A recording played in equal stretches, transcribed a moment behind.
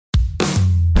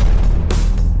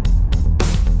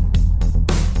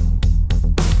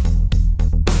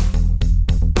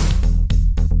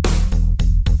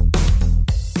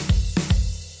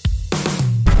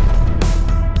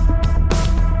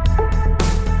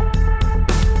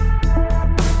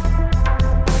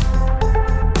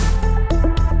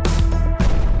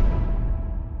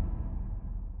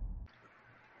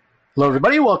Hello,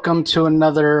 everybody. Welcome to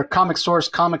another Comic Source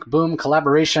Comic Boom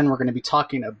collaboration. We're going to be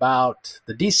talking about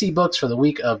the DC books for the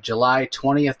week of July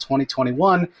 20th,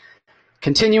 2021.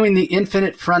 Continuing the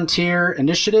Infinite Frontier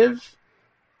initiative.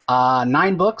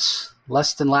 9 books,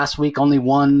 less than last week, only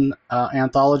one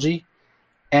anthology.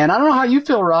 And I don't know how you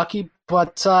feel, Rocky,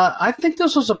 but I think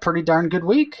this was a pretty darn good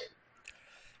week.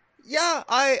 Yeah,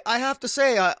 I have to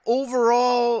say,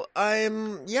 overall,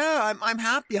 I'm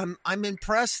happy. I'm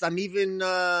impressed. I'm even,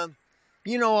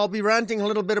 I'll be ranting a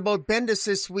little bit about Bendis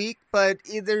this week, but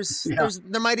there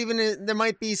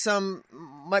might be some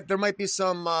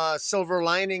silver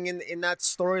lining in that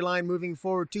storyline moving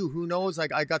forward too. Who knows?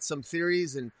 I got some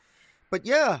theories, but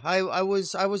yeah, I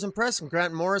was impressed.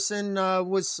 Grant Morrison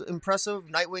was impressive.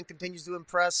 Nightwing continues to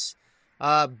impress.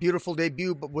 Beautiful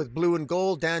debut with blue and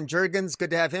gold. Dan Jurgens, good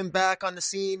to have him back on the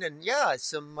scene, and yeah,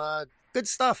 some good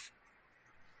stuff.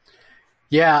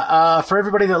 Yeah, for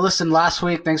everybody that listened last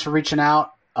week, thanks for reaching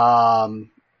out.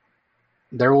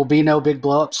 There will be no big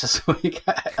blowups this week,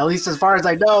 at least as far as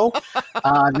I know.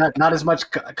 Not as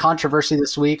much controversy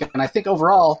this week, and I think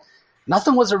overall,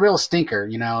 nothing was a real stinker.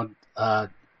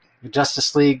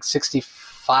 Justice League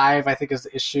 65, I think, is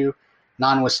the issue.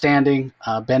 Notwithstanding,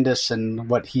 Bendis and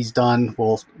what he's done,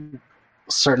 will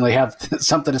certainly have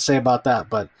something to say about that.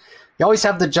 But you always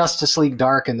have the Justice League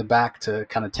Dark in the back to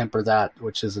kind of temper that,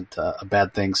 which isn't a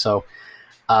bad thing. So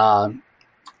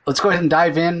let's go ahead and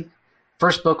dive in.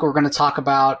 First book we're going to talk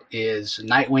about is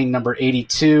Nightwing number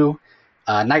 82.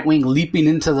 Nightwing Leaping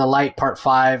into the Light, Part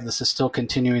 5. This is still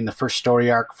continuing the first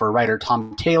story arc for writer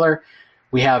Tom Taylor.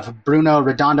 We have Bruno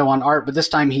Redondo on art, but this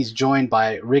time he's joined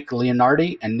by Rick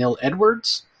Leonardi and Neil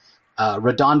Edwards,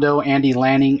 Redondo, Andy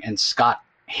Lanning, and Scott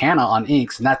Hanna on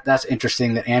inks. And that's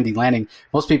interesting that Andy Lanning,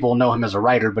 most people know him as a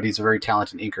writer, but he's a very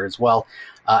talented inker as well.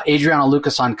 Adriano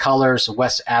Lucas on colors,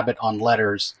 Wes Abbott on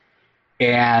letters.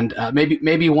 And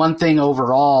maybe one thing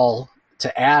overall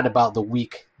to add about the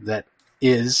week that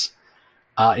is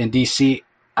in DC,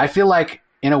 I feel like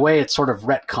in a way, it's sort of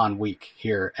retcon week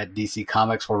here at DC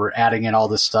Comics, where we're adding in all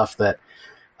this stuff that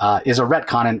is a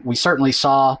retcon. And we certainly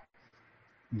saw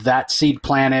that seed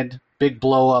planted, big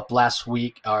blow up last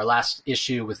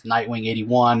issue with Nightwing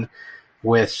 81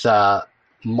 with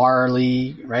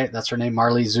Marley, right? That's her name,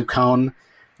 Marley Zucco.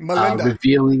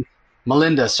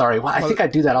 Melinda, sorry. Well, I think I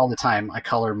do that all the time. I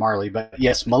call her Marley. But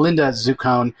yes, Melinda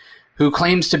Zucco, who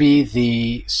claims to be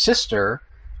the sister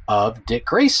of Dick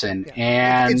Grayson. Yeah.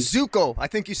 And it's Zucco. I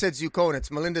think you said Zucco, and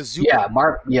it's Melinda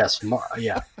Zucco.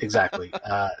 Yeah, exactly.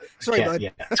 Sorry,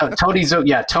 bud.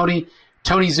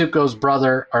 Tony Zucco's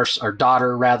brother, or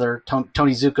daughter rather.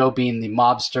 Tony Zucco being the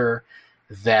mobster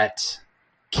that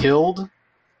killed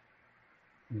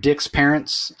Dick's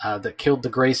parents, that killed the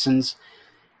Graysons.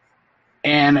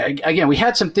 And again, we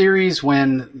had some theories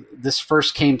when this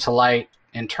first came to light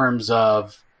in terms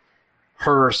of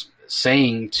her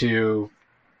saying to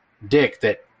Dick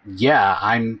that, yeah,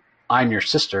 I'm your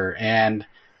sister. And,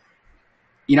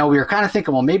 we were kind of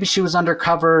thinking, well, maybe she was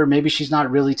undercover. Maybe she's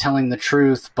not really telling the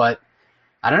truth. But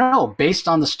I don't know. Based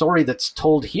on the story that's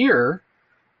told here,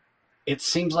 it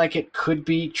seems like it could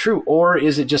be true. Or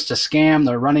is it just a scam?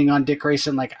 They're running on Dick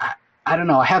Grayson. I don't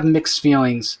know. I have mixed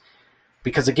feelings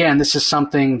because, again, this is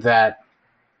something that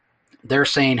they're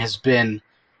saying has been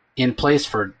in place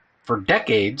for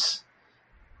decades.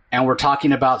 And we're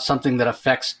talking about something that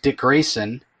affects Dick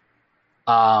Grayson.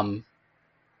 And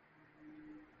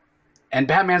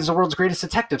Batman's the world's greatest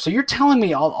detective. So you're telling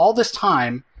me all this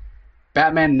time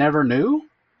Batman never knew?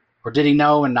 Or did he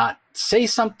know and not say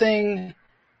something?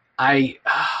 I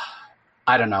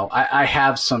don't know. I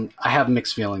have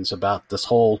mixed feelings about this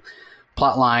whole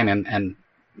plot line and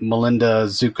Melinda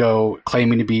Zucco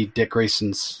claiming to be Dick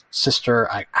Grayson's sister.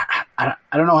 I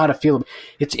don't know how to feel.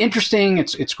 It's interesting.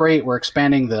 It's great. We're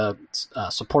expanding the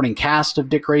supporting cast of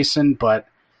Dick Grayson, but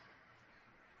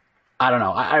I don't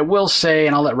know. I will say,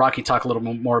 and I'll let Rocky talk a little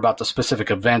more about the specific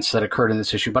events that occurred in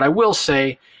this issue, but I will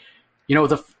say,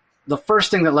 the first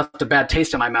thing that left a bad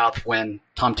taste in my mouth when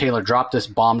Tom Taylor dropped this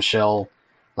bombshell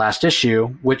last issue,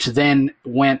 which then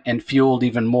went and fueled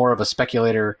even more of a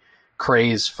speculator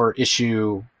craze for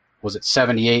issue, was it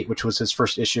 78, which was his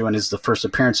first issue and is the first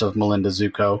appearance of Melinda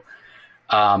Zucco.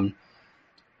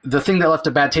 The thing that left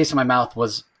a bad taste in my mouth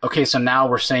was, okay, so now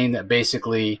we're saying that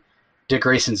basically Dick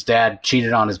Grayson's dad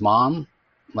cheated on his mom.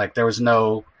 Like there was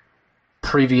no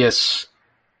previous,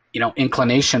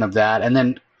 inclination of that. And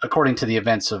then according to the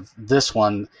events of this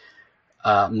one,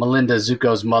 Melinda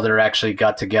Zucco's mother actually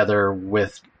got together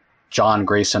with John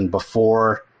Grayson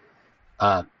before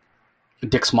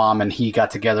Dick's mom and he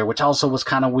got together, which also was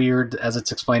kind of weird as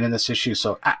it's explained in this issue.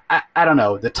 So I don't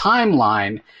know. The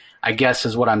timeline, I guess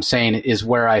is what I'm saying, is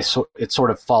where it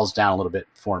sort of falls down a little bit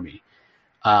for me.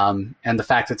 And the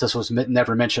fact that this was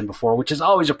never mentioned before, which is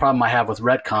always a problem I have with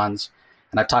retcons.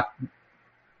 And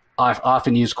I've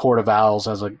often used Court of Owls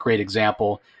as a great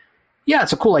example. Yeah,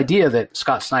 it's a cool idea that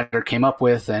Scott Snyder came up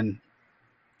with, and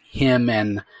him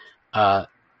and Greg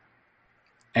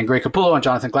Capullo and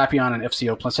Jonathan Glapion and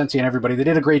FCO Placencia and everybody, they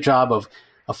did a great job of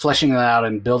fleshing it out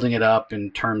and building it up in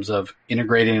terms of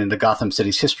integrating it into Gotham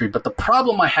City's history. But the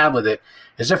problem I have with it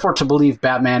is, if we're to believe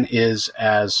Batman is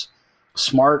as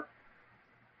smart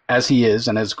as he is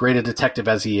and as great a detective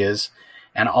as he is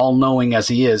and all-knowing as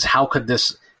he is, how could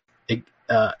this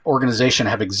organization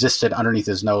have existed underneath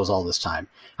his nose all this time?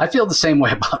 I feel the same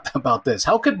way about this.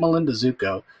 How could Melinda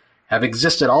Zucco have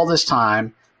existed all this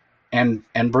time and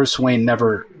Bruce Wayne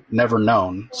never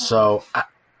known? So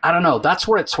I don't know. That's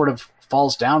where it sort of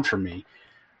falls down for me.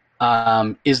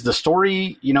 Is the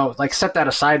story, like, set that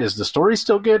aside, is the story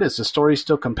still good? Is the story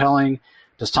still compelling?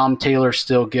 Does Tom Taylor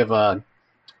still give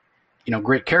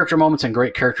great character moments and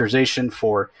great characterization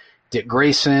for Dick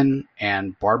Grayson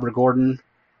and Barbara Gordon?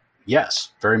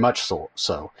 Yes, very much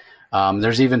so.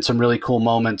 There's even some really cool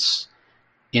moments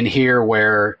in here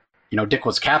where, Dick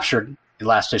was captured in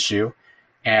last issue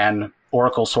and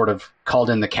Oracle sort of called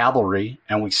in the cavalry,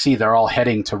 and we see they're all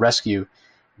heading to rescue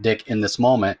Dick in this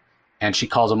moment, and she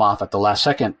calls him off at the last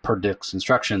second per Dick's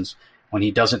instructions when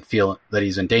he doesn't feel that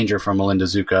he's in danger from Melinda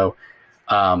Zucco.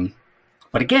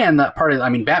 But again, that part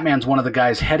of, Batman's one of the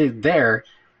guys headed there.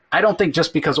 I don't think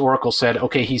just because Oracle said,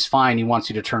 okay, he's fine, he wants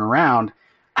you to turn around,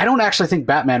 I don't actually think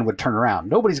Batman would turn around.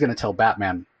 Nobody's going to tell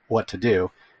Batman what to do.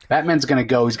 Batman's going to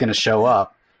go, he's going to show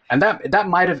up. And that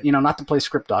might have, not to play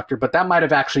script doctor, but that might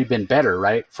have actually been better,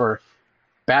 right? For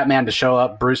Batman to show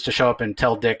up, Bruce to show up and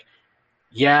tell Dick,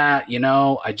 yeah,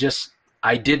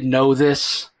 I did know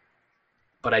this,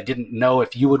 but I didn't know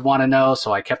if you would want to know,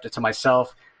 so I kept it to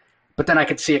myself. But then I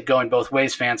could see it going both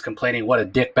ways, fans complaining what a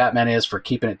dick Batman is for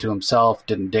keeping it to himself.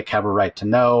 Didn't Dick have a right to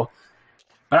know?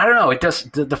 But I don't know. It does,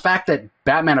 the fact that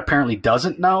Batman apparently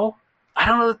doesn't know, I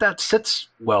don't know that sits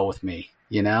well with me,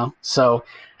 So,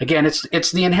 again,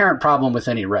 it's the inherent problem with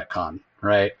any retcon,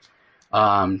 right?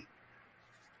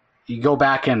 You go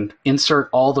back and insert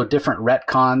all the different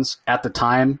retcons at the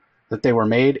time that they were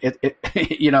made.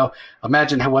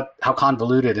 Imagine how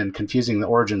convoluted and confusing the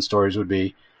origin stories would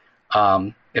be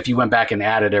if you went back and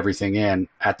added everything in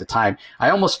at the time. I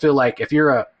almost feel like if you're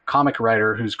a comic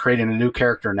writer who's creating a new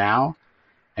character now,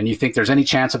 and you think there's any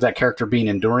chance of that character being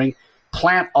enduring,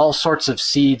 plant all sorts of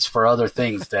seeds for other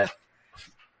things that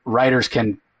writers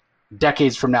can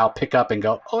decades from now pick up and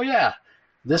go, oh yeah,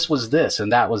 this was this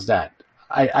and that was that.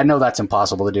 I know that's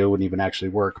impossible to do. It wouldn't even actually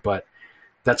work, but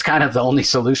that's kind of the only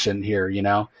solution here,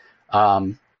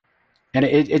 and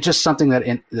it's just something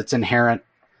that's inherent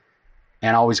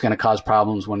and always going to cause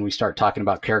problems when we start talking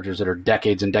about characters that are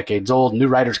decades and decades old. New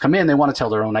writers come in, they want to tell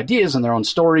their own ideas and their own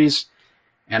stories,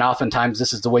 and oftentimes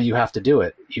this is the way you have to do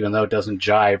it, even though it doesn't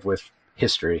jive with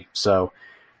history. So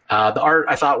the art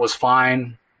I thought was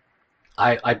fine.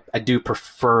 I do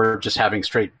prefer just having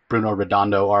straight Bruno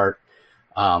Redondo art,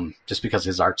 just because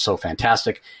his art's so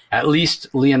fantastic. At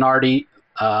least Leonardi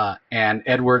and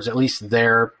Edwards, at least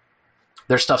their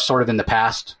stuff's sort of in the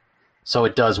past, so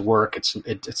it does work.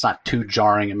 It's not too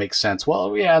jarring. It makes sense.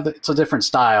 Well, yeah, it's a different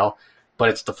style, but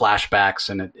it's the flashbacks,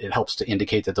 and it helps to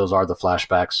indicate that those are the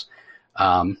flashbacks.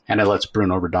 And it lets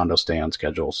Bruno Redondo stay on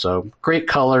schedule. So great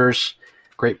colors,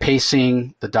 great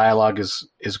pacing. The dialogue is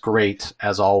great,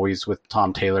 as always, with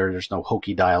Tom Taylor. There's no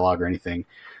hokey dialogue or anything.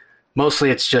 Mostly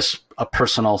it's just a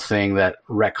personal thing that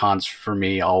retcons for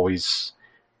me always,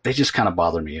 they just kind of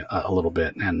bother me a little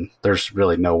bit, and there's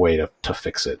really no way to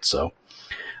fix it. So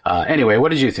anyway, what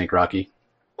did you think, Rocky?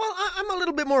 Well, I'm a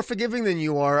little bit more forgiving than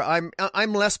you are.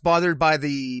 I'm less bothered by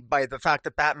the fact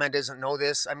that Batman doesn't know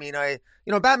this.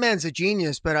 Batman's a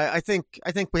genius, but I think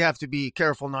we have to be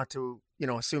careful not to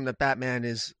assume that Batman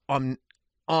is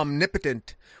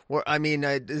omnipotent.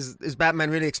 Is Batman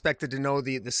really expected to know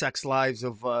the sex lives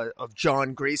of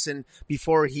John Grayson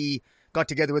before he got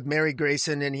together with Mary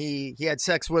Grayson and he had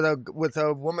sex with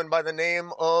a woman by the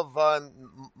name of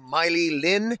Miley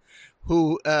Lynn,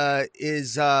 who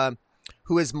is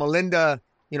Melinda,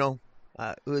 who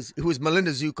is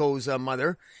Melinda Zucco's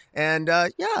mother, and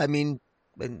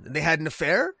they had an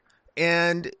affair,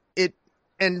 and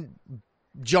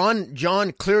John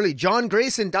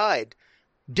Grayson died.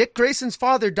 Dick Grayson's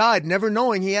father died, never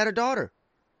knowing he had a daughter.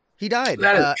 He died,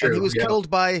 that is true, and he was killed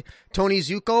by Tony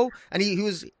Zucco, and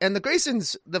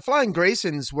the Flying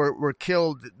Graysons were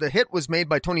killed. The hit was made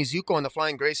by Tony Zucco and the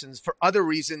Flying Graysons for other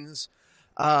reasons.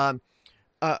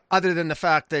 other than the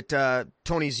fact that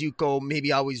Tony Zucco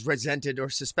maybe always resented or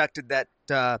suspected that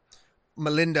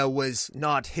Melinda was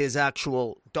not his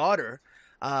actual daughter.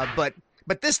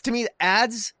 But this to me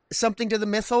adds something to the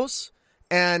mythos.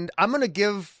 And I'm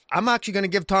actually going to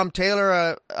give Tom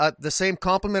Taylor the same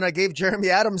compliment I gave Jeremy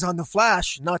Adams on The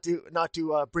Flash, not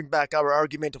to bring back our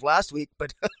argument of last week,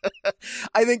 but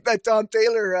I think that Tom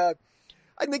Taylor,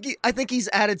 I think he's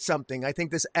added something. I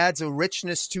think this adds a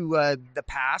richness to the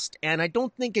past, and I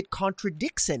don't think it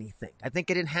contradicts anything. I think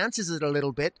it enhances it a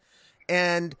little bit,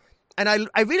 and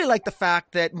I really like the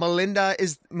fact that Melinda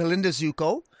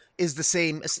Zucco is the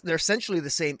same. They're essentially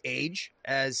the same age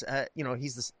as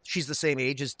she's the same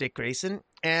age as Dick Grayson,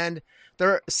 and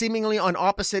they're seemingly on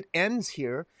opposite ends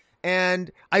here.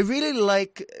 And I really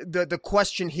like the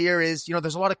question here is,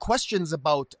 there's a lot of questions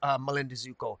about Melinda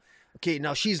Zucco. Okay,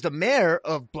 now she's the mayor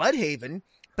of Bloodhaven,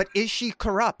 but is she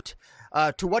corrupt?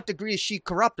 To what degree is she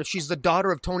corrupt? If she's the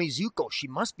daughter of Tony Zucco, she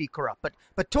must be corrupt.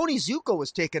 But Tony Zucco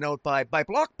was taken out by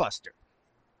Blockbuster.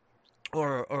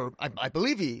 Or I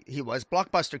believe he was.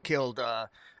 Blockbuster killed, I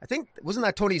think, wasn't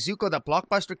that Tony Zucco that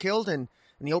Blockbuster killed in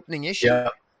the opening issue? Yeah.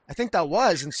 I think that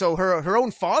was. And so her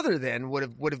own father then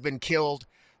would have been killed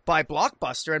by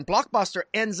Blockbuster. And Blockbuster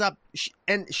ends up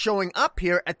showing up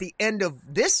here at the end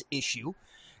of this issue.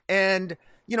 And,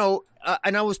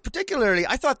 and I was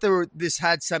I thought this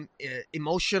had some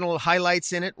emotional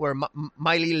highlights in it where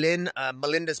Miley Lynn,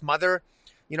 Melinda's mother,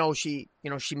 she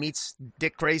meets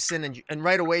Dick Grayson and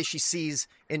right away she sees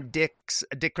in Dick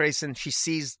Grayson, she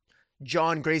sees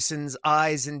John Grayson's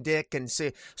eyes in Dick. And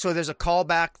so there's a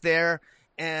callback there.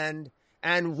 And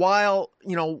while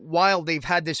they've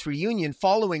had this reunion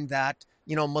following that,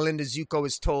 Melinda Zucco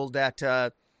is told that,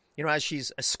 as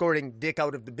she's escorting Dick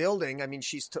out of the building, I mean,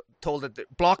 she's told that the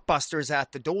Blockbuster is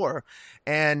at the door.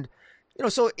 And,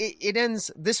 so it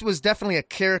ends. This was definitely a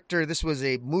character. This was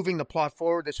a moving the plot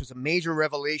forward. This was a major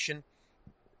revelation.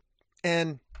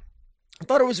 And I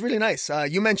thought it was really nice.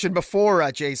 You mentioned before,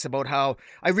 Jace, about how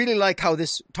I really like how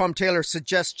this Tom Taylor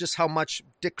suggests just how much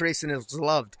Dick Grayson is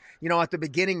loved. At the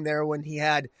beginning there when he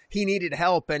needed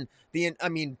help, and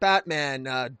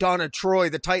Batman, Donna Troy,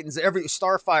 the Titans, every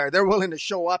Starfire, they're willing to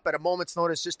show up at a moment's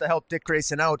notice just to help Dick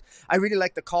Grayson out. I really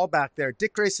like the callback there.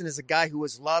 Dick Grayson is a guy who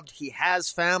was loved. He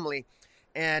has family,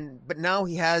 but now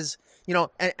he has,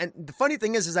 and the funny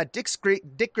thing is that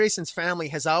Dick Grayson's family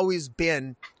has always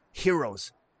been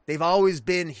heroes. They've always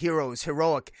been heroes,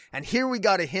 heroic. And here we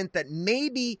got a hint that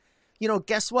maybe,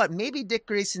 guess what? Maybe Dick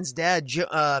Grayson's dad,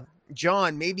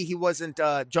 John, maybe he wasn't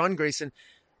John Grayson.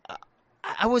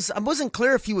 I wasn't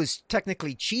clear if he was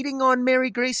technically cheating on Mary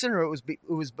Grayson or it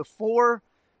was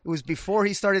before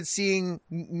he started seeing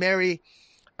Mary.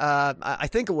 I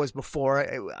think it was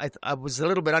before. I was a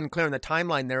little bit unclear on the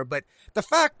timeline there, but the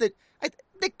fact that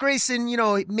Dick Grayson,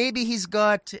 maybe he's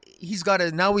got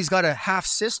a half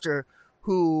sister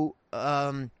who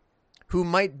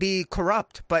might be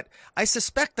corrupt, but I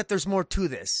suspect that there's more to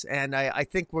this, and I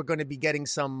think we're going to be getting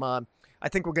some. I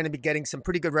think we're going to be getting some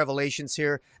pretty good revelations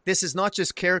here. This is not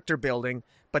just character building,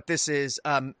 but this is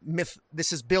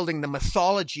This is building the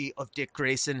mythology of Dick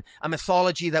Grayson, a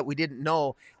mythology that we didn't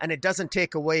know, and it doesn't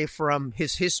take away from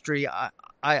his history.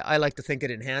 I like to think it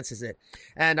enhances it,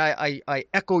 and I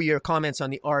echo your comments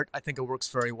on the art. I think it works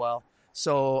very well.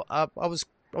 So I was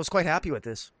quite happy with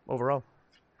this overall.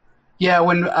 Yeah,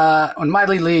 when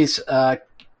Miley Lee's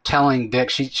telling Dick,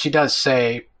 she does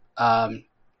say,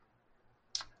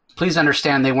 please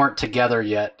understand they weren't together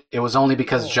yet. It was only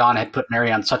because John had put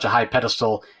Mary on such a high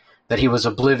pedestal that he was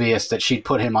oblivious that she'd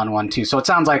put him on one too. So it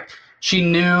sounds like she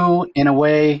knew in a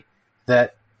way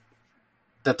that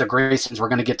the Graysons were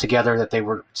going to get together, that they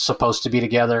were supposed to be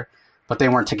together, but they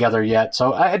weren't together yet.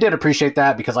 So I did appreciate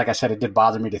that because, like I said, it did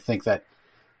bother me to think that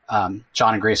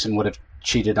John and Grayson would have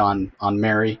cheated on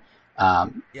Mary.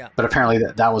 But apparently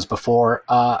that was before.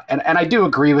 And I do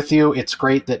agree with you. It's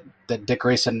great that Dick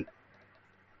Grayson,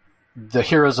 the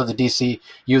heroes of the DCU,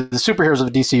 the superheroes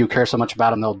of the DCU care so much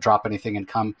about him, they'll drop anything and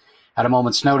come at a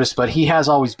moment's notice. But he has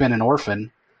always been an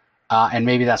orphan, and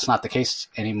maybe that's not the case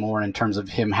anymore in terms of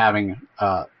him having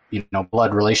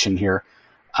blood relation here,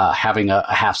 having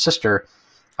a half sister.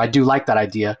 I do like that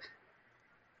idea.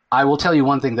 I will tell you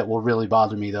one thing that will really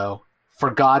bother me, though. For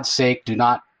God's sake, do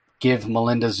not give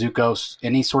Melinda Zucco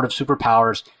any sort of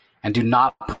superpowers, and do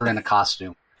not put her in a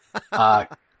costume.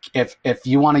 If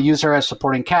you want to use her as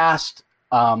supporting cast,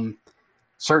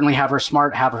 certainly have her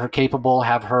smart, have her capable,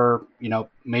 have her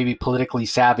maybe politically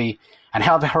savvy, and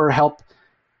have her help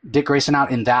Dick Grayson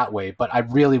out in that way. But I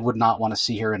really would not want to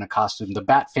see her in a costume. The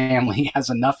Bat family has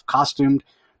enough costumed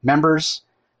members,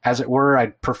 as it were.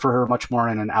 I'd prefer her much more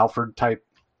in an Alfred type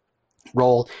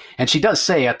role. And she does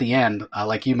say at the end,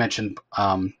 like you mentioned,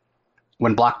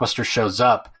 when Blockbuster shows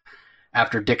up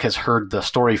after Dick has heard the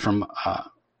story from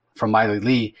Miley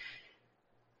Lee,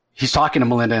 he's talking to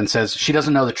Melinda and says, she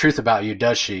doesn't know the truth about you,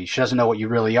 does she? She doesn't know what you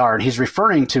really are. And he's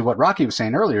referring to what Rocky was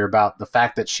saying earlier about the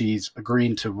fact that she's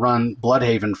agreeing to run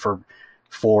Bloodhaven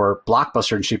for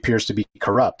Blockbuster, and she appears to be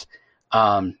corrupt.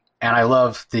 And I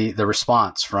love the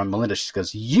response from Melinda. She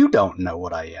goes, you don't know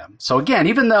what I am. So again,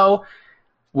 even though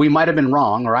we might have been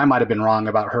wrong, or I might have been wrong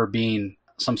about her being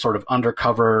some sort of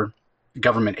undercover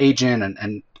government agent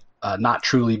and not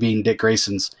truly being Dick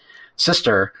Grayson's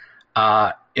sister,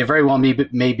 it very well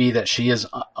may be that she is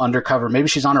undercover. Maybe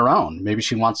she's on her own. Maybe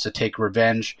she wants to take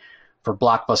revenge for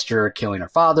Blockbuster killing her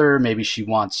father. Maybe she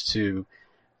wants to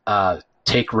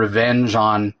take revenge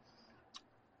on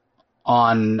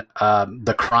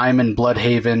the crime in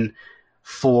Bloodhaven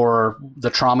for the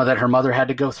trauma that her mother had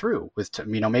to go through.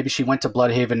 Maybe she went to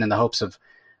Bloodhaven in the hopes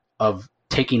of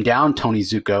taking down Tony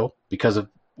Zucco because of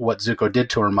what Zucco did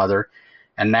to her mother.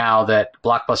 And now that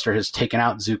Blockbuster has taken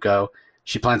out Zucco,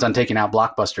 she plans on taking out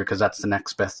Blockbuster because that's the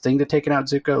next best thing to taking out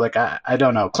Zucco. Like, I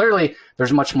don't know. Clearly,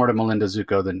 there's much more to Melinda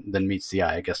Zucco than meets the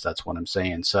eye. I guess that's what I'm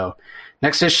saying. So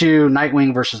next issue,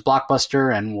 Nightwing versus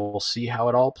Blockbuster, and we'll see how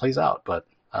it all plays out. But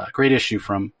great issue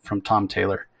from Tom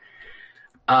Taylor.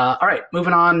 All right,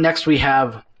 moving on. Next, we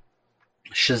have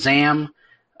Shazam,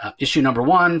 issue number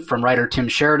 1 from writer Tim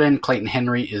Sheridan. Clayton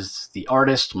Henry is the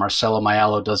artist. Marcelo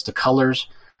Maiello does the colors.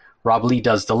 Rob Lee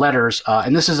does the letters.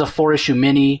 And this is a 4-issue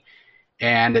mini,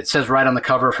 and it says right on the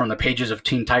cover, from the pages of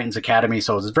Teen Titans Academy.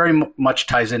 So it very much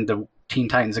ties into Teen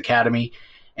Titans Academy,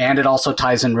 and it also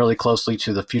ties in really closely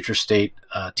to the Future State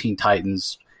Teen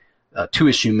Titans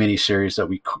 2-issue miniseries that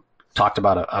we talked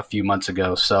about a few months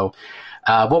ago. So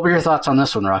what were your thoughts on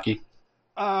this one, Rocky?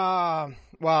 Wow.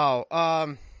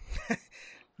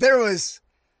 There was,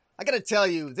 I got to tell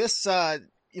you, this,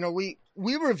 we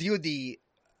reviewed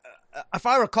if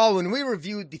I recall, when we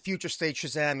reviewed the Future State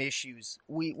Shazam issues,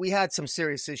 we had some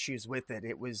serious issues with it.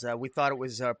 It was, we thought it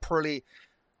was poorly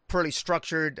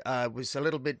structured. It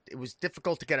was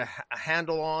difficult to get a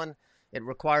handle on. It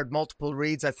required multiple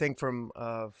reads, I think, from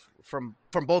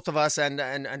both of us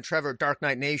and Trevor, Dark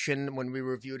Knight Nation, when we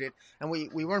reviewed it, and we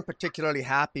weren't particularly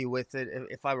happy with it,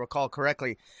 if I recall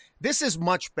correctly. This is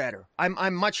much better.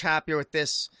 I'm much happier with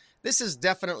this. This is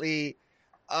definitely.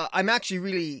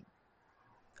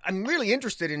 I'm really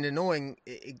interested in knowing.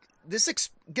 This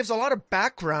gives a lot of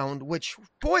background, which,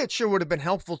 boy, it sure would have been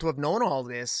helpful to have known all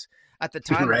this at the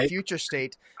time right? of Future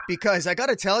State, because I got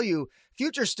to tell you,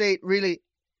 Future State really.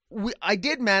 I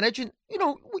did manage, and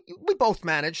we both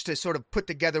managed to sort of put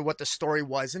together what the story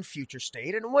was in Future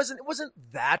State, and it wasn't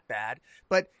that bad,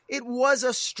 but it was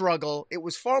a struggle. It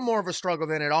was far more of a struggle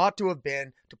than it ought to have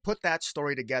been to put that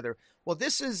story together. Well,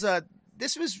 this was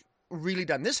really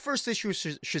done. This first issue of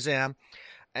Shazam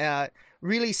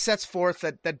really sets forth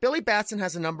that Billy Batson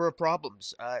has a number of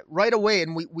problems right away,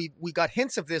 and we got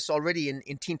hints of this already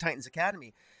in Teen Titans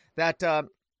Academy, that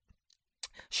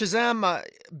Shazam,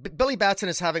 Billy Batson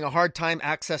is having a hard time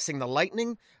accessing the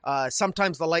lightning.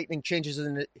 Sometimes the lightning changes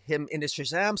him into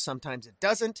Shazam, sometimes it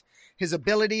doesn't. His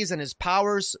abilities and his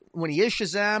powers, when he is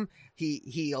Shazam,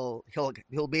 he'll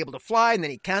be able to fly, and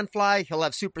then he can't fly. He'll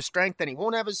have super strength, then he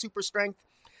won't have his super strength.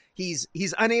 He's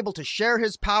unable to share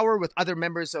his power with other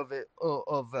members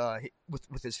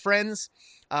with his friends.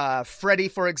 Freddy,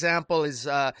 for example,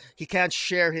 he can't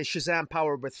share his Shazam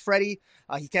power with Freddy.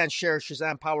 He can't share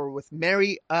Shazam power with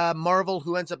Mary Marvel,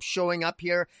 who ends up showing up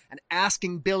here and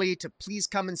asking Billy to please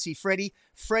come and see Freddy.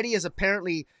 Freddy is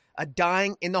apparently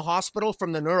dying in the hospital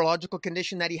from the neurological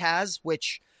condition that he has,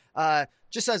 which,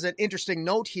 just as an interesting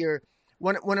note here,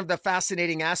 one of the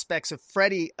fascinating aspects of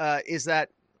Freddy is that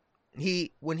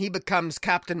when he becomes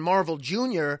Captain Marvel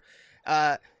Jr.,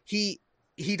 he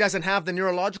doesn't have the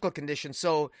neurological condition.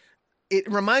 So it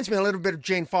reminds me a little bit of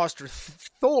Jane Foster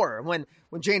Thor. When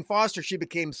Jane Foster, she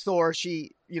became Thor,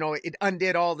 it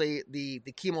undid all the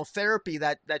chemotherapy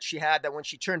that she had, that when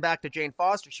she turned back to Jane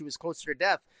Foster, she was closer to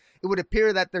death. It would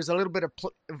appear that there's a little bit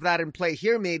of that in play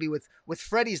here, maybe with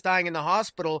Freddy's dying in the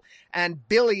hospital, and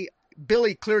Billy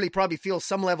clearly probably feels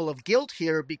some level of guilt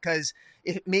here, because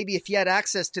if he had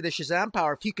access to the Shazam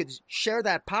power, if he could share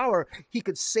that power, he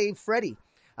could save Freddy.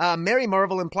 Mary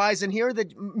Marvel implies in here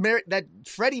that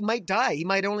Freddy might die. He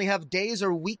might only have days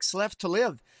or weeks left to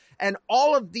live. And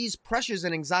all of these pressures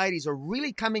and anxieties are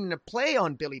really coming into play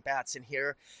on Billy Batson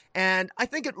here. And I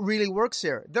think it really works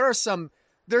here. There's some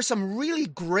really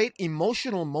great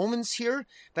emotional moments here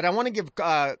that I want to give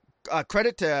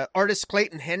credit to artist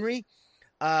Clayton Henry.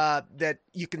 That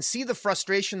you can see the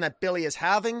frustration that Billy is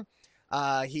having.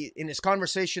 He in his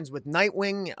conversations with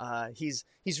Nightwing,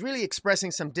 he's really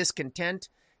expressing some discontent.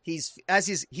 He's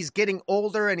getting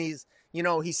older, and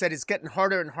he said it's getting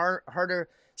harder and harder.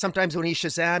 Sometimes when he's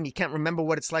Shazam, he can't remember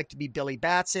what it's like to be Billy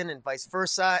Batson, and vice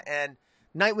versa. And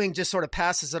Nightwing just sort of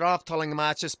passes it off, telling him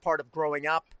it's just part of growing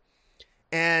up.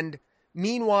 And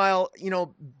meanwhile,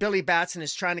 Billy Batson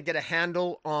is trying to get a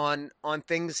handle on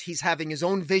things. He's having his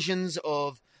own visions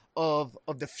of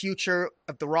the future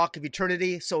of the Rock of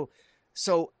Eternity.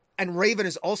 And Raven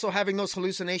is also having those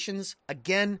hallucinations.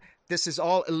 Again, this is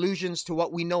all allusions to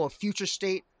what we know of Future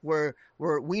State, where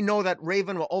we know that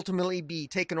Raven will ultimately be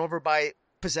taken over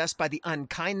possessed by the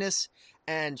unkindness,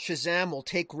 and Shazam will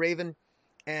take Raven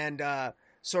and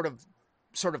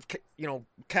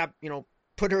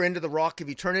put her into the Rock of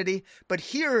Eternity. But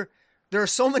here, there are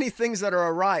so many things that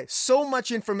are awry. So much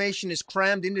information is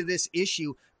crammed into this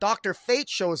issue. Dr. Fate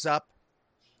shows up,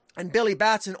 and Billy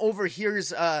Batson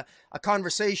overhears a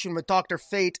conversation with Dr.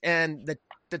 Fate and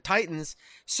the Titans.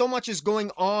 So much is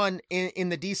going on in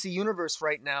the DC universe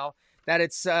right now that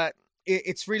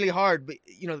it's really hard. But,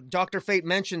 Dr. Fate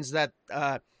mentions that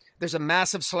there's a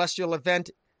massive celestial event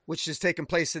which has taken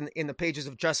place in the pages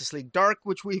of Justice League Dark,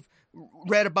 which we've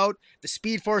read about. The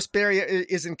Speed Force barrier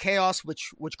is in chaos,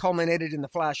 which culminated in the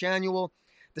Flash Annual.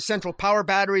 The central power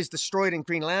battery is destroyed in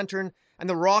Green Lantern, and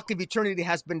the Rock of Eternity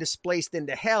has been displaced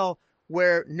into Hell,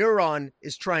 where Neuron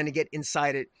is trying to get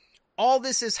inside it. All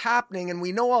this is happening, and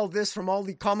we know all this from all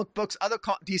the comic books, other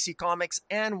DC comics,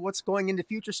 and what's going into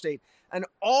Future State. And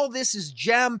all this is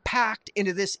jam-packed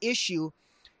into this issue,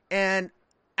 and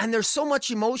there's so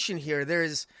much emotion here.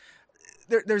 There's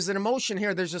an emotion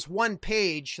here. There's just one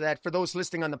page that, for those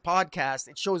listening on the podcast,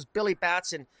 it shows Billy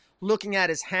Batson looking at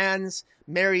his hands.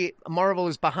 Mary Marvel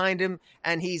is behind him,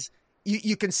 and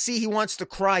you can see he wants to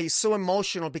cry. He's so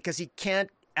emotional because he can't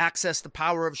access the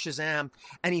power of Shazam,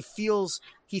 and he feels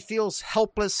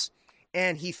helpless,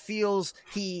 and Starfire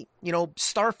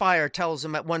tells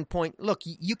him at one point, look,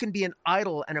 you can be an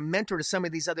idol and a mentor to some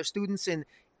of these other students in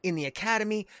the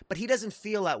academy, but he doesn't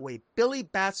feel that way. Billy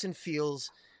Batson feels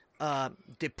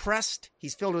depressed.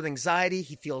 He's filled with anxiety.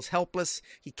 He feels helpless.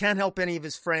 He can't help any of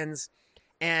his friends,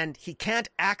 and he can't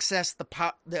access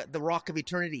the Rock of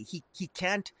Eternity. He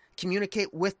can't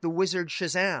communicate with the wizard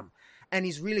Shazam, and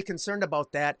he's really concerned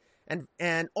about that.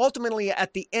 And ultimately,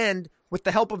 at the end, with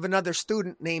the help of another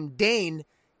student named Dane,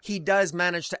 he does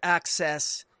manage to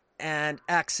access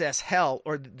Hell,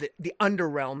 or the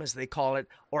Underrealm, as they call it,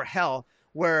 or Hell,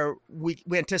 where we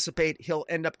anticipate he'll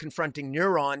end up confronting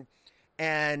Neuron,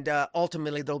 and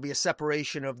ultimately there'll be a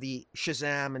separation of the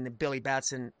Shazam and the Billy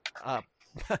Batson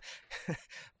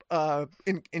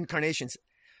incarnations.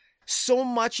 So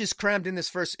much is crammed in this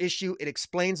first issue. It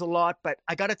explains a lot, but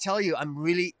I got to tell you, I'm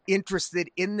really interested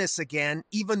in this again,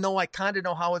 even though I kind of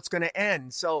know how it's going to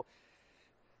end. So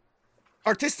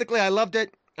artistically, I loved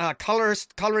it.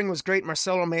 Coloring was great.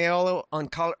 Marcelo Maiolo on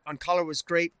color was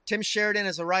great. Tim Sheridan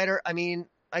as a writer. I mean,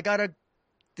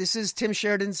 this is Tim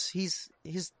Sheridan's.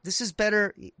 This is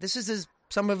better. This is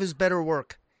some of his better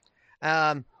work.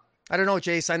 I don't know,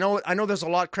 Jace. I know there's a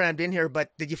lot crammed in here,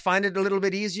 but did you find it a little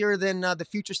bit easier than the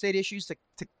Future State issues to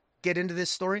get into this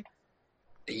story?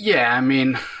 Yeah, I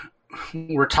mean,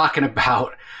 we're talking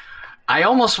about, I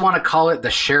almost want to call it the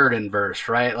Sheridan verse,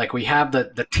 right? Like, we have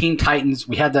the Teen Titans,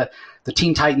 we had the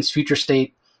Teen Titans Future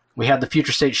State, we had the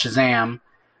Future State Shazam,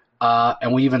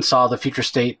 and we even saw the Future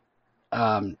State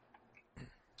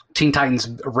Teen Titans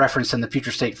referenced in the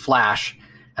Future State Flash,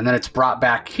 and then it's brought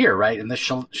back here, right? And this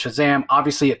Shazam,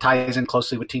 obviously it ties in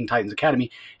closely with Teen Titans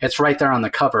Academy. It's right there on the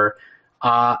cover.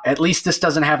 At least this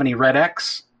doesn't have any Red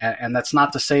X, and that's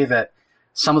not to say that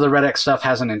some of the Red X stuff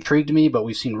hasn't intrigued me, but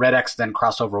we've seen Red X then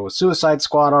cross over with Suicide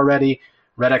Squad already.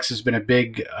 Red X has been a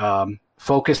big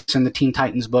focus in the Teen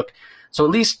Titans book. So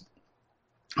at least,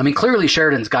 I mean, clearly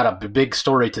Sheridan's got a big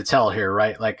story to tell here,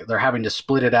 right? Like, they're having to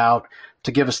split it out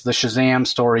to give us the Shazam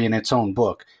story in its own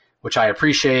book, which I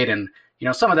appreciate. And, you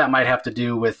know, some of that might have to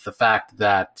do with the fact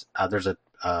that there's a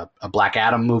Black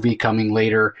Adam movie coming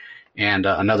later and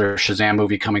another Shazam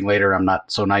movie coming later. I'm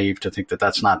not so naive to think that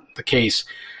that's not the case.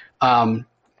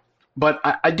 But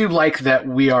I do like that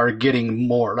we are getting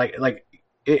more, like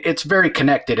it's very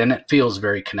connected, and it feels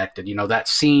very connected. You know, that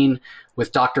scene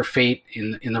with Dr. Fate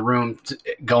in the room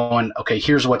going, okay,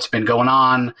 here's what's been going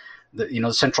on.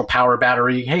 The central power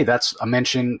battery. Hey, that's a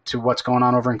mention to what's going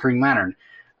on over in Green Lantern.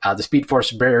 The Speed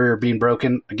Force barrier being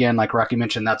broken. Again, like Rocky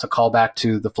mentioned, that's a callback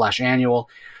to the Flash Annual.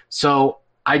 So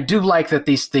I do like that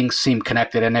these things seem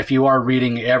connected. And if you are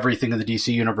reading everything in the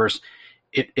DC universe,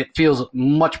 it feels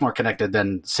much more connected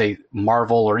than, say,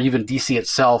 Marvel or even DC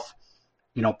itself,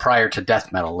 you know, prior to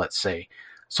Death Metal, let's say.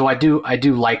 So I do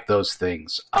like those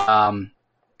things. But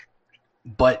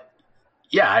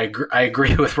yeah, I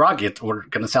agree with Rocky. We're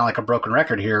going to sound like a broken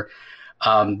record here.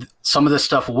 Some of this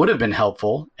stuff would have been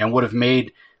helpful and would have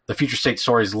made the future state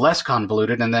stories less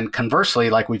convoluted. And then conversely,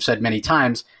 like we've said many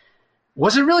times,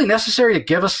 was it really necessary to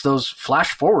give us those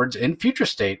flash forwards in future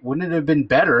state? Wouldn't it have been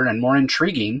better and more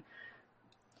intriguing,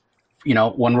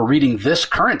 when we're reading this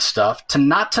current stuff, to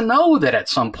not to know that at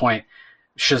some point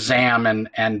Shazam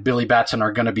and Billy Batson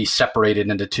are going to be separated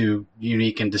into two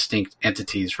unique and distinct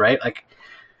entities, right?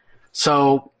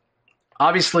 So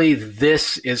obviously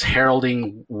this is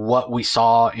heralding what we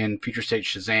saw in future state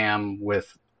Shazam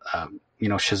with,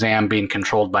 Shazam being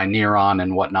controlled by Neuron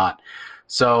and whatnot.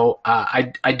 So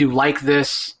I do like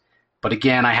this, but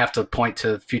again, I have to point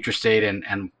to future state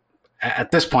and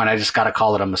at this point, I just got to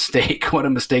call it a mistake. What a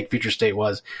mistake future state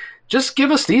was. Just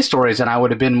give us these stories and I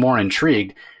would have been more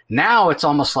intrigued. Now it's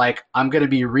almost like I'm going to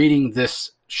be reading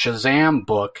this Shazam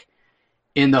book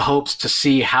in the hopes to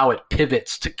see how it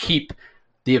pivots to keep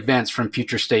the events from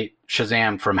future state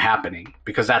Shazam from happening,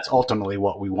 because that's ultimately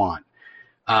what we want.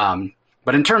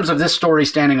 But in terms of this story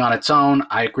standing on its own,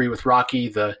 I agree with Rocky.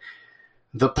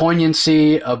 The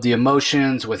poignancy of the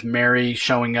emotions with Mary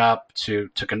showing up to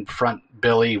confront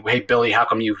Billy. Hey, Billy, how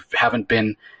come you haven't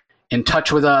been in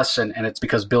touch with us? And it's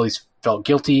because Billy's felt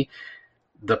guilty.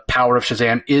 The power of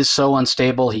Shazam is so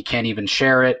unstable, he can't even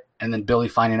share it. And then Billy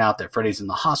finding out that Freddy's in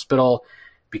the hospital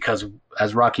because,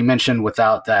 as Rocky mentioned,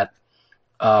 without that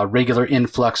regular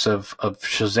influx of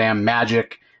Shazam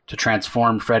magic to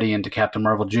transform Freddy into Captain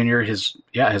Marvel Jr., his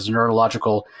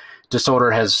neurological disorder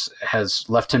has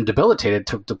left him debilitated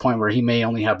to the point where he may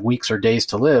only have weeks or days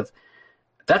to live.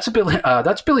 That's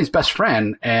Billy's best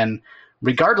friend, and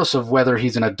regardless of whether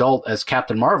he's an adult as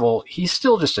Captain Marvel, he's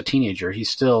still just a teenager. He's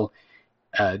still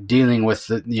dealing with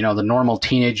the normal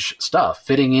teenage stuff,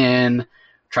 fitting in,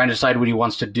 trying to decide what he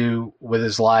wants to do with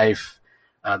his life,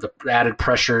 the added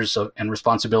pressures and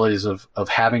responsibilities of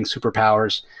having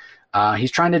superpowers.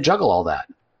 He's trying to juggle all that.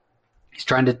 He's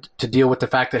trying to deal with the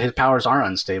fact that his powers are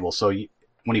unstable. So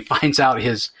when he finds out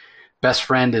his best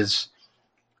friend is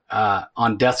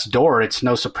on death's door, it's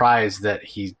no surprise that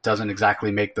he doesn't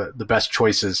exactly make the best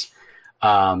choices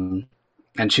and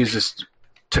chooses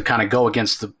to kind of go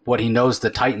against what he knows the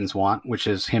Titans want, which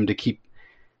is him to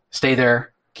stay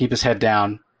there, keep his head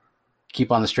down,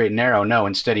 keep on the straight and narrow. No,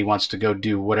 instead he wants to go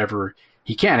do whatever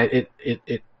he can.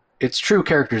 It's true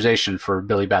characterization for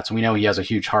Billy Batson. We know he has a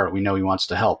huge heart. We know he wants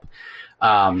to help.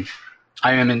 I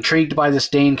am intrigued by this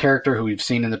Dane character who we've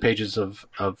seen in the pages of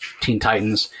Teen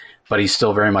Titans, but he's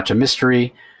still very much a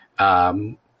mystery.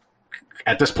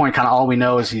 At this point, kind of all we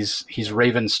know is he's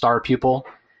Raven's star pupil,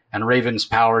 and Raven's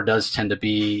power does tend to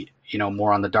be,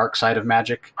 more on the dark side of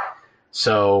magic.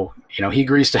 So, he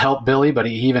agrees to help Billy, but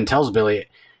he even tells Billy,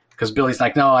 because Billy's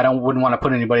like, no, wouldn't want to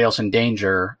put anybody else in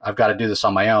danger. I've got to do this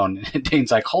on my own. And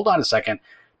Dane's like, hold on a second.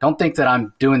 Don't think that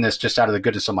I'm doing this just out of the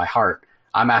goodness of my heart.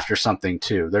 I'm after something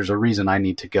too. There's a reason I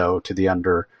need to go to the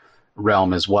under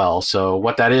realm as well. So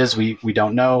what that is, we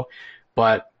don't know.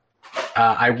 But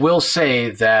I will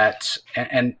say that,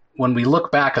 and when we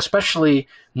look back, especially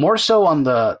more so on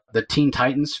the Teen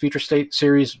Titans Future State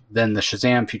series than the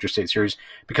Shazam Future State series,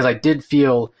 because I did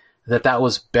feel that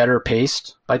was better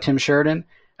paced by Tim Sheridan,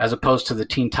 as opposed to the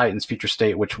Teen Titans Future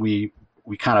State, which we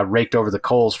kind of raked over the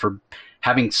coals for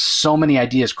having so many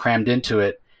ideas crammed into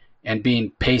it and being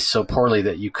paced so poorly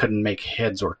that you couldn't make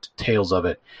heads or tails of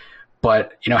it.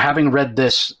 But, having read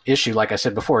this issue, like I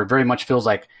said before, it very much feels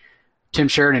like Tim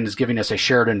Sheridan is giving us a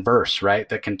Sheridan verse, right?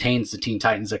 That contains the Teen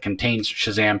Titans, that contains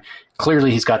Shazam.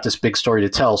 Clearly he's got this big story to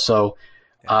tell. So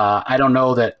I don't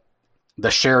know that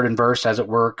the Sheridan verse, as it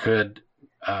were, could,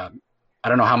 I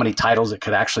don't know how many titles it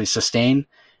could actually sustain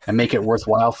and make it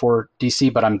worthwhile for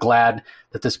DC, but I'm glad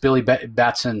that this Billy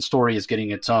Batson story is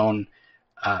getting its own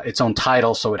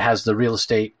title, so it has the real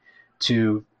estate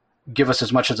to give us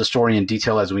as much of the story in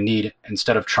detail as we need,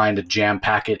 instead of trying to jam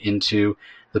pack it into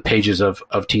the pages of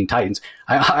Teen Titans.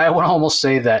 I would almost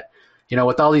say that,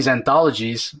 with all these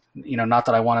anthologies, not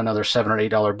that I want another $7 or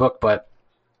 $8 book, but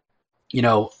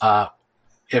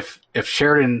if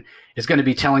Sheridan is going to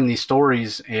be telling these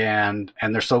stories and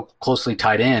they're so closely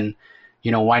tied in,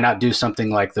 why not do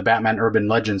something like the Batman Urban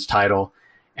Legends title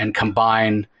and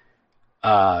combine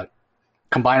them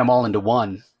all into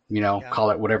one, call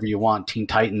it whatever you want, Teen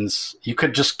Titans. You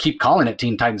could just keep calling it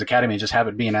Teen Titans Academy and just have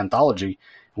it be an anthology.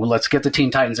 Well, let's get the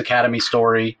Teen Titans Academy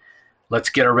story. Let's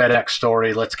get a Red X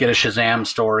story. Let's get a Shazam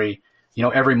story,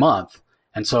 every month.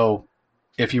 And so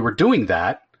if you were doing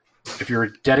that, if you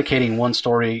were dedicating one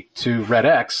story to Red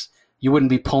X, you wouldn't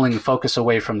be pulling the focus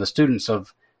away from the students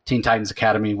of Teen Titans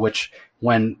Academy, which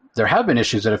when there have been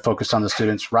issues that have focused on the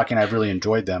students, Rocky and I have really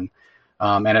enjoyed them.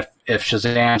 And if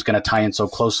Shazam is going to tie in so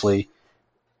closely,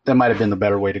 that might have been the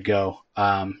better way to go.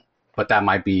 But that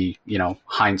might be,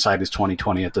 hindsight is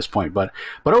 2020 at this point. But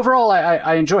overall,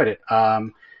 I enjoyed it.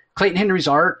 Clayton Henry's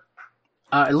art,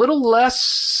 a little less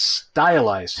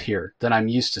stylized here than I'm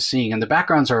used to seeing, and the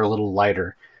backgrounds are a little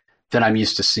lighter than I'm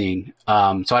used to seeing.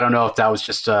 So I don't know if that was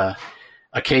just a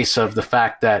case of the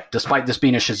fact that despite this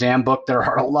being a Shazam book, there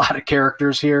are a lot of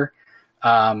characters here.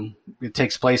 It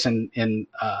takes place in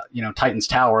Titan's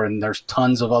Tower, and there's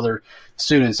tons of other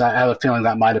students. I have a feeling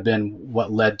that might have been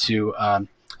what led to a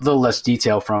little less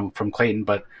detail from Clayton,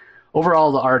 but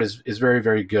overall the art is very,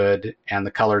 very good, and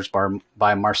the colors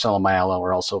by Marcelo Maiello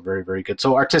are also very, very good.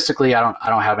 So artistically, I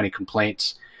don't have any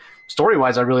complaints.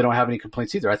 Story-wise, I really don't have any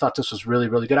complaints either. I thought this was really,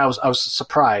 really good. I was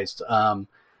surprised,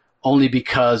 only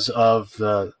because of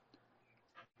the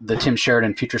Tim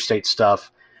Sheridan Future State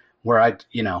stuff, where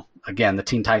again, the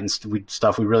Teen Titans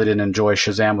stuff we really didn't enjoy.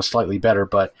 Shazam was slightly better,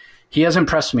 but he has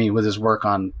impressed me with his work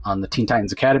on the Teen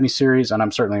Titans Academy series, and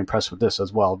I'm certainly impressed with this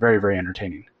as well. Very, very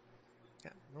entertaining.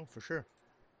 Yeah, no, for sure.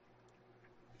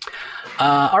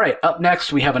 All right, up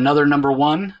next we have another number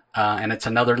one, and it's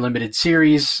another limited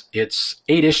series. It's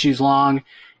 8 issues long.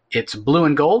 It's Blue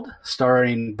and Gold,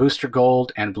 starring Booster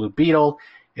Gold and Blue Beetle.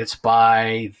 It's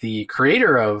by the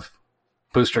creator of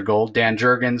Booster Gold, Dan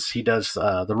Jurgens. He does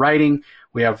the writing.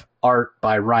 We have art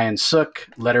by Ryan Sook.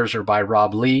 Letters are by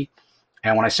Rob Lee.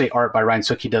 And when I say art by Ryan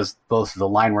Sook, he does both the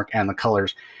line work and the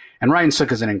colors. And Ryan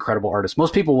Sook is an incredible artist.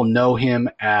 Most people will know him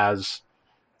as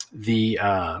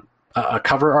a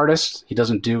cover artist. He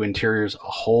doesn't do interiors a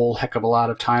whole heck of a lot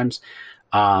of times.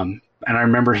 And I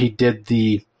remember he did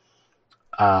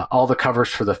all the covers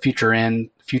for the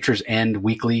Future's End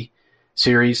weekly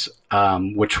series,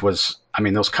 which was,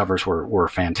 those covers were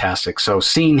fantastic. So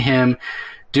seeing him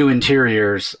do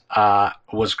interiors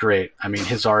was great.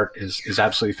 His art is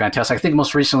absolutely fantastic. I think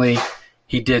most recently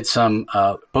he did some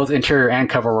both interior and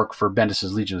cover work for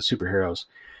Bendis' Legion of Superheroes.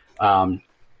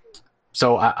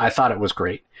 So I thought it was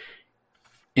great.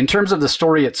 In terms of the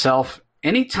story itself,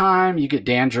 anytime you get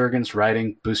Dan Jurgens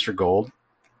writing Booster Gold,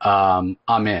 I'm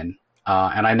in.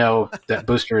 And I know that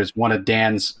Booster is one of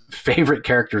Dan's favorite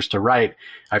characters to write.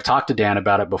 I've talked to Dan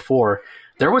about it before.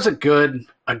 There was a good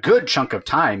chunk of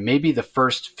time, maybe the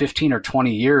first 15 or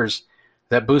 20 years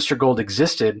that Booster Gold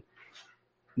existed,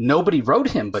 nobody wrote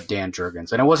him but Dan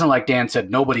Jurgens. And it wasn't like Dan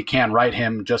said, nobody can write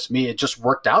him, just me. It just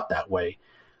worked out that way.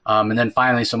 And then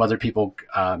finally some other people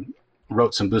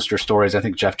wrote some Booster stories. I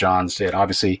think Jeff Johns did.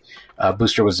 Obviously,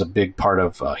 Booster was a big part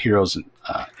of Heroes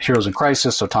in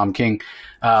Crisis, so Tom King.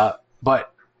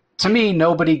 But to me,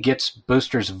 nobody gets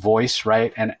Booster's voice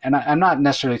right. And I'm not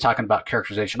necessarily talking about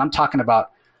characterization. I'm talking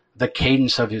about the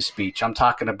cadence of his speech. I'm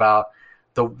talking about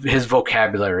his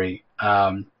vocabulary,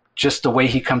 just the way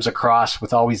he comes across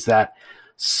with always that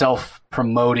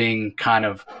self-promoting kind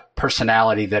of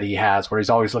personality that he has, where he's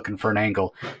always looking for an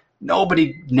angle.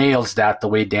 Nobody nails that the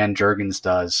way Dan Jurgens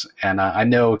does. And I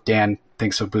know Dan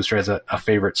thinks of Booster as a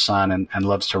favorite son and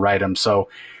loves to write him. So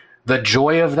the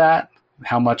joy of that,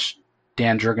 how much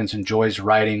Dan Jurgens enjoys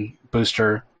writing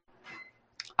Booster,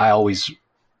 I always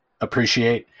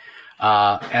appreciate.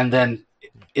 And then,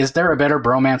 is there a better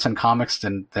bromance in comics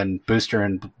than Booster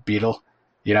and Beetle?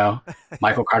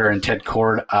 Michael Carter and Ted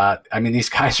Kord. These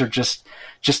guys are just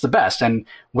the best. And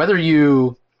whether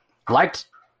you liked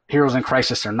Heroes in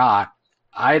Crisis or not,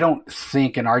 I don't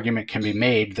think an argument can be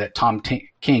made that Tom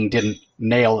King didn't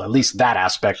nail at least that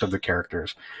aspect of the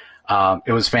characters.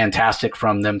 It was fantastic,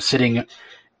 from them sitting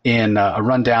in a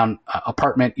rundown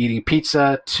apartment eating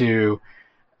pizza to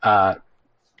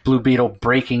Blue Beetle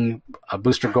breaking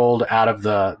Booster Gold out of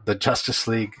the Justice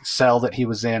League cell that he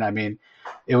was in.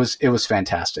 It was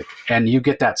fantastic. And you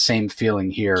get that same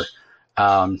feeling here.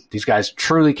 These guys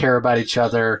truly care about each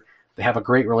other. They have a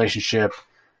great relationship.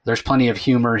 There's plenty of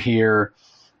humor here.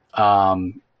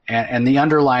 And the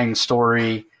underlying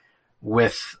story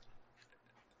with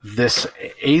this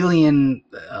alien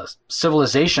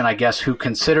civilization, I guess, who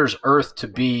considers Earth to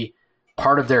be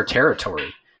part of their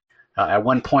territory. At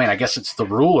one point, I guess it's the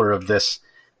ruler of this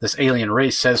alien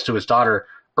race, says to his daughter,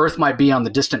 Earth might be on the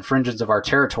distant fringes of our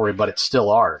territory, but it's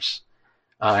still ours.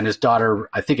 And his daughter,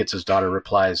 I think it's his daughter,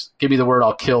 replies, give me the word,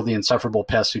 I'll kill the insufferable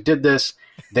pests who did this.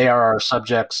 They are our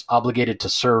subjects, obligated to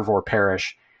serve or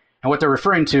perish. And what they're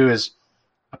referring to is,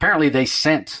 apparently they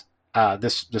sent,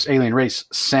 this alien race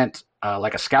sent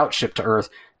like a scout ship to Earth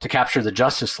to capture the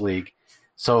Justice League,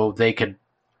 so they could,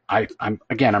 I'm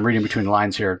reading between the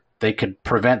lines here, they could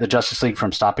prevent the Justice League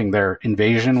from stopping their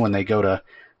invasion when they go to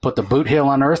put the boot heel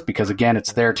on Earth, because again,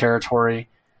 it's their territory.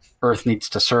 Earth needs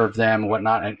to serve them and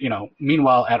whatnot. And,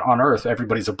 meanwhile, on Earth,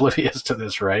 everybody's oblivious to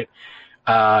this, right?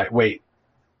 Wait,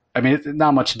 I mean, it's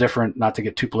not much different, not to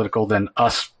get too political, than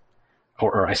us,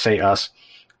 or I say us,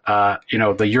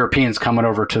 the Europeans coming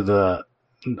over to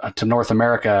North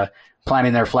America,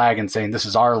 planting their flag and saying, this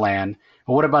is our land.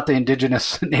 But what about the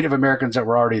indigenous Native Americans that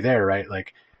were already there, right?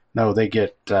 Like, no, they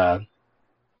get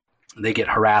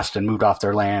harassed and moved off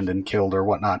their land and killed or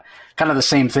whatnot. Kind of the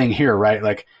same thing here, right?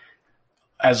 Like,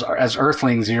 as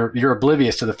Earthlings, you're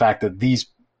oblivious to the fact that these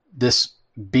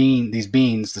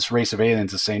beings, this race of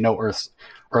aliens, is saying, no,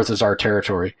 Earth is our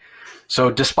territory. So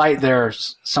despite their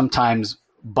sometimes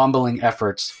bumbling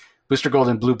efforts, Booster Gold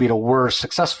and Blue Beetle were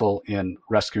successful in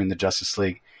rescuing the Justice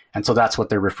League. And so that's what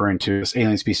they're referring to, this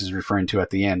alien species is referring to at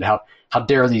the end. How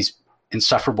dare these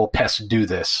insufferable pests do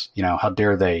this? How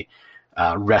dare they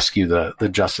rescue the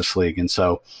Justice League? And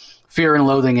so Fear and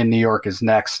Loathing in New York is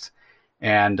next.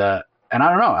 And I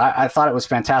don't know. I thought it was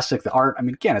fantastic. The art, I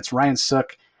mean, again, it's Ryan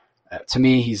Sook. To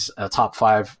me, he's a top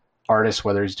 5 artist,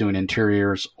 whether he's doing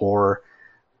interiors or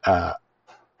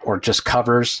just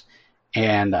covers.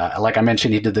 And like I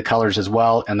mentioned, he did the colors as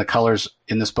well. And the colors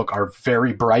in this book are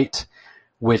very bright,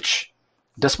 which,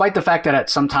 despite the fact that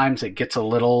sometimes it gets a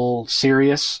little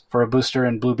serious for a Booster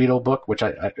and Blue Beetle book, which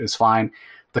is fine,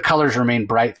 the colors remain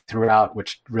bright throughout,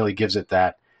 which really gives it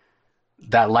that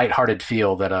lighthearted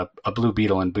feel that a Blue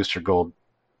Beetle and Booster Gold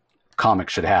comic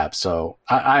should have. So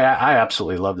I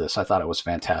absolutely love this. I thought it was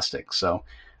fantastic. So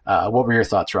what were your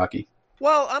thoughts, Rocky?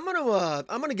 Well, I'm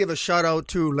gonna give a shout out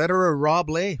to letterer Rob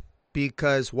Lay,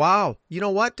 because wow, you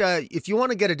know what? If you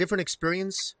want to get a different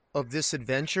experience of this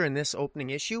adventure in this opening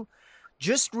issue,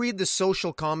 just read the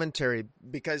social commentary,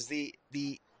 because the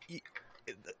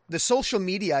social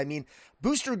media. I mean,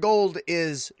 Booster Gold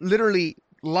is literally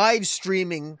live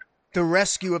streaming the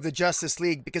rescue of the Justice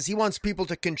League because he wants people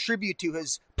to contribute to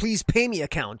his Please Pay Me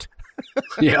account.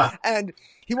 Yeah. And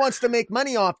he wants to make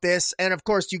money off this. And of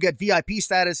course, you get VIP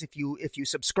status if you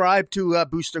subscribe to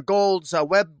Booster Gold's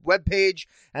web page,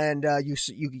 and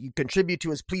you contribute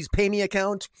to his Please Pay Me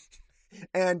account.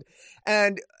 And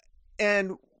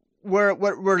where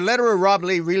letterer Rob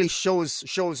Lee really shows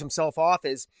himself off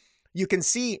is, you can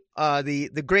see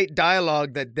the great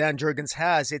dialogue that Dan Jurgens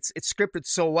has. It's scripted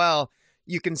so well.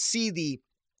 You can see the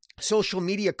social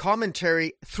media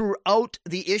commentary throughout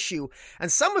the issue,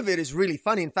 and some of it is really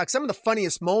funny. In fact, some of the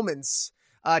funniest moments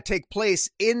take place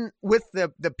with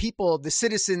the people, the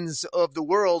citizens of the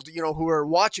world, who are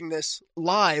watching this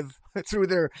live through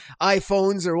their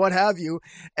iPhones or what have you,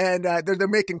 and they're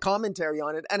making commentary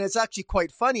on it, and it's actually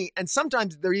quite funny. And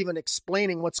sometimes they're even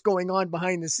explaining what's going on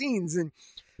behind the scenes. And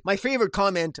my favorite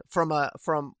comment from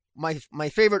my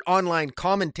favorite online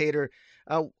commentator.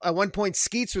 At one point,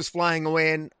 Skeets was flying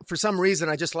away, and for some reason,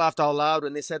 I just laughed out loud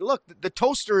when they said, "Look, the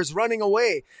toaster is running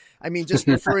away." I mean, just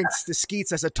referring to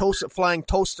Skeets as a flying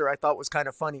toaster, I thought was kind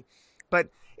of funny. But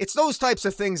it's those types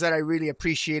of things that I really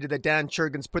appreciated, that Dan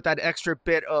Jurgens put that extra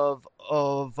bit of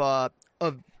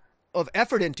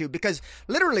effort into, because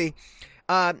literally,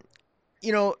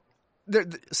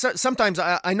 sometimes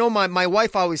I know my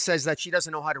wife always says that she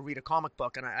doesn't know how to read a comic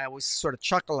book, and I always sort of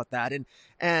chuckle at that,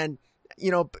 and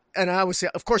and I always say,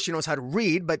 of course she knows how to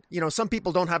read, but some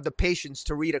people don't have the patience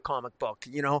to read a comic book,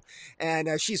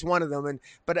 and she's one of them.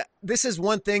 But this is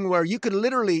one thing where you get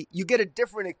a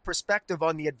different perspective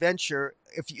on the adventure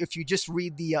if you just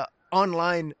read the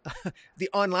online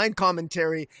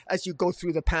commentary as you go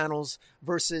through the panels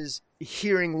versus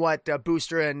hearing what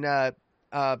Booster and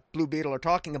Blue Beetle are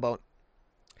talking about.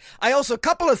 A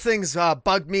couple of things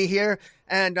bugged me here,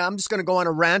 and I'm just going to go on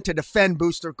a rant to defend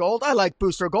Booster Gold. I like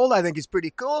Booster Gold. I think he's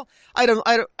pretty cool. I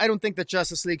don't think the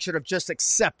Justice League should have just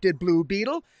accepted Blue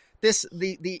Beetle.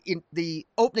 The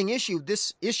opening issue,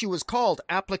 this issue was called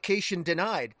Application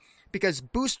Denied, because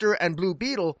Booster and Blue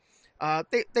Beetle,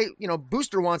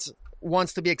 Booster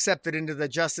wants to be accepted into the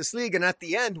Justice League, and at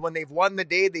the end, when they've won the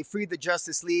day, they freed the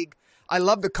Justice League. I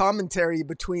love the commentary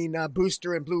between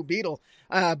Booster and Blue Beetle.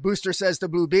 Booster says to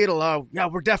Blue Beetle, "Oh, yeah,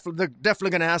 they're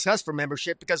definitely going to ask us for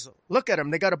membership, because look at them,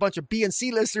 they got a bunch of B and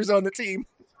C listers on the team."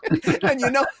 And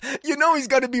he's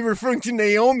got to be referring to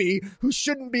Naomi, who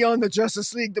shouldn't be on the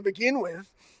Justice League to begin with.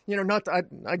 I'm not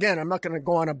going to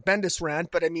go on a Bendis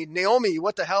rant, but I mean, Naomi,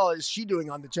 what the hell is she doing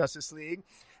on the Justice League?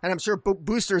 And I'm sure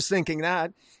Booster's thinking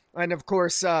that. And of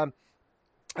course,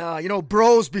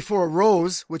 bros before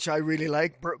Rose, which I really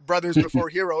like. Brothers before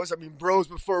heroes. I mean, bros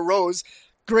before Rose.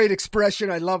 Great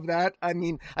expression. I love that. I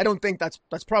mean, I don't think that's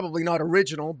probably not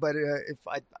original, but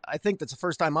I think that's the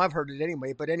first time I've heard it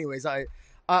anyway. But anyways, I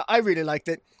really liked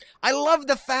it. I love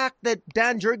the fact that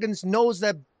Dan Jurgens knows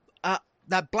that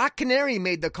that Black Canary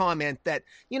made the comment that,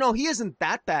 he isn't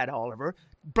that bad, Oliver.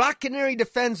 Black Canary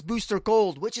defends Booster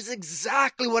Gold, which is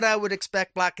exactly what I would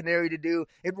expect Black Canary to do.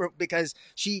 Because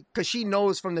she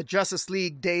knows from the Justice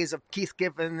League days of Keith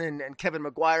Giffen and Kevin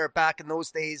Maguire back in those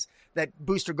days that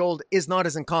Booster Gold is not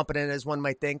as incompetent as one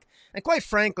might think. And quite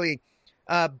frankly,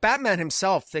 Batman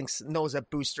himself knows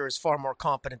that Booster is far more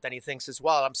competent than he thinks as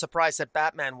well. I'm surprised that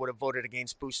Batman would have voted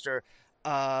against Booster.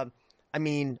 But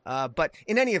in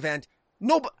any event,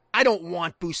 I don't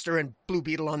want Booster and Blue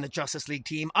Beetle on the Justice League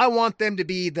team. I want them to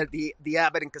be the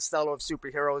Abbott and Costello of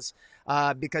superheroes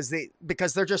because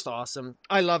they're just awesome.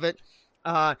 I love it.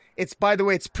 It's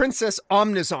Princess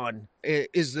Omnizon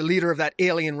is the leader of that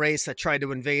alien race that tried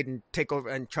to invade and take over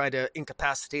and try to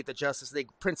incapacitate the Justice League.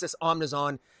 Princess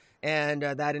Omnizon and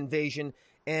that invasion.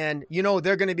 And,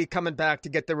 they're going to be coming back to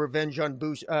get their revenge on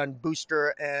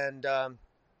Booster and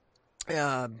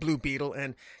Blue Beetle.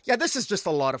 And yeah, this is just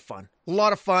a lot of fun.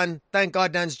 Thank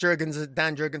God Dan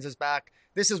Jurgens is back.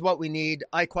 This is what we need.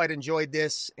 I quite enjoyed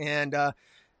this. And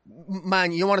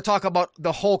man, you want to talk about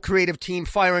the whole creative team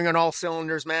firing on all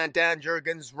cylinders, man. Dan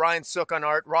Jurgens, Ryan Sook on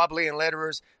art, Rob Lee and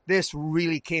letterers. This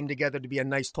really came together to be a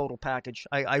nice total package.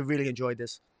 I really enjoyed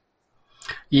this.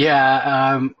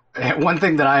 Yeah, one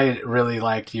thing that I really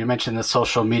liked, you mentioned the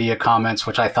social media comments,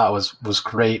 which I thought was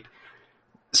great.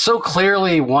 So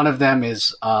clearly one of them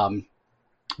is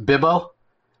Bibbo,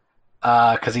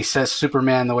 because he says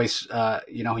Superman the way,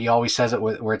 he always says it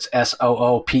where it's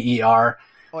Sooper.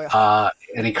 Oh, yeah.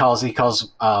 And he calls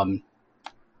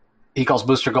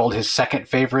Booster Gold his second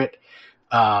favorite.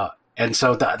 And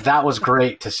so that was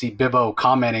great to see Bibbo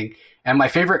commenting. And my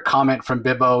favorite comment from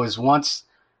Bibbo is once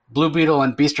Blue Beetle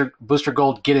and Booster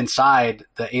Gold get inside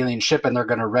the alien ship and they're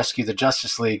going to rescue the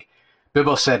Justice League,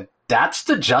 Bibbo said, "That's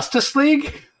the Justice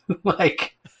League?"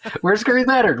 Like, where's Green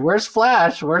Lantern? Where's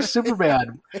Flash? Where's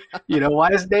Superman? Why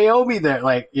is Naomi there?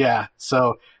 Like, yeah.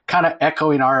 So kind of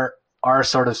echoing our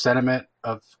sort of sentiment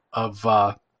of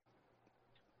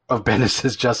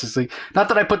Bendis' Justice League. Not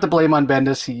that I put the blame on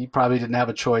Bendis. He probably didn't have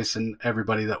a choice in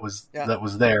everybody that was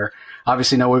there.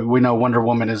 Obviously, we know Wonder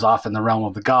Woman is off in the realm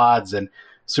of the gods and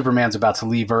Superman's about to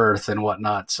leave Earth and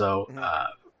whatnot. So,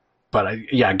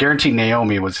 guaranteed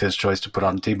Naomi was his choice to put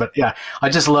on the team. But yeah, I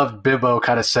just loved Bibbo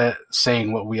kind of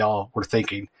saying what we all were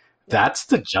thinking. That's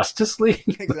the Justice League.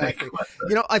 Exactly.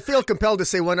 I feel compelled to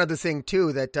say one other thing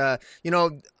too, that,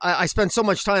 I spent so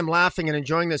much time laughing and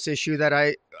enjoying this issue that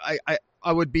I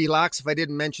would be lax if I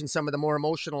didn't mention some of the more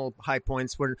emotional high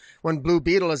points when Blue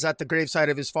Beetle is at the graveside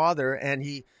of his father and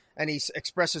he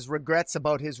expresses regrets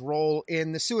about his role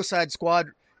in the Suicide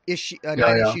Squad issue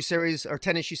series or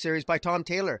 10-issue series by Tom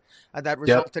Taylor that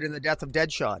resulted in the death of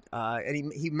Deadshot.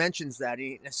 And he mentions that.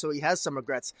 So he has some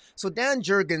regrets. So Dan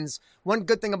Jurgens, one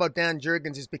good thing about Dan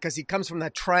Jurgens is because he comes from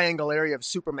that triangle area of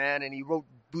Superman and he wrote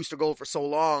Booster Gold for so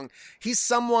long. He's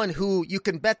someone who you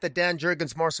can bet that Dan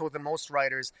Jurgens, more so than most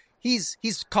writers, he's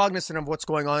cognizant of what's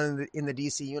going on in the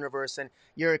DC universe, and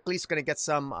you're at least going to get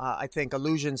some, I think,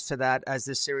 allusions to that as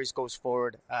this series goes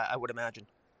forward, I would imagine.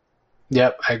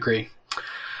 Yep, I agree.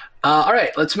 All right,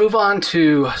 let's move on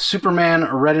to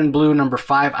Superman Red and Blue number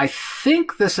 5. I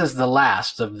think this is the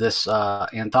last of this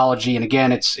anthology, and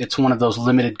again, it's one of those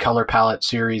limited color palette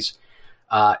series.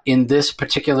 In this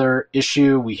particular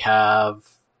issue, we have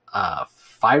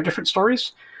 5 different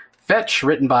stories. Fetch,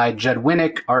 written by Jed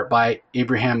Winnick, art by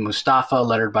Ibrahim Mustafa,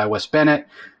 lettered by Wes Bennett.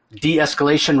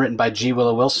 De-Escalation, written by G.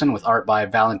 Willow Wilson, with art by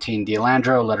Valentin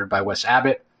D'Alandro, lettered by Wes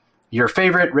Abbott. Your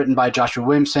Favorite, written by Joshua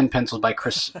Williamson, pencils by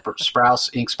Chris Sprouse,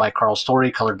 inks by Carl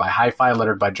Story, colored by Hi-Fi,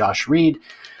 lettered by Josh Reed.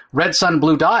 Red Sun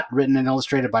Blue Dot, written and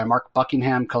illustrated by Mark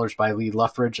Buckingham, colors by Lee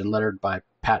Luffridge, and lettered by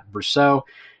Pat Brousseau.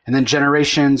 And then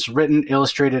Generations, written,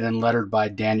 illustrated, and lettered by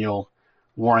Daniel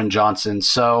Warren Johnson.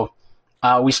 So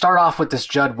we start off with this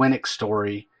Judd Winnick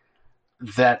story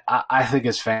that I think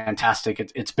is fantastic.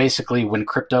 It's basically when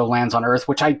Krypto lands on Earth,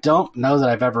 which I don't know that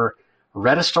I've ever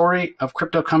read a story of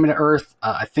Krypto coming to Earth.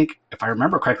 I think, if I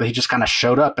remember correctly, he just kind of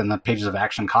showed up in the pages of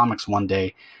Action Comics one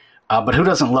day. But who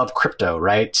doesn't love Krypto,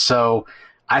 right? So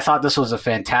I thought this was a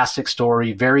fantastic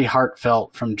story, very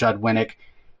heartfelt from Judd Winnick.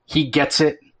 He gets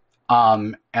it,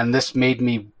 and this made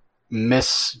me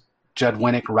miss Judd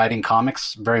Winnick writing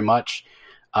comics very much.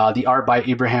 The art by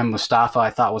Ibrahim Mustafa I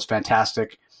thought was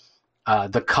fantastic.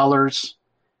 The colors,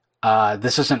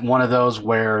 this isn't one of those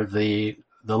where the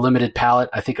limited palette,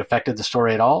 I think, affected the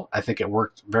story at all. I think it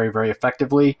worked very, very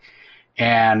effectively.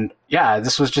 And yeah,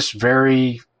 this was just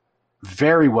very,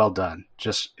 very well done.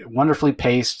 Just wonderfully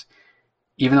paced.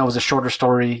 Even though it was a shorter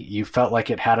story, you felt like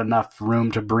it had enough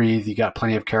room to breathe. You got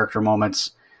plenty of character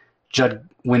moments. Judd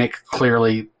Winnick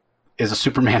clearly is a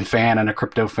Superman fan and a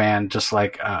Crypto fan, just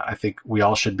like I think we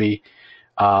all should be.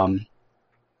 And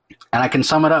I can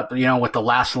sum it up, with the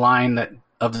last line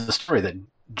of the story that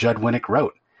Judd Winnick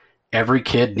wrote. Every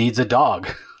kid needs a dog.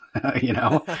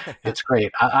 It's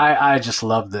great. I just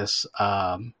love this.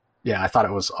 I thought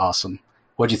it was awesome.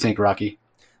 What'd you think, Rocky?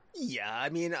 Yeah, I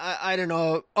mean, I don't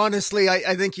know. Honestly,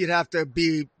 I think you'd have to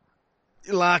be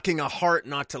lacking a heart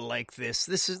not to like this.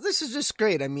 This is just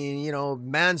great. I mean,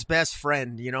 man's best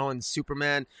friend, and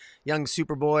Superman, young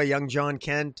Superboy, young John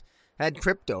Kent had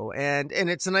Crypto, and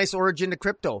it's a nice origin to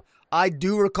Crypto. I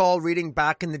do recall reading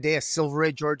back in the day a Silver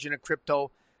Age origin of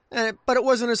Crypto, but it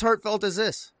wasn't as heartfelt as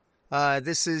this.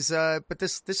 This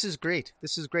is great.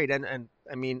 This is great, and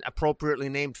I mean, appropriately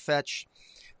named Fetch.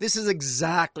 This is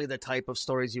exactly the type of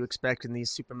stories you expect in these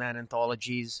Superman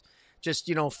anthologies. Just,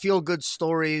 feel good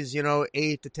stories,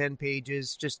 8 to 10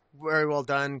 pages, just very well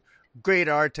done. Great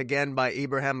art again by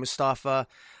Abraham Mustafa.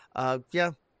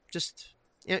 Just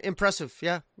impressive.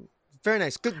 Yeah. Very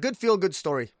nice. Good feel good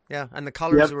story. Yeah. And the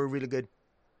colors were really good.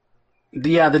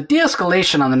 The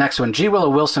de-escalation on the next one. G. Willow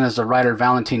Wilson is the writer,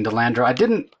 Valentin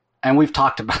Delandro. And we've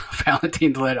talked about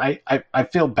Valentin Delandro. I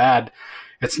feel bad.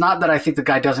 It's not that I think the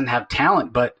guy doesn't have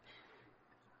talent, but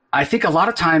I think a lot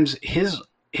of times his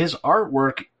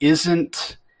artwork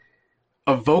isn't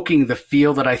evoking the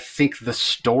feel that I think the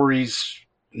stories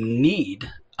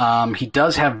need. He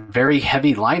does have very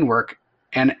heavy line work,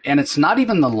 and it's not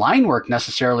even the line work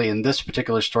necessarily in this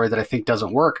particular story that I think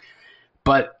doesn't work.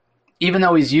 But even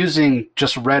though he's using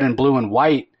just red and blue and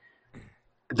white,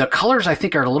 the colors I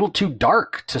think are a little too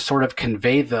dark to sort of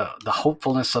convey the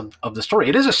hopefulness of the story.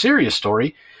 It is a serious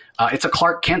story. It's a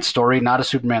Clark Kent story, not a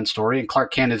Superman story. And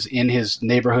Clark Kent is in his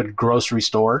neighborhood grocery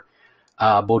store,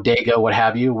 bodega, what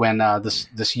have you, when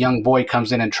this young boy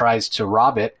comes in and tries to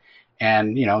rob it.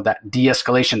 And, that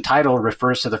de-escalation title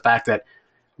refers to the fact that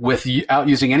without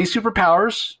using any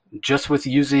superpowers, just with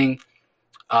using,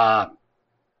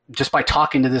 just by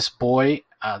talking to this boy,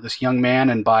 this young man,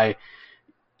 and by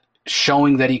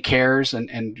showing that he cares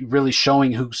and really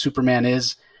showing who Superman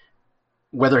is,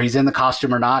 whether he's in the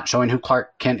costume or not, showing who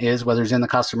Clark Kent is, whether he's in the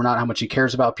costume or not, how much he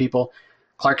cares about people,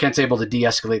 Clark Kent's able to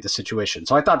de-escalate the situation.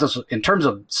 So I thought this, in terms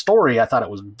of story, I thought it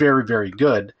was very, very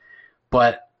good,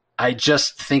 but I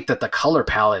just think that the color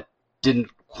palette didn't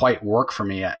quite work for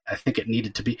me. I think it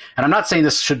needed to be, and I'm not saying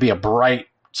this should be a brightly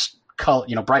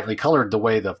colored the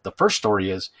way the first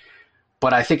story is,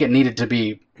 but I think it needed to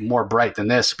be more bright than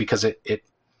this, because it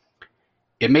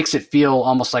makes it feel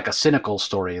almost like a cynical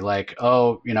story. Like,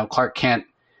 Clark Kent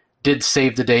did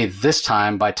save the day this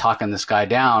time by talking this guy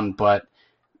down, but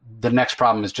the next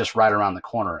problem is just right around the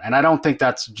corner. And I don't think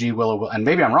that's G. Willow, and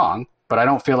maybe I'm wrong, but I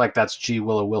don't feel like that's G.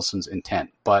 Willow Wilson's intent.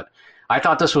 But I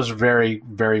thought this was very,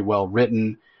 very well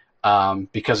written,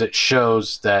 because it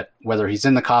shows that whether he's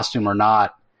in the costume or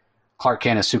not, Clark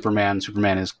Kent is Superman,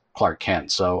 Superman is Clark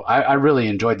Kent. So I really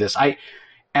enjoyed this.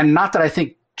 And not that I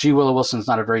think G. Willow Wilson's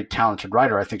not a very talented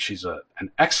writer. I think she's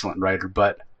an excellent writer,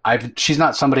 but she's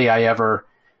not somebody I ever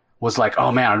was like,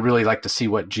 oh man, I'd really like to see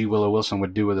what G. Willow Wilson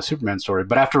would do with a Superman story.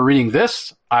 But after reading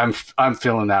this, I'm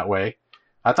feeling that way.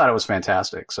 I thought it was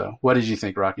fantastic. So what did you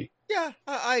think, Rocky? Yeah,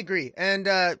 I agree. And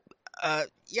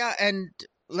and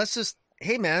let's just,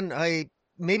 hey man,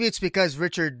 maybe it's because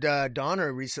Richard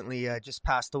Donner recently just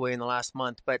passed away in the last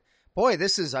month, but boy,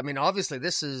 obviously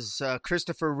this is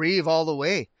Christopher Reeve all the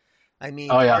way. I mean,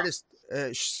 the artist,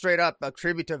 straight up a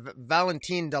tribute to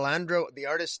Valentin Delandro. The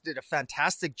artist did a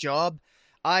fantastic job.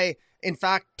 In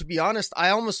fact, to be honest, I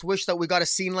almost wish that we got a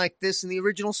scene like this in the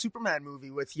original Superman movie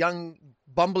with young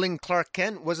bumbling Clark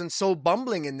Kent. Wasn't so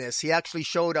bumbling in this. He actually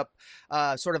showed up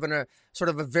sort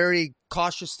of a very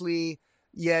cautiously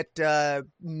yet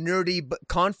nerdy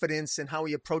confidence in how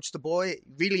he approached the boy.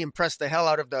 Really impressed the hell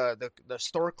out of the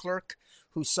store clerk,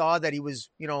 who saw that he was,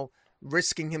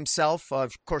 risking himself.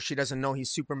 Of course, she doesn't know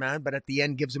he's Superman, but at the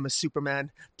end gives him a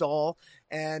Superman doll.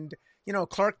 And,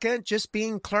 Clark Kent just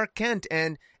being Clark Kent.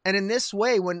 And in this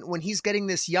way, when he's getting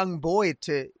this young boy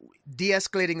to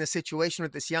de-escalating the situation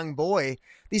with this young boy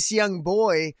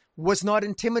was not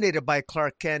intimidated by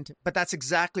Clark Kent, but that's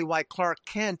exactly why Clark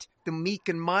Kent, the meek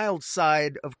and mild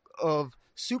side of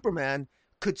Superman,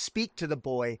 could speak to the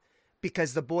boy.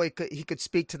 Because the boy he could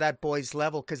speak to that boy's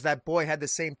level, because that boy had the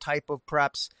same type of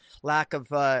perhaps lack of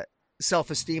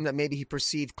self-esteem that maybe he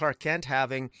perceived Clark Kent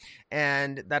having,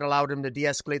 and that allowed him to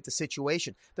de-escalate the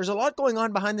situation. There's a lot going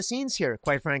on behind the scenes here,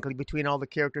 quite frankly, between all the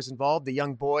characters involved. The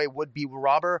young boy, would-be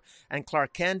robber, and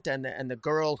Clark Kent, and the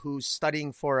girl who's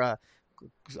studying for a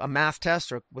math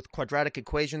test or with quadratic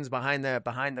equations behind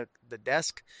the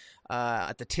desk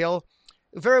at the till.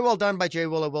 Very well done by J.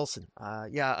 Willow Wilson.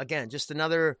 Again, just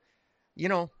another you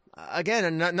know,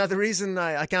 again, another reason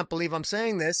I can't believe I'm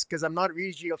saying this, because I'm not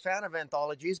usually a fan of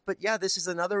anthologies, but yeah, this is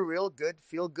another real good,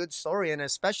 feel good story. And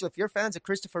especially if you're fans of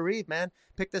Christopher Reeve, man,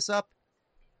 pick this up.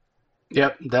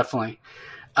 Yep, definitely.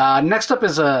 Next up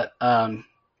is a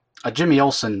Jimmy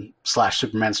Olsen /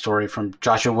 Superman story from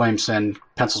Joshua Williamson,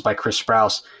 pencils by Chris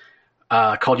Sprouse,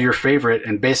 called Your Favorite.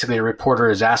 And basically a reporter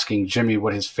is asking Jimmy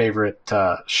what his favorite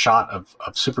shot of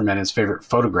Superman, his favorite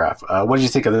photograph. What did you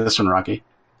think of this one, Rocky?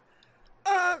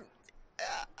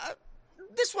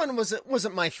 This one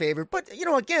wasn't my favorite, but you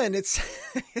know, again, it's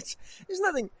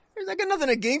I got nothing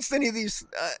against any of these,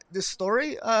 this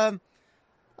story.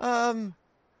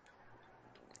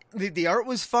 The art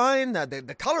was fine.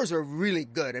 The colors are really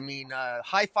good. I mean,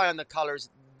 hi-fi on the colors.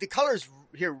 The colors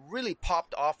here really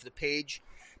popped off the page.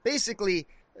 Basically,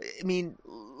 I mean,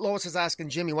 Lois is asking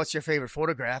Jimmy, what's your favorite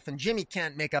photograph? And Jimmy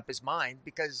can't make up his mind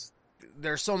because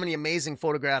there are so many amazing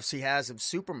photographs he has of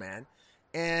Superman.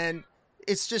 And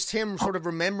it's just him sort of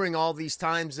remembering all these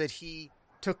times that he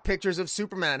took pictures of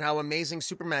Superman, how amazing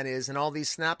Superman is, and all these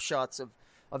snapshots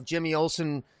of Jimmy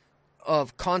Olsen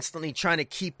of constantly trying to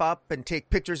keep up and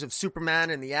take pictures of Superman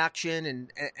and the action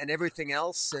and everything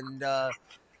else. And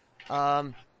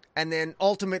then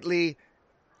ultimately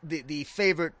the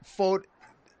favorite photo,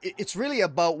 it's really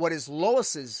about what is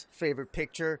Lois's favorite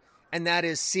picture. And that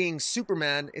is seeing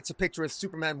Superman. It's a picture of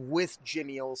Superman with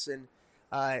Jimmy Olsen.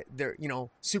 There, you know,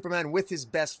 Superman with his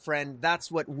best friend. That's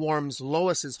what warms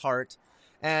Lois's heart.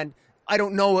 And I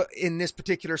don't know in this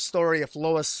particular story if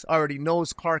Lois already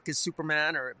knows Clark is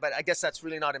Superman, but I guess that's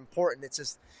really not important. It's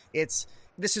just,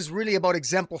 this is really about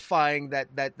exemplifying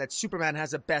that Superman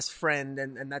has a best friend,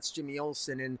 and that's Jimmy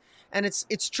Olsen. And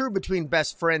it's true between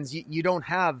best friends. You don't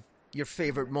have your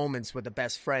favorite moments with a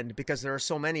best friend because there are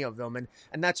so many of them.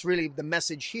 And that's really the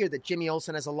message here, that Jimmy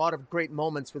Olsen has a lot of great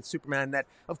moments with Superman that,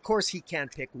 of course, he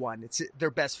can't pick one. They're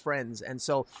best friends. And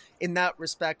so in that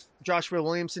respect, Joshua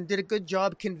Williamson did a good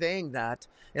job conveying that.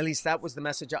 At least that was the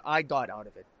message I got out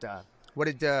of it.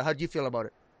 How do you feel about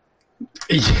it?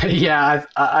 Yeah,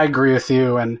 I agree with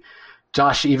you. And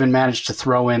Josh even managed to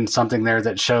throw in something there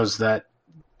that shows that,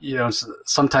 you know,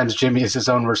 sometimes Jimmy is his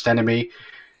own worst enemy,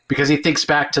 because he thinks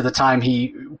back to the time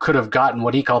he could have gotten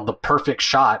what he called the perfect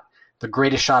shot, the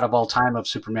greatest shot of all time of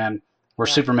Superman, where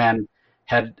Superman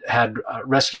had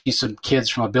rescued some kids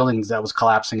from a building that was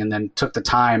collapsing and then took the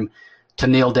time to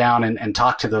kneel down and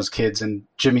talk to those kids. And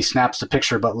Jimmy snaps the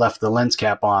picture but left the lens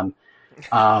cap on,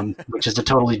 which is a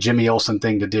totally Jimmy Olsen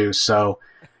thing to do. So,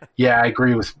 yeah, I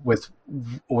agree with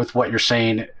what you're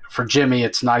saying. For Jimmy,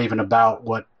 it's not even about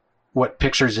what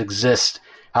pictures exist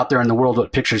out there in the world,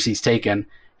 what pictures he's taken.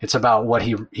 It's about what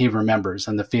he remembers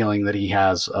and the feeling that he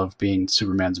has of being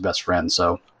Superman's best friend.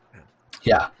 So,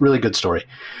 yeah, really good story.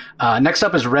 Next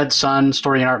up is Red Sun,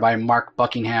 story and art by Mark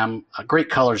Buckingham.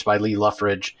 Great colors by Lee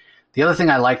Luffridge. The other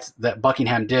thing I liked that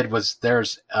Buckingham did was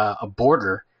there's a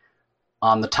border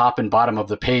on the top and bottom of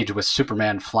the page with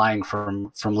Superman flying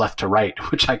from left to right,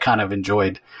 which I kind of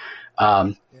enjoyed.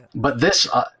 But this,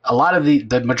 a lot of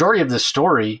the majority of the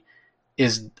story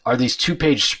are these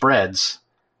 2-page spreads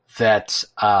that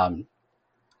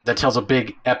tells a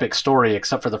big epic story,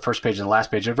 except for the first page and the last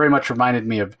page. It very much reminded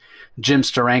me of Jim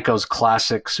Steranko's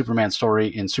classic Superman story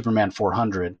in Superman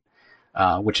 400,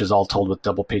 which is all told with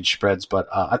double-page spreads. But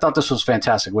I thought this was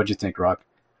fantastic. What did you think, Rock?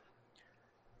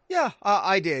 Yeah,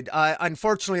 I did.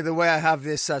 Unfortunately, the way I have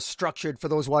this structured for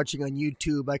those watching on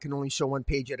YouTube, I can only show one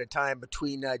page at a time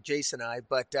between Jace and I,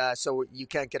 but so you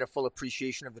can't get a full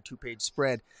appreciation of the 2-page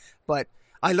spread. But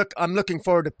I'm looking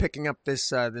forward to picking up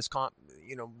this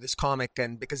comic,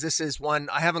 and because this is one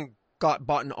I haven't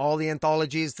bought in all the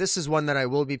anthologies. This is one that I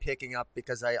will be picking up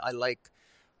because I like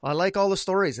all the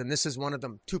stories, and this is one of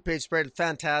them. 2-page spread,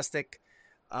 fantastic.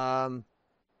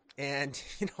 And,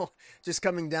 you know, just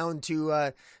coming down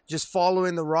to just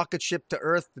following the rocket ship to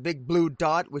Earth, the big blue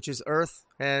dot, which is Earth.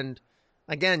 And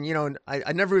again, you know,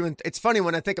 I never even, it's funny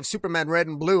when I think of Superman red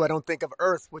and blue, I don't think of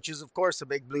Earth, which is, of course, a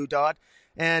big blue dot.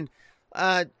 And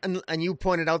you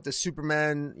pointed out the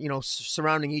Superman, you know,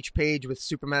 surrounding each page with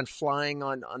Superman flying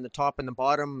on the top and the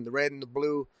bottom, the red and the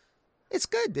blue. It's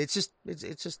good. It's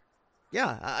just,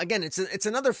 yeah. Again, it's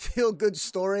another feel good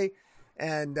story.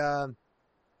 And,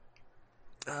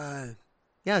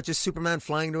 yeah, just Superman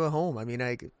flying to a home. I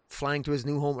mean, flying to his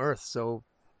new home, Earth. So,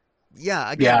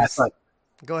 yeah, again,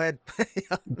 go ahead.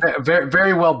 Very,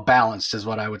 very well balanced is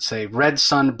what I would say. Red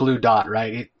sun, blue dot,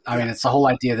 right? I mean, it's the whole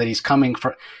idea that he's coming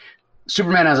from.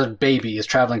 Superman as a baby is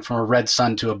traveling from a red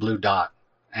sun to a blue dot,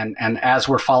 and as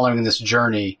we're following this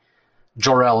journey,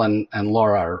 Jor-El and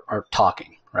Laura are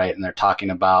talking, right? And they're talking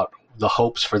about the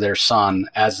hopes for their son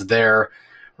as their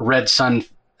red sun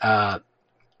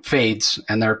fades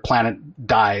and their planet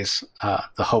dies,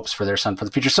 the hopes for their son for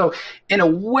the future. So in a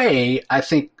way, I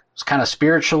think it's kind of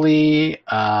spiritually,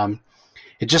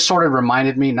 it just sort of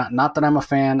reminded me, not that I'm a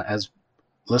fan, as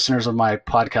listeners of my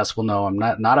podcast will know, I'm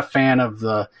not a fan of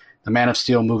the Man of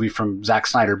Steel movie from Zack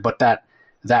Snyder, but that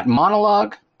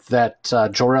monologue that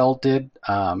Jor-El did,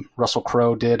 Russell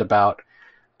Crowe did about,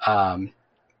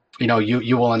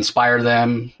 you will inspire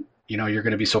them. You're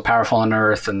going to be so powerful on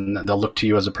Earth, and they'll look to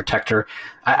you as a protector.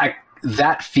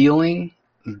 That feeling,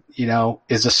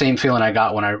 is the same feeling I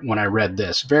got when I read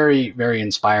this. Very, very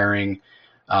inspiring.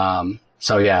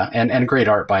 So yeah, and great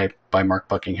art by Mark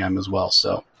Buckingham as well.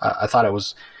 So I thought it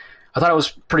was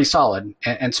pretty solid.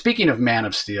 And speaking of Man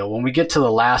of Steel, when we get to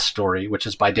the last story, which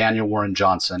is by Daniel Warren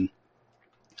Johnson,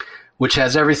 which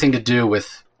has everything to do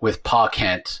with Pa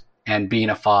Kent and being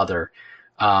a father.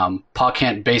 Pa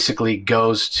Kent basically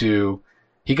goes to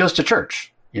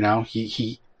church.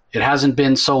 It hasn't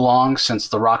been so long since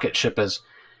the rocket ship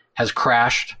has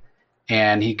crashed,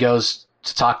 and he goes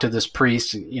to talk to this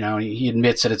priest. He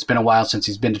admits that it's been a while since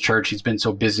he's been to church. He's been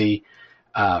so busy,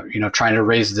 trying to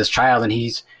raise this child, and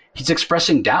he's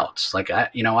expressing doubts. Like,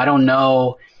 I don't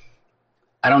know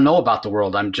about the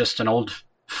world. I'm just an old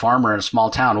farmer in a small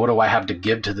town. What do I have to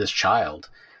give to this child?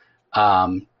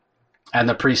 And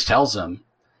the priest tells him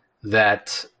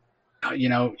that,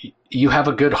 you have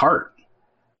a good heart.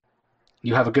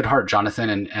 You have a good heart,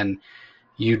 Jonathan, and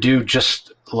you do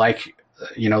just like,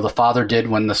 the Father did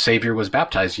when the Savior was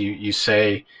baptized. You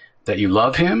say that you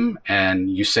love him,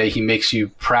 and you say he makes you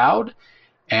proud,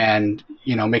 and,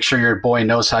 make sure your boy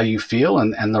knows how you feel,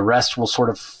 and the rest will sort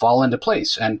of fall into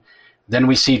place. And then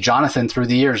we see Jonathan through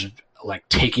the years, like,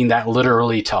 taking that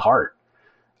literally to heart.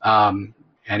 And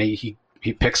he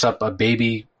picks up a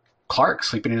baby Clark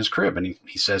sleeping in his crib, and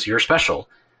he says, "You're special."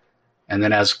 And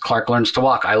then as Clark learns to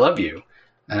walk, "I love you."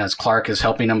 And as Clark is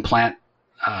helping him plant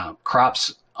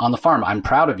crops on the farm, "I'm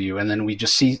proud of you." And then we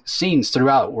just see scenes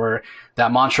throughout where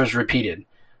that mantra is repeated.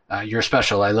 "You're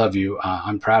special. I love you.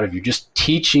 I'm proud of you." Just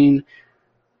teaching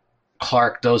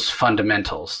Clark those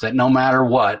fundamentals, that no matter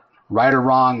what, right or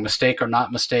wrong, mistake or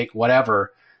not mistake,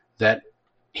 whatever, that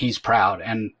he's proud.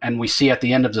 And we see at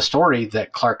the end of the story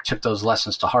that Clark took those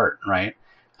lessons to heart, right?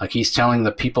 Like, he's telling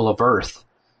the people of Earth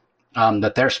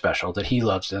that they're special, that he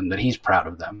loves them, that he's proud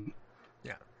of them.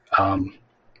 Yeah.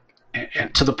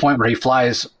 And to the point where he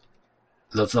flies,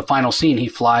 the final scene, he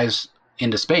flies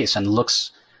into space and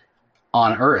looks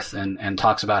on Earth and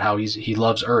talks about how he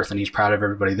loves Earth and he's proud of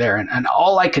everybody there. And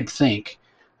all I could think,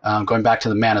 going back to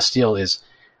the Man of Steel, is,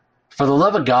 for the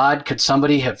love of God, could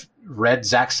somebody have read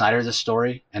Zack Snyder this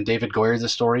story and David Goyer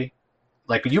this story?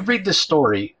 Like, you read this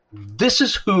story, this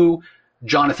is who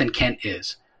Jonathan Kent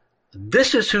is.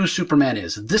 This is who Superman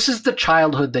is. This is the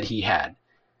childhood that he had.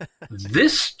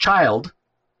 This child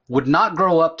would not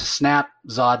grow up to snap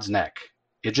Zod's neck.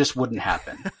 It just wouldn't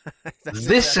happen.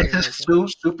 This is who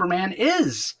Superman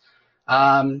is.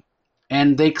 And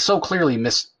they so clearly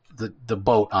missed the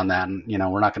boat on that. And,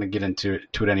 we're not going to get into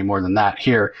it any more than that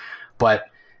here. But,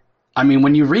 I mean,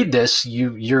 when you read this,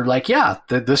 you're like, yeah,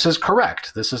 this is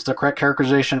correct. This is the correct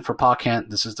characterization for Pa Kent.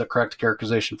 This is the correct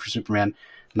characterization for Superman.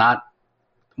 Not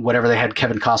whatever they had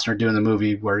Kevin Costner do in the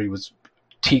movie where he was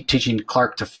teaching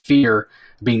Clark to fear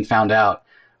being found out.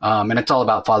 And it's all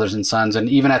about fathers and sons. And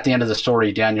even at the end of the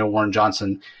story, Daniel Warren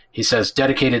Johnson, he says,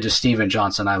 "Dedicated to Stephen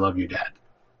Johnson, I love you, Dad."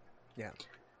 Yeah.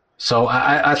 So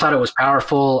I thought it was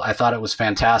powerful. I thought it was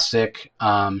fantastic.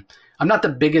 I'm not the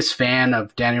biggest fan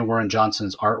of Daniel Warren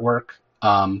Johnson's artwork,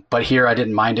 but here I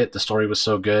didn't mind it. The story was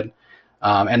so good.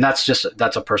 And that's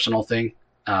a personal thing.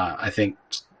 I think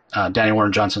Daniel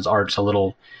Warren Johnson's art's a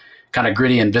little kind of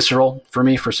gritty and visceral for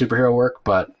me for superhero work,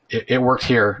 but it worked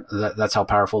here. That's how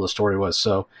powerful the story was.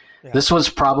 So yeah. This was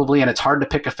probably, and it's hard to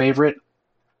pick a favorite,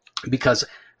 because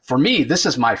for me, this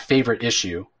is my favorite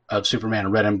issue of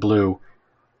Superman Red and Blue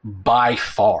by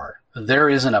far. There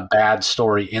isn't a bad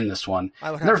story in this one.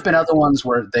 There have been other ones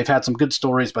where they've had some good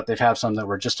stories, but they've had some that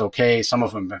were just okay. Some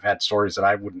of them have had stories that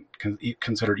I wouldn't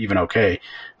consider even okay.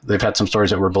 They've had some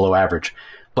stories that were below average.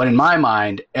 But in my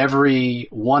mind, every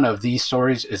one of these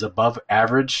stories is above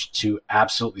average to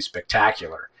absolutely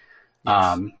spectacular.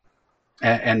 Yes.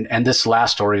 And this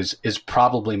last story is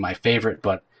probably my favorite,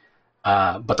 but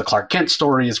the Clark Kent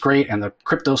story is great, and the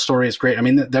Crypto story is great. I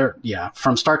mean, they're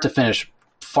from start to finish,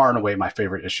 far and away my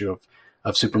favorite issue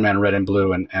of Superman Red and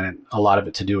Blue, and a lot of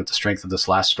it to do with the strength of this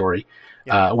last story.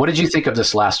 Yeah. What did you think of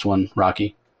this last one,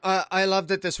 Rocky? I loved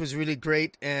it. This was really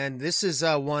great, and this is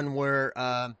one where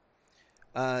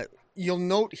you'll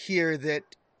note here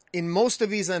that in most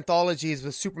of these anthologies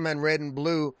with Superman Red and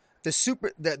Blue,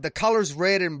 the colors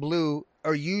red and blue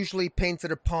are usually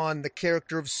painted upon the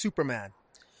character of Superman.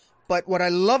 But what I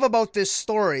love about this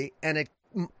story, and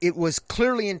it was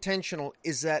clearly intentional,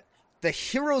 is that the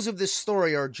heroes of this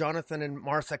story are Jonathan and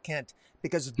Martha Kent,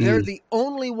 because they're the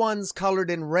only ones colored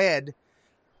in red,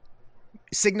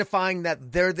 signifying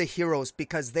that they're the heroes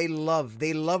because they love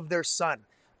their son.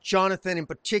 Jonathan in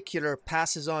particular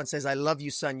passes on, says, "I love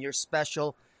you, son. You're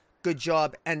special. Good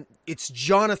job." And it's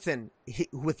Jonathan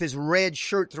with his red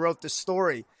shirt throughout the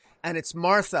story. And it's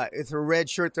Martha with her red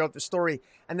shirt throughout the story.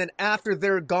 And then after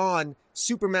they're gone,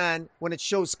 Superman, when it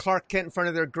shows Clark Kent in front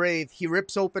of their grave, he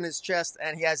rips open his chest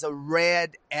and he has a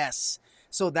red S.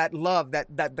 So that love,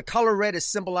 that the color red is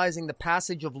symbolizing the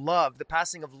passage of love, the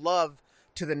passing of love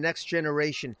to the next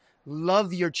generation.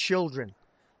 Love your children.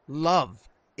 Love,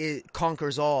 it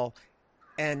conquers all.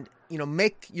 And,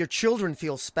 make your children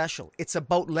feel special. It's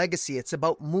about legacy. It's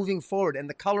about moving forward. And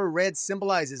the color red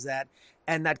symbolizes that.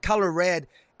 And that color red,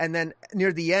 and then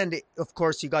near the end, of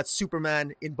course, you got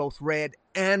Superman in both red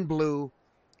and blue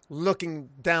looking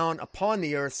down upon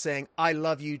the earth saying, "I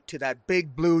love you," to that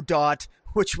big blue dot,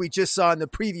 which we just saw in the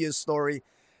previous story.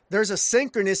 There's a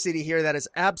synchronicity here that is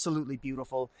absolutely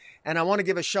beautiful. And I want to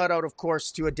give a shout out, of course,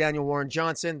 to a Daniel Warren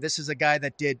Johnson. This is a guy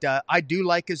that did, I do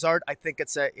like his art. I think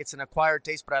it's an acquired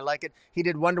taste, but I like it. He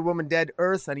did Wonder Woman Dead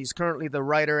Earth, and he's currently the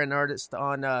writer and artist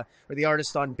on, or the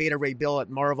artist on Beta Ray Bill at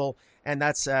Marvel. And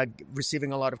that's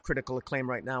receiving a lot of critical acclaim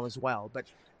right now as well. But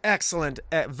excellent,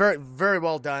 very, very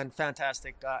well done.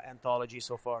 Fantastic anthology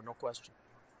so far, no question.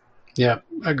 Yeah,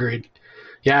 agreed.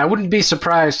 Yeah, I wouldn't be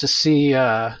surprised to see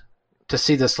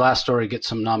this last story get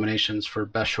some nominations for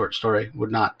Best Short Story.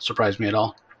 Would not surprise me at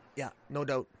all. Yeah, no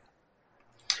doubt.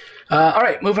 All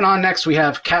right, moving on. Next, we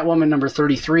have Catwoman number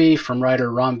 33 from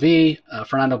writer Ram V.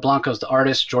 Fernando Blanco's the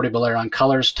artist, Jordi Belair on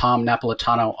colors, Tom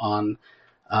Napolitano on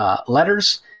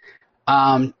letters.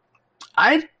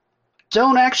 I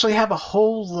don't actually have a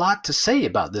whole lot to say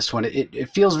about this one. It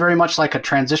feels very much like a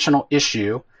transitional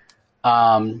issue.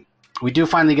 We do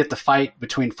finally get the fight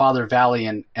between Father Valley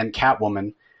and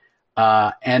Catwoman.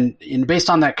 And based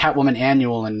on that Catwoman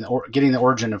annual and getting the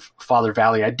origin of Father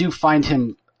Valley, I do find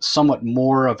him somewhat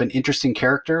more of an interesting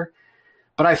character.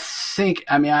 But I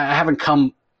haven't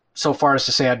come so far as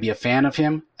to say I'd be a fan of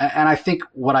him. And I think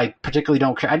what I particularly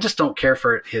don't care, I just don't care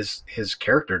for his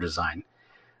character design.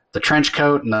 The trench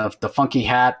coat and the funky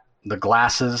hat, the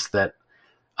glasses that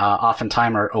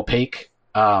oftentimes are opaque.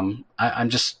 I'm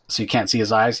just, so you can't see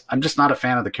his eyes. I'm just not a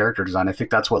fan of the character design. I think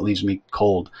that's what leaves me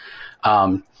cold.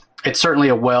 It's certainly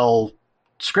a well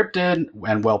scripted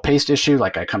and well paced issue.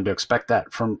 Like I come to expect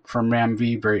that from Ram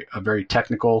V. A very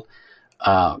technical,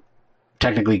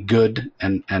 technically good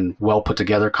and well put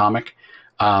together comic.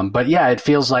 But yeah, it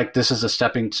feels like this is a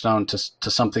stepping stone to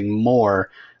something more.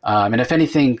 And if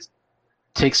anything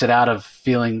takes it out of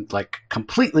feeling like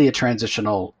completely a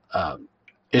transitional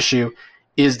issue,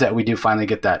 is that we do finally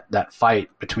get that fight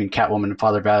between Catwoman and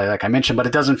Father Valley, like I mentioned, but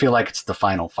it doesn't feel like it's the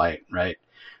final fight, right?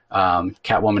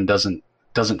 Catwoman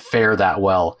doesn't fare that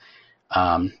well.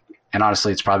 And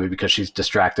honestly, it's probably because she's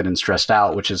distracted and stressed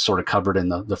out, which is sort of covered in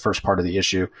the first part of the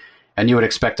issue. And you would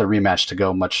expect the rematch to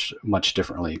go much, much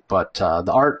differently. But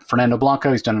the art, Fernando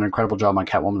Blanco, he's done an incredible job on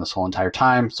Catwoman this whole entire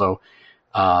time. So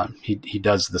he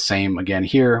does the same again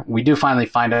here. We do finally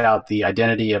find out the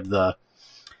identity of the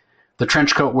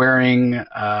trench coat wearing,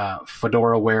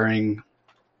 fedora wearing,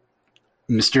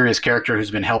 mysterious character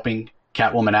who's been helping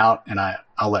Catwoman out. And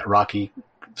I'll let Rocky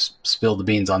spill the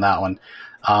beans on that one.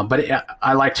 But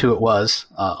I liked who it was.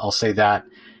 I'll say that.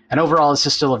 And overall, this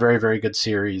is still a very, very good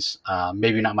series.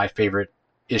 Maybe not my favorite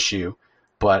issue,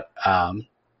 but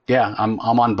yeah, I'm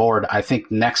on board. I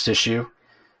think next issue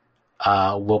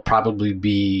will probably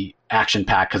be action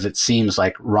packed because it seems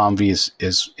like Ram V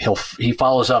he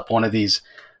follows up one of these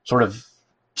sort of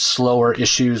slower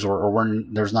issues or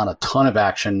when there's not a ton of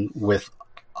action with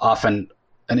often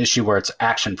an issue where it's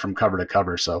action from cover to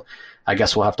cover. So I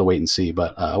guess we'll have to wait and see.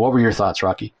 But what were your thoughts,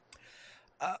 Rocky?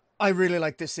 I really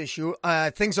like this issue.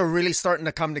 Things are really starting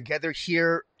to come together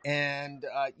here. And,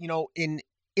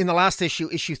 in the last issue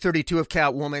 32 of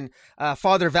Catwoman,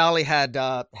 Father Valley had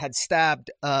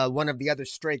stabbed one of the other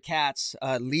stray cats,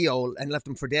 Leo, and left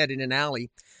him for dead in an alley.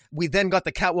 We then got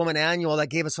the Catwoman annual that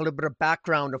gave us a little bit of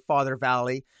background of Father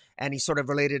Valley, and he sort of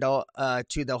related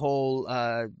to the whole,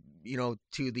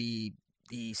 to the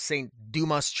Saint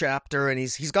Dumas chapter, and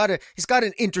he's got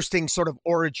an interesting sort of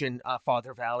origin,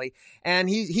 Father Valley, and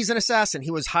he's an assassin.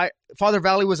 Father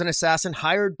Valley was an assassin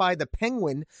hired by the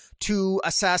Penguin to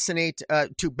assassinate,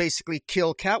 to basically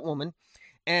kill Catwoman,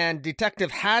 and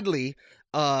Detective Hadley,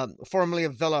 formerly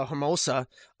of Villa Hermosa,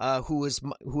 who is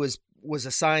was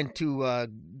assigned to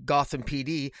Gotham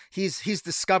PD. He's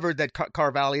discovered that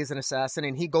Carvalli is an assassin,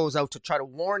 and he goes out to try to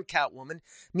warn Catwoman.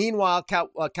 Meanwhile,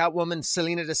 Catwoman,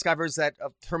 Selina, discovers that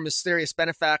her mysterious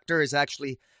benefactor is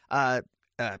actually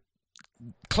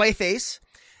Clayface.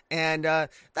 And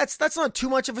that's not too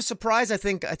much of a surprise. I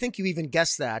think you even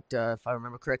guessed that, if I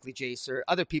remember correctly, Jace, or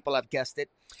other people have guessed it.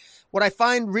 What I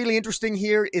find really interesting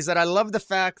here is that I love the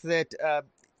fact that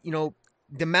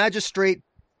the magistrate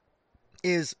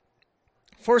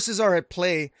forces are at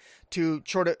play to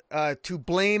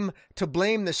blame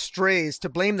the strays, to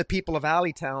blame the people of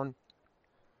Alleytown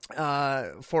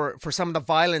for some of the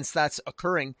violence that's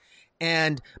occurring.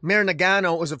 And Mayor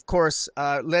Nagano was, of course,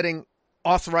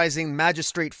 authorizing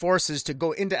magistrate forces to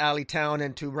go into Alleytown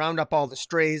and to round up all the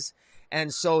strays.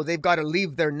 And so they've got to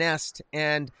leave their nest.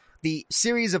 And the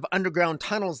series of underground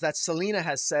tunnels that Selina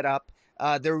has set up,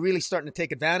 they're really starting to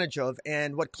take advantage of.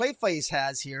 And what Clayface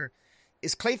has here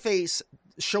is Clayface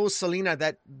shows Selina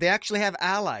that they actually have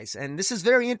allies. And this is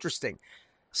very interesting.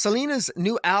 Selina's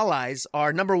new allies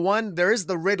are, number one, there is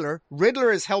the Riddler.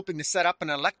 Riddler is helping to set up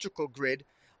an electrical grid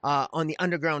on the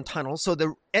underground tunnel. So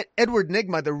the Edward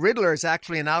Nygma, the Riddler, is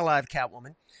actually an ally of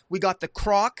Catwoman. We got the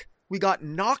Croc, we got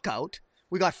Knockout,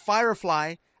 we got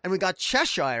Firefly, and we got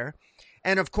Cheshire.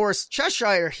 And of course,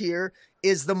 Cheshire here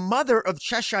is the mother of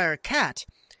Cheshire Cat.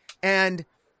 And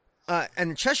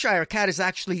Cheshire Cat is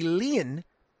actually Leon.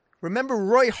 Remember,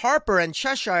 Roy Harper and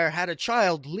Cheshire had a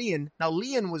child, Leon. Now,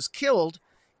 Leon was killed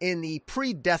in the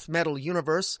pre-Death Metal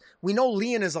universe. We know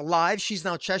Leon is alive. She's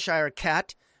now Cheshire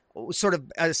Cat, sort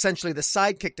of essentially the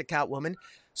sidekick to Catwoman.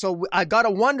 So I got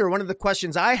to wonder, one of the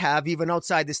questions I have, even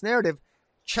outside this narrative,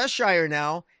 Cheshire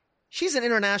now, she's an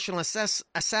international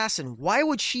assassin. Why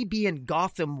would she be in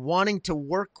Gotham wanting to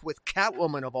work with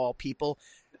Catwoman of all people?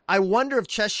 I wonder if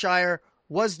Cheshire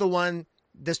was the one.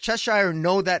 Does Cheshire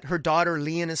know that her daughter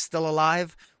Leon is still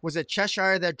alive? Was it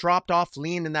Cheshire that dropped off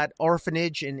Leon in that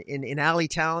orphanage in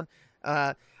Alleytown?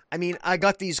 I mean, I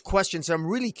got these questions. So I'm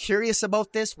really curious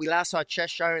about this. We last saw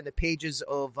Cheshire in the pages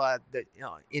of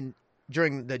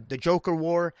during the Joker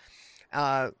War,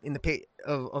 in the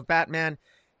of Batman.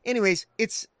 Anyways,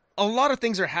 it's a lot of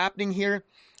things are happening here.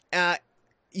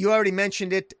 You already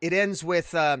mentioned it. It ends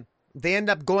with they end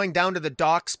up going down to the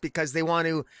docks because they want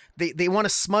to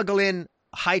smuggle in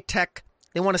high tech.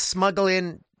 They want to smuggle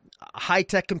in high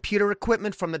tech computer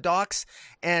equipment from the docks,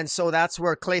 and so that's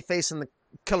where Clayface and the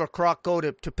Killer Croc go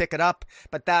to pick it up.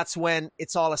 But that's when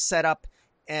it's all a setup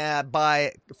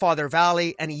by Father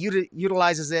Valley, and he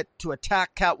utilizes it to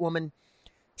attack Catwoman,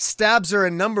 stabs her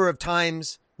a number of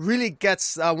times, really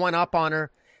gets one up on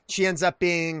her. She ends up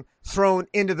being thrown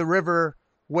into the river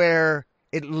where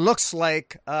it looks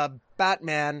like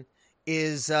Batman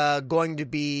is going to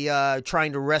be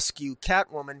trying to rescue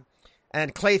Catwoman.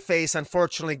 And Clayface,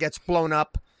 unfortunately, gets blown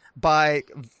up by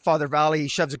Father Valley. He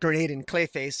shoves a grenade in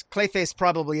Clayface. Clayface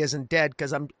probably isn't dead,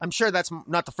 because I'm sure that's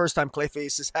not the first time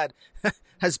Clayface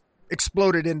has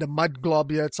exploded into mud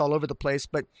globules all over the place.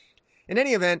 But in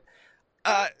any event,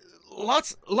 a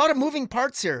lot of moving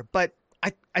parts here. But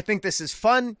I think this is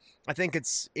fun. I think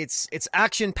it's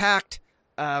action packed.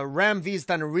 Ram V's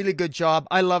done a really good job.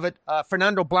 I love it.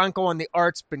 Fernando Blanco on the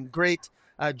art's been great.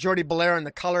 Jordi Belair on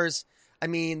the colors. I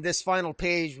mean, this final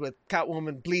page with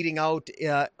Catwoman bleeding out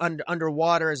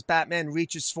underwater as Batman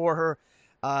reaches for her.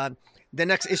 The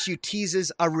next issue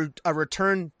teases a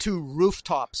return to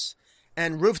rooftops.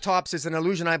 And rooftops is an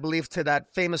allusion, I believe, to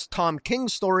that famous Tom King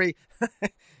story.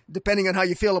 Depending on how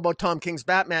you feel about Tom King's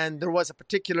Batman, there was a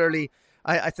particularly,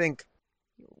 I think,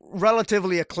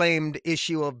 relatively acclaimed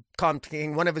issue of Tom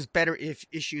King. One of his better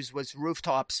issues was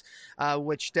Rooftops,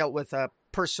 which dealt with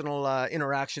personal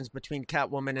interactions between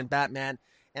Catwoman and Batman.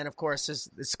 And of course,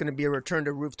 it's going to be a return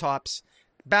to Rooftops.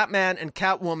 Batman and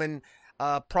Catwoman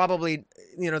probably,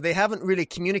 they haven't really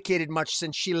communicated much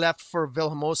since she left for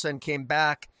Villahermosa and came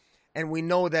back. And we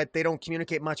know that they don't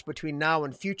communicate much between now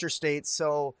and Future State.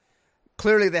 So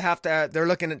clearly they're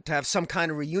looking to have some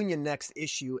kind of reunion next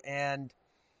issue. And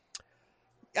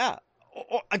yeah,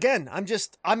 again, I'm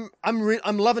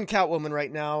loving Catwoman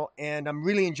right now, and I'm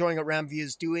really enjoying what Ram V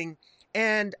is doing.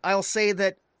 And I'll say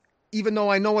that even though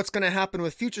I know what's going to happen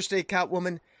with Future State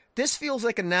Catwoman, this feels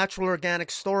like a natural,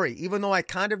 organic story. Even though I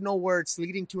kind of know where it's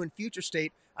leading to in Future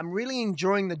State, I'm really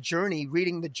enjoying the journey,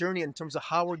 reading the journey in terms of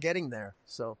how we're getting there.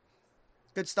 So,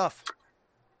 good stuff.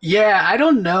 Yeah, I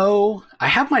don't know. I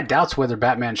have my doubts whether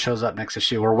Batman shows up next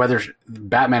issue, or whether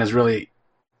Batman is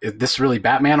this really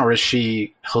Batman, or is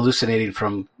she hallucinating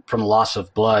from loss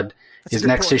of blood? Is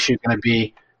next point. Issue going to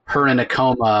be her in a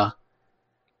coma,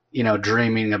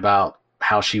 dreaming about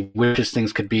how she wishes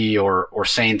things could be, or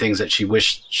saying things that she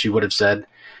wished she would have said?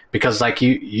 because like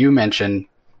you mentioned,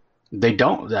 they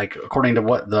don't, like, according to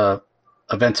what the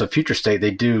events of Future State,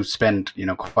 they do spend,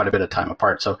 quite a bit of time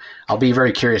apart. So I'll be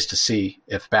very curious to see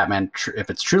if Batman, if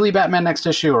it's truly Batman next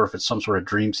issue or if it's some sort of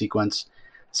dream sequence.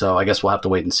 So I guess we'll have to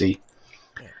wait and see.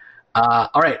 All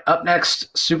right, up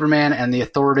next, Superman and the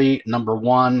Authority,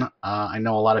 #1. I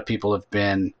know a lot of people have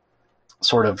been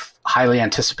sort of highly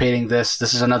anticipating this.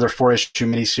 This is another 4-issue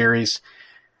miniseries.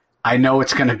 I know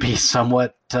it's going to be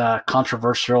somewhat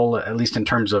controversial, at least in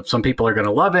terms of some people are going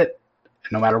to love it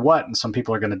no matter what, and some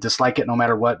people are going to dislike it no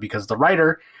matter what, because the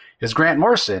writer is Grant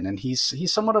Morrison, and he's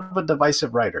somewhat of a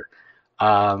divisive writer.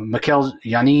 Mikel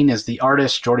Janin is the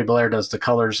artist. Jordi Belair does the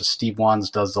colors. Steve Wands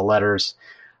does the letters.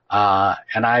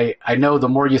 And I know the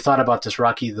more you thought about this,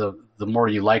 Rocky, the more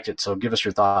you liked it. So give us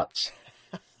your thoughts.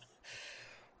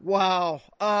 Wow.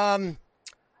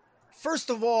 First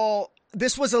of all,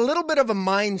 this was a little bit of a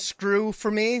mind screw for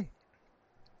me.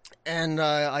 And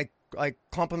I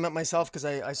compliment myself because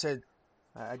I said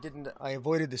I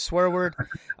avoided the swear word.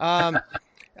 And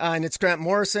it's Grant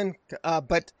Morrison.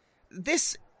 But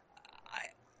this,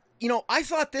 I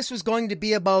thought this was going to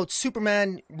be about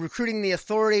Superman recruiting the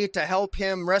Authority to help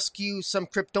him rescue some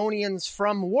Kryptonians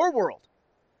from Warworld.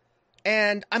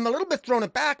 And I'm a little bit thrown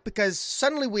aback because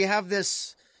suddenly we have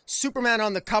this Superman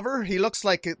on the cover. He looks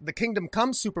like the Kingdom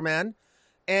Come Superman,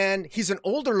 and he's an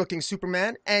older looking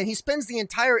Superman, and he spends the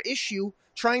entire issue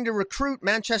trying to recruit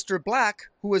Manchester Black,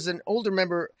 who is an older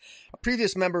member, a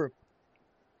previous member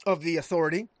of the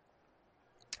Authority.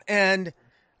 And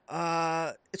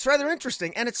it's rather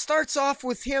interesting. And it starts off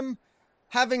with him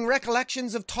having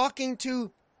recollections of talking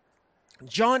to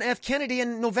John F. Kennedy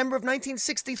in November of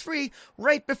 1963,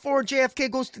 right before JFK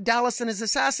goes to Dallas and is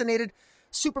assassinated.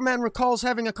 Superman recalls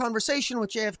having a conversation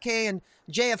with JFK, and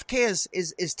JFK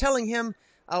is telling him,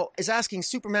 is asking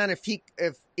Superman if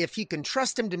he can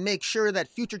trust him to make sure that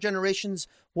future generations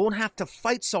won't have to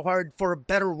fight so hard for a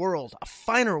better world, a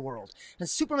finer world. And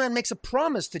Superman makes a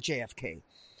promise to JFK,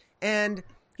 and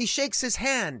he shakes his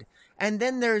hand. And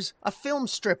then there's a film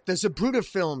strip, there's a Bruta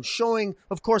film showing,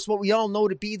 of course, what we all know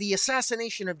to be the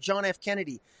assassination of John F.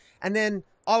 Kennedy. And then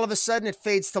all of a sudden it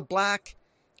fades to black,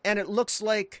 and it looks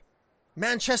like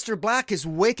Manchester Black is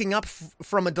waking up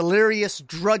from a delirious,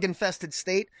 drug-infested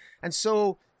state. And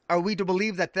so are we to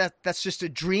believe that that's just a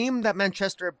dream that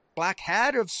Manchester Black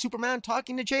had of Superman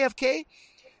talking to JFK?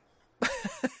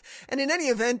 And in any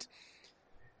event,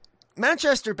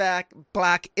 Manchester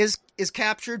Black is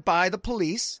captured by the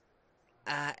police.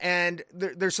 And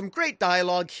there's some great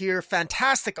dialogue here.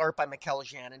 Fantastic art by Mikel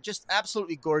Janin. Just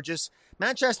absolutely gorgeous.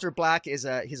 Manchester Black he's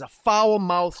a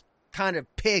foul-mouthed kind of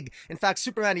pig. In fact,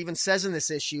 Superman even says in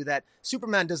this issue that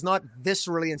Superman does not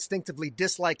viscerally, instinctively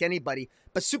dislike anybody,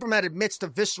 but Superman admits to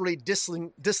viscerally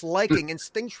disliking,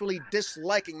 instinctually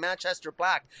disliking Manchester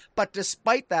Black. But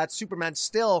despite that, Superman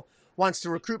still wants to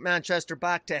recruit Manchester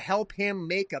Black to help him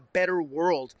make a better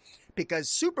world. Because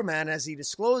Superman, as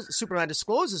Superman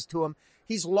discloses to him,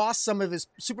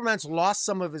 Superman's lost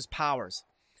some of his powers.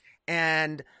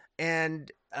 And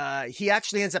he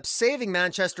actually ends up saving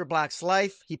Manchester Black's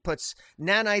life. He puts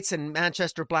nanites in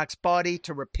Manchester Black's body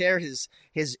to repair his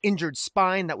injured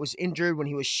spine that was injured when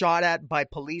he was shot at by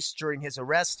police during his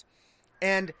arrest.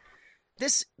 And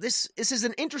this is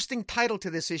an interesting title to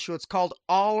this issue. It's called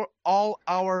All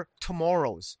Our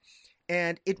Tomorrows.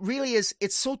 And it really is,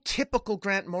 it's so typical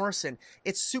Grant Morrison.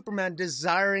 It's Superman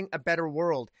desiring a better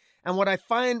world. And what I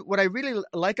really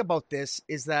like about this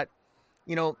is that,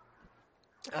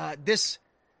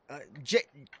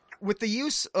 with the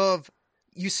use of,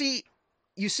 you see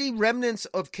remnants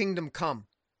of Kingdom Come,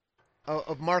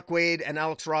 of Mark Waid and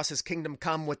Alex Ross's Kingdom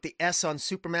Come with the S on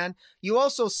Superman. You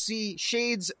also see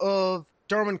shades of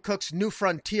Darwin Cook's New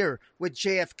Frontier with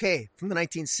JFK from the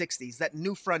 1960s, that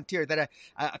New Frontier, that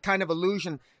a kind of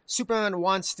illusion. Superman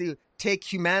wants to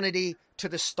take humanity to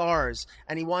the stars,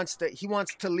 and he wants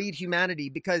to lead humanity,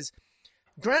 because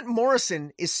Grant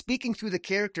Morrison is speaking through the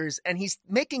characters, and he's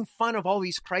making fun of all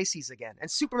these crises again.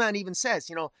 And Superman even says,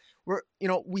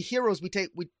 we heroes,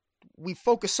 we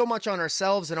focus so much on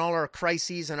ourselves and all our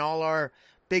crises and all our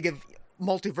big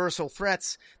multiversal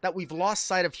threats that we've lost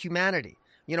sight of humanity.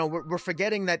 We're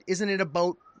forgetting that, isn't it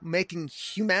about making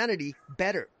humanity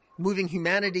better, moving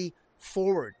humanity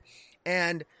forward?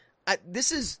 And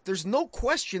there's no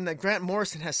question that Grant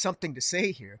Morrison has something to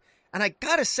say here. And I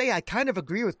gotta say, I kind of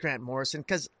agree with Grant Morrison,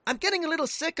 because I'm getting a little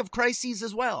sick of crises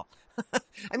as well.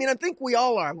 I mean, I think we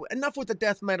all are. Enough with the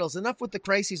death metals, enough with the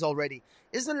crises already.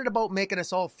 Isn't it about making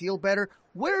us all feel better?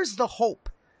 Where's the hope?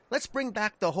 Let's bring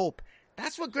back the hope.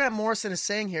 That's what Grant Morrison is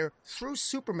saying here through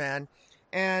Superman.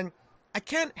 And I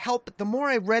can't help it. The more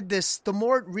I read this, the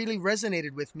more it really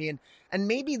resonated with me. And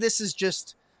maybe this is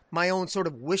just my own sort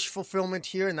of wish fulfillment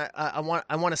here. And I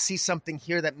want to see something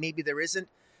here that maybe there isn't.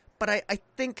 But I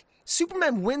think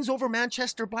Superman wins over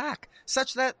Manchester Black,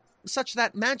 such that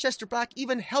Manchester Black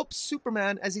even helps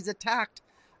Superman as he's attacked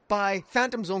by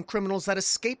Phantom Zone criminals that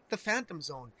escape the Phantom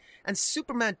Zone. And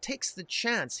Superman takes the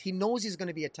chance. He knows he's going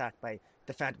to be attacked by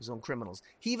the Phantom Zone criminals.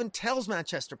 He even tells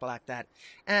Manchester Black that.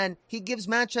 And he gives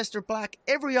Manchester Black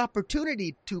every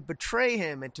opportunity to betray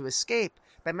him and to escape.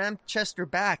 But Manchester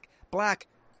Black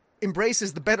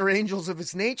embraces the better angels of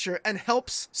his nature and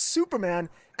helps Superman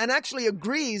and actually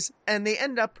agrees, and they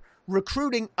end up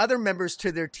recruiting other members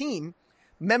to their team,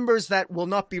 members that will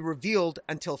not be revealed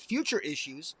until future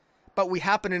issues, but we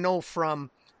happen to know from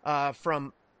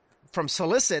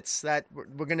solicits that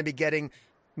we're going to be getting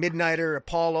Midnighter,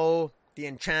 Apollo, the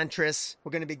Enchantress.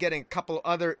 We're going to be getting a couple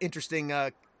other interesting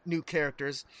new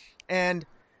characters. And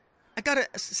I got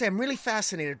to say, I'm really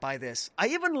fascinated by this. I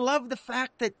even love the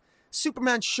fact that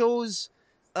Superman shows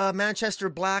Manchester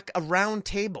Black a round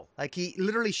table. Like, he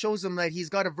literally shows him that he's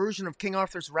got a version of King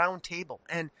Arthur's round table.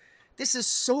 And this is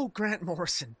so Grant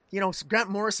Morrison. You know, Grant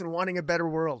Morrison wanting a better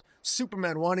world.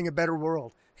 Superman wanting a better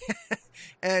world.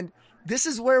 And this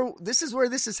is where this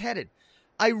is headed.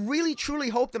 I really, truly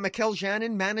hope that Mikel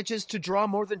Janin manages to draw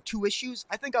more than 2 issues.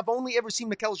 I think I've only ever seen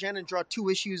Mikel Janin draw 2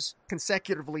 issues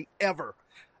consecutively, ever.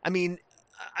 I mean,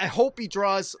 I hope he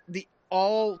draws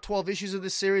all 12 issues of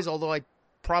this series, although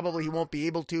he won't be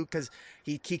able to because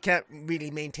he can't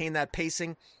really maintain that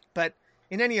pacing. But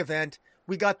in any event,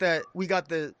 we got the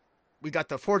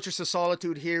Fortress of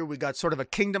Solitude here. We got sort of a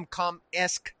Kingdom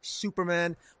Come-esque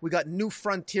Superman. We got New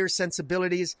Frontier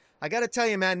sensibilities. I got to tell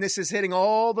you, man, this is hitting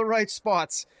all the right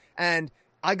spots. And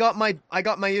I got my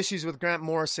issues with Grant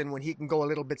Morrison when he can go a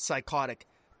little bit psychotic.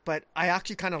 But I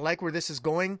actually kind of like where this is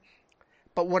going.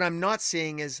 But what I'm not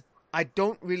seeing is I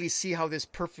don't really see how this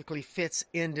perfectly fits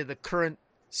into the current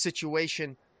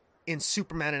situation in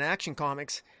Superman and Action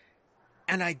Comics.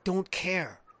 And I don't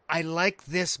care. I like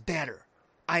this better.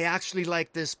 I actually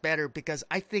like this better because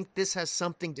I think this has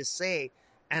something to say,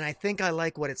 and I think I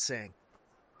like what it's saying.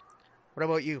 What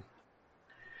about you?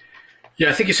 Yeah,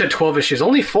 I think you said 12 issues.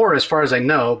 Only 4 as far as I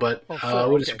know, but it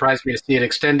would surprise me to see it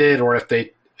extended, or if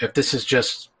this is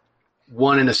just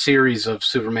one in a series of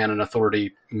Superman and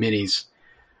Authority minis.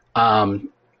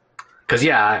 Because,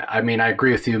 yeah, I mean, I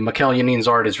agree with you. Mikel Janin's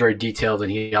art is very detailed,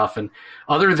 and he often,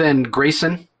 other than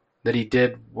Grayson that he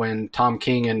did when Tom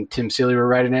King and Tim Seeley were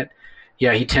writing it,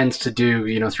 yeah, he tends to do,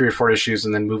 3 or 4 issues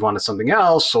and then move on to something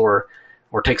else, or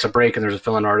takes a break and there's a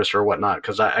fill-in artist or whatnot.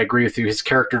 Because I agree with you, his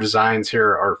character designs here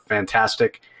are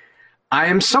fantastic. I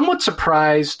am somewhat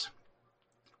surprised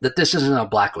that this isn't a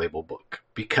Black Label book,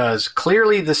 because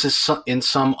clearly this is in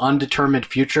some undetermined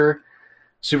future.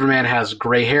 Superman has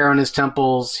gray hair on his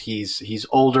temples. He's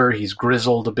older. He's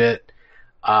grizzled a bit,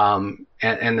 and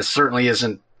this certainly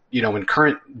isn't in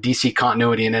current DC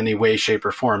continuity in any way, shape,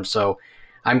 or form. So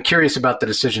I'm curious about the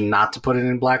decision not to put it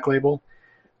in Black Label.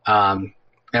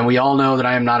 And we all know that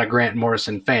I am not a Grant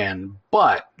Morrison fan.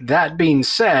 But that being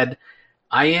said,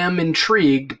 I am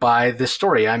intrigued by this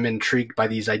story. I'm intrigued by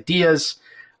these ideas.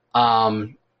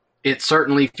 It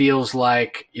certainly feels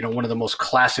like, one of the most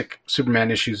classic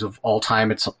Superman issues of all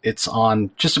time. It's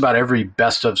on just about every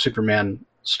best of Superman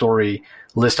story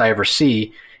list I ever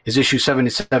see, is issue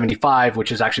 70-75,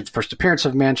 which is actually the first appearance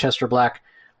of Manchester Black.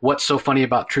 What's so funny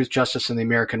about Truth, Justice, and the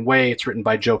American Way? It's written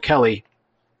by Joe Kelly.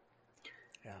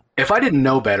 Yeah. If I didn't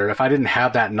know better, if I didn't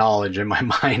have that knowledge in my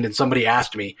mind, and somebody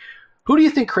asked me, who do you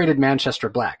think created Manchester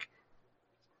Black?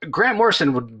 Grant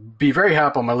Morrison would be very high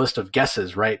up on my list of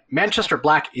guesses, right? Manchester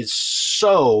Black is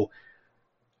so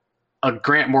a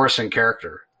Grant Morrison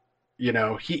character.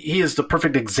 He is the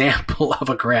perfect example of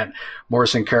a Grant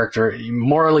Morrison character.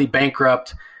 Morally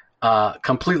bankrupt,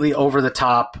 completely over the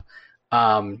top.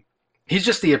 He's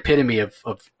just the epitome of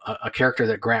a character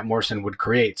that Grant Morrison would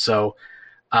create. So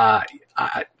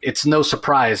it's no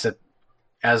surprise that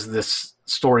as this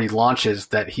story launches,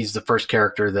 that he's the first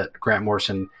character that Grant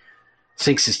Morrison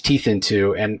sinks his teeth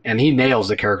into, and he nails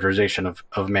the characterization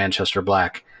of Manchester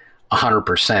Black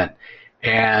 100%.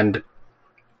 And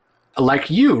like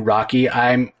you, Rocky,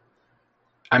 I'm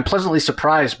pleasantly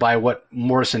surprised by what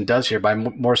Morrison does here, by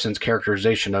Morrison's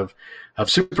characterization of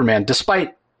Superman,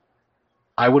 despite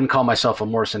I wouldn't call myself a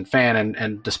Morrison fan,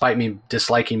 and despite me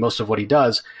disliking most of what he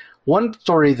does. One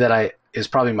story that is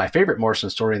probably my favorite Morrison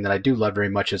story and that I do love very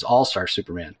much is All-Star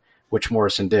Superman, which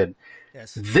Morrison did.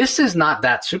 Yes. This is not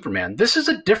that Superman. This is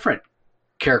a different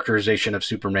characterization of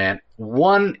Superman,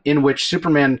 one in which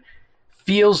Superman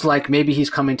feels like maybe he's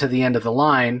coming to the end of the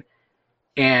line,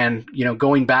 And,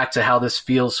 going back to how this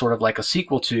feels sort of like a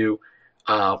sequel to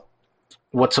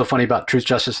What's So Funny About Truth,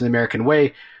 Justice, and the American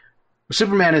Way,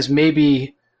 Superman is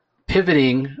maybe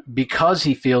pivoting because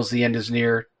he feels the end is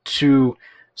near to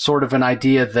sort of an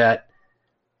idea that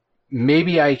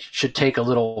maybe I should take a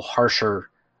little harsher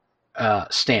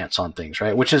stance on things,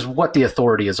 right? Which is what the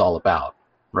Authority is all about,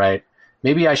 right?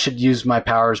 Maybe I should use my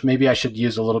powers. Maybe I should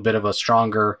use a little bit of a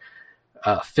stronger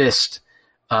fist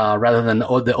rather than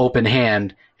the open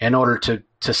hand in order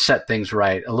to set things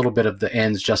right. A little bit of the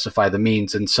ends justify the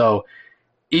means. And so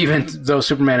even though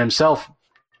Superman himself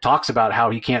talks about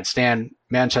how he can't stand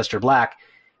Manchester Black,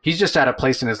 he's just at a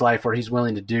place in his life where he's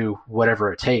willing to do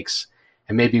whatever it takes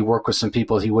and maybe work with some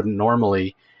people he wouldn't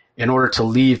normally in order to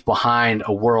leave behind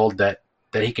a world that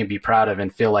he can be proud of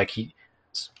and feel like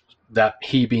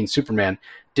he being Superman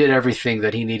did everything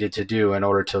that he needed to do in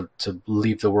order to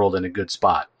leave the world in a good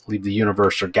spot, leave the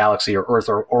universe or galaxy or Earth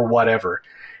or whatever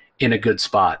in a good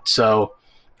spot. So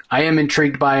I am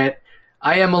intrigued by it.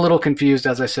 I am a little confused,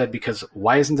 as I said, because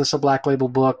why isn't this a Black Label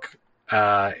book?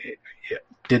 Are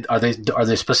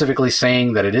they specifically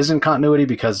saying that it is in continuity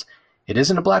because it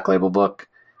isn't a Black Label book,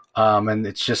 and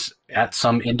it's just at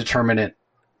some indeterminate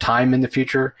time in the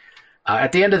future?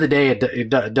 At the end of the day, it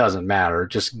doesn't matter.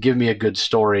 Just give me a good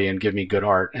story and give me good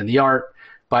art. And the art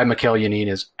by Mikhail Yanin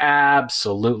is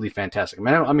absolutely fantastic. I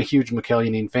mean, I'm a huge Mikhail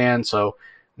Yanin fan, so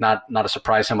not a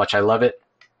surprise how much I love it.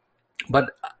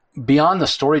 But beyond the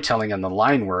storytelling and the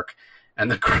line work and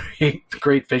the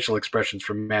great facial expressions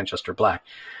from Manchester Black,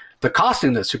 the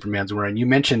costume that Superman's wearing, you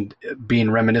mentioned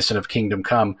being reminiscent of Kingdom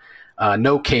Come,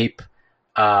 no cape.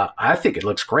 I think it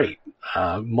looks great.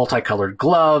 Multicolored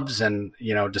gloves, and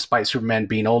despite Superman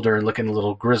being older and looking a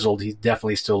little grizzled, he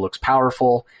definitely still looks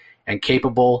powerful and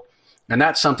capable. And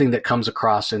that's something that comes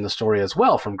across in the story as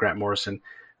well from Grant Morrison.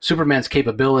 Superman's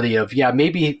capability of,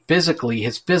 maybe physically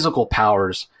his physical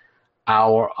powers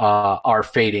are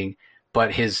fading,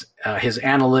 but his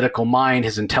analytical mind,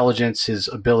 his intelligence, his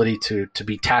ability to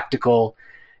be tactical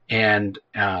and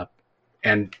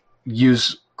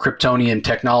use Kryptonian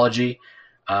technology.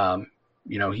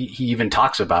 He even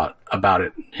talks about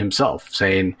it himself,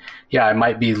 saying, I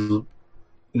might be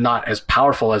not as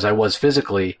powerful as I was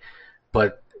physically,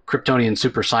 but Kryptonian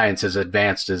super science is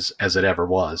advanced as it ever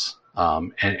was.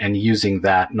 And using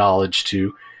that knowledge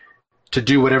to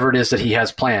do whatever it is that he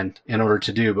has planned in order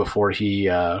to do before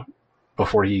he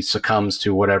succumbs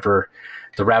to whatever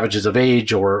the ravages of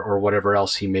age or whatever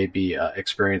else he may be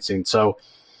experiencing. So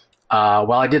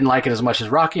while I didn't like it as much as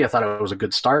Rocky, I thought it was a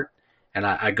good start. And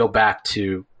I go back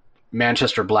to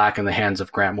Manchester Black in the hands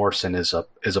of Grant Morrison is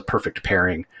a perfect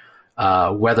pairing.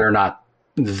 Whether or not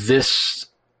this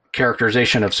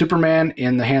characterization of Superman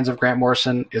in the hands of Grant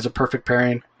Morrison is a perfect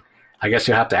pairing, I guess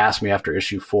you'll have to ask me after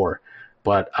issue 4.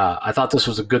 But I thought this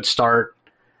was a good start.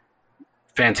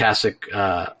 Fantastic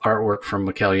artwork from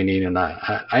Mikhail Yanin, and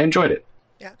I enjoyed it.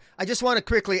 Yeah, I just want to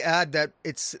quickly add that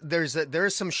there are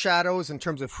some shadows in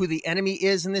terms of who the enemy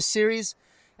is in this series,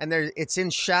 and it's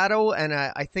in shadow. And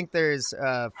I think there's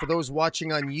for those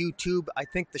watching on YouTube, I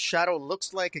think the shadow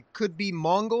looks like it could be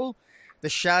Mongol. The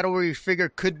shadowy figure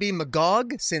could be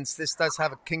Magog, since this does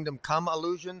have a Kingdom Come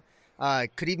allusion.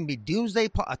 It could even be Doomsday,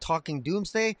 a talking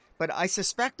Doomsday, but I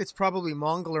suspect it's probably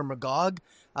Mongol or Magog.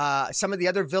 Some of the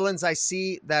other villains I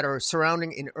see that are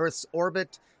surrounding in Earth's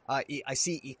orbit, I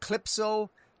see Eclipso,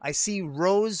 I see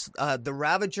Rose, the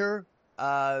Ravager,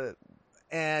 but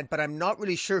I'm not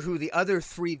really sure who the other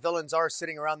 3 villains are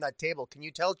sitting around that table. Can you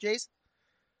tell, Jace?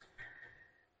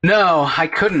 No, I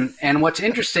couldn't. And what's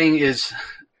interesting is,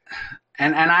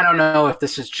 and I don't know if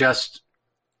this is just,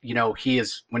 he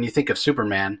is, when you think of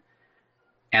Superman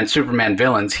and Superman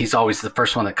villains, he's always the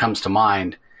first one that comes to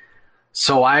mind.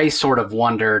 So I sort of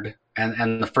wondered,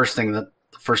 and the first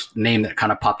name that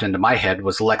kind of popped into my head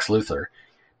was Lex Luthor.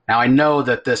 Now I know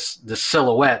that the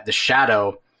silhouette, the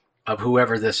shadow of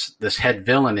whoever this head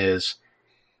villain is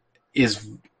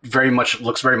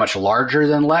looks very much larger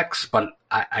than Lex, but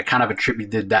I kind of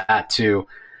attributed that to,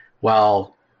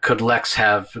 well, could Lex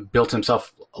have built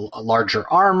himself a larger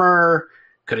armor?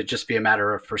 Could it just be a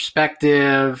matter of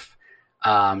perspective?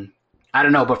 I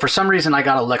don't know, but for some reason I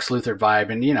got a Lex Luthor vibe,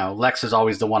 and Lex is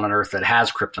always the one on Earth that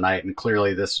has kryptonite, and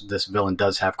clearly this villain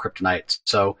does have kryptonite.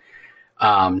 So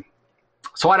I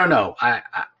don't know.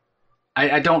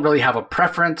 I don't really have a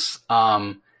preference.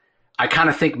 I kind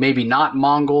of think maybe not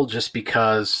Mongol, just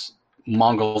because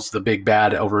Mongol's the big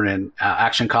bad over in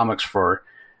Action Comics for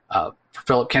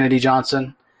Philip Kennedy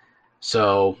Johnson.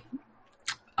 So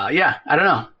I don't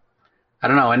know.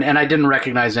 And I didn't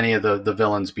recognize any of the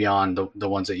villains beyond the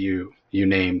ones that you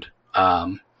named.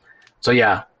 I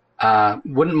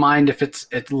Wouldn't mind if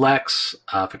it's Lex.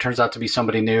 If it turns out to be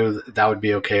somebody new, that would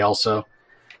be okay also.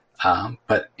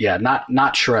 But yeah,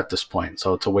 not sure at this point.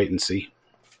 So it's a wait and see.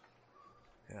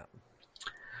 Yeah.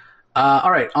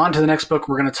 All right, on to the next book.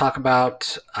 We're going to talk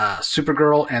about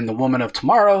Supergirl and the Woman of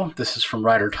Tomorrow. This is from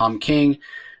writer Tom King.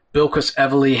 Bilquis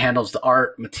Evely handles the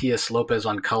art. Matias Lopez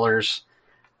on colors.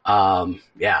 Yeah,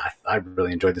 I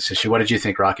really enjoyed this issue. What did you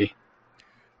think, Rocky?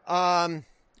 I'm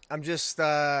just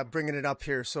bringing it up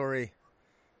here. Sorry.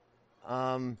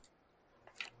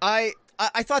 I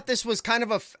thought this was kind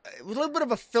of a little bit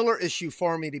of a filler issue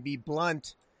for me, to be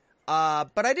blunt.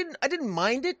 But I didn't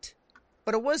mind it.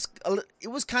 But it was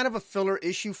kind of a filler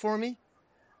issue for me.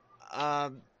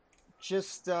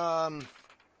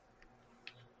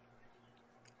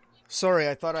 Sorry,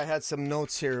 I thought I had some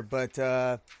notes here, but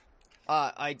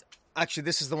I actually,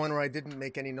 this is the one where I didn't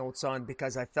make any notes on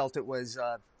because I felt it was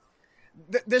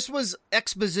this was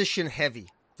exposition heavy.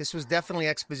 This was definitely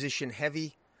exposition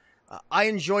heavy. I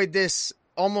enjoyed this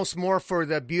almost more for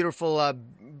the beautiful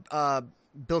Bilquis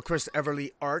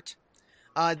Evely art.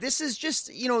 This is just,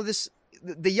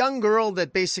 the young girl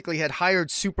that basically had hired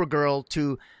Supergirl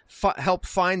to help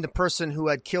find the person who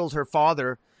had killed her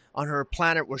father on her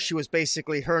planet, where she was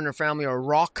basically, her and her family are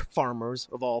rock farmers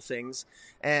of all things,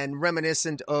 and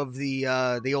reminiscent of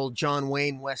the old John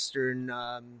Wayne Western.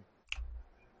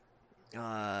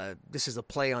 This is a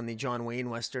play on the John Wayne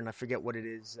Western. I forget what it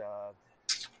is.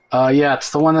 Yeah, it's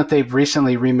the one that they've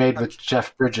recently remade with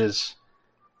Jeff Bridges,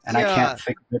 and I can't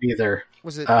think of it either.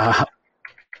 Was it?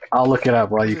 I'll look it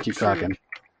up while you keep talking.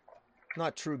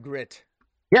 Not True Grit.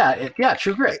 Yeah,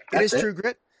 True Grit. It is True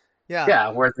Grit. Yeah. Yeah,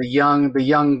 where the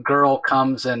young girl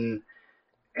comes and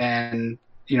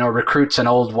recruits an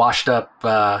old washed up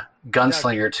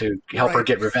gunslinger to help her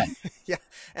get revenge. Yeah,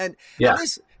 and yeah.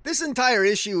 This entire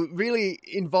issue really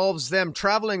involves them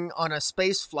traveling on a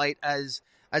space flight as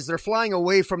they're flying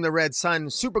away from the Red Sun.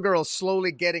 Supergirl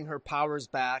slowly getting her powers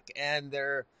back, and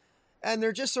they're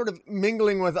just sort of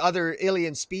mingling with other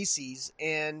alien species,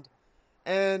 and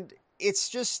it's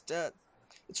just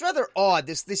it's rather odd.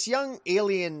 This young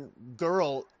alien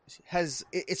girl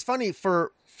it's funny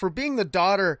for being the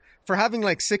daughter, for having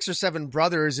like 6 or 7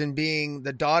 brothers and being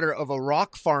the daughter of a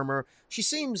rock farmer. She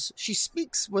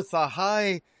speaks with a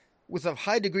high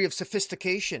degree of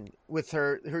sophistication with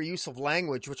her use of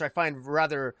language, which I find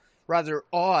rather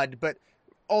odd, but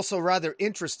also rather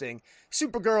interesting.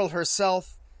 Supergirl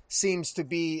herself seems to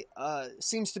be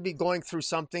going through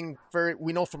something.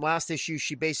 We know from last issue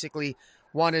she basically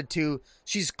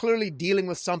she's clearly dealing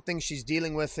with something. She's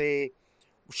dealing with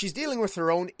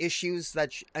her own issues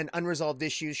and unresolved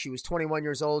issues. She was 21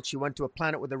 years old. She went to a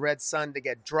planet with a red sun to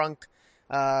get drunk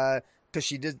because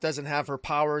she doesn't have her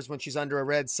powers when she's under a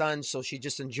red sun. So she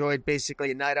just enjoyed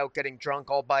basically a night out getting drunk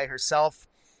all by herself.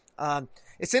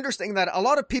 It's interesting that a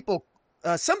lot of people,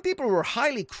 some people were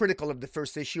highly critical of the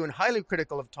first issue and highly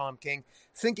critical of Tom King,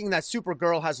 thinking that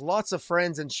Supergirl has lots of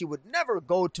friends and she would never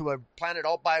go to a planet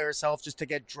all by herself just to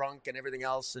get drunk and everything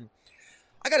else. And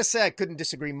I got to say, I couldn't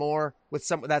disagree more with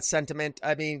some of that sentiment.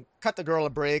 I mean, cut the girl a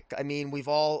break. I mean, we've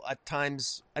all at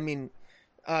times,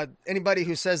 anybody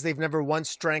who says they've never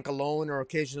once drank alone or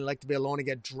occasionally like to be alone and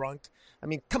get drunk, I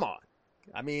mean, come on.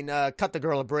 I mean, cut the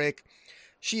girl a break.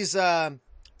 She's,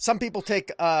 some people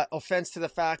take offense to the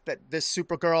fact that this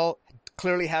Supergirl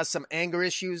clearly has some anger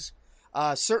issues.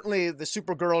 Certainly the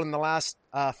Supergirl in the last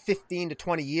 15 to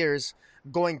 20 years,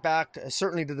 going back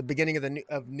certainly to the beginning of the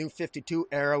New 52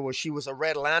 era, where she was a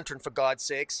Red Lantern, for God's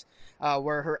sakes,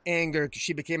 where her anger,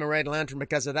 she became a Red Lantern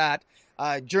because of that.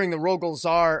 During the Rogol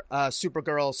Zar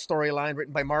Supergirl storyline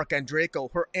written by Mark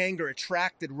Andreyko, her anger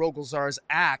attracted Rogol Zar's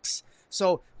axe.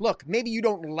 So look, maybe you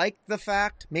don't like the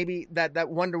fact, maybe that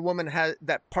Wonder Woman has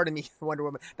that. Pardon me, Wonder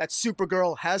Woman. That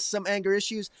Supergirl has some anger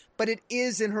issues, but it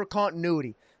is in her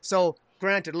continuity. So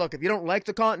granted, look, if you don't like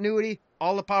the continuity,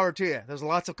 all the power to you. There's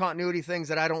lots of continuity things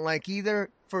that I don't like either,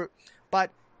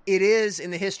 but it is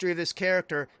in the history of this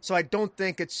character. So I don't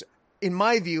think it's, in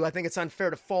my view, I think it's unfair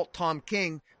to fault Tom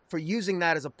King for using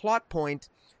that as a plot point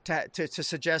to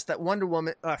suggest that Wonder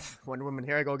Woman,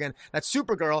 here I go again, that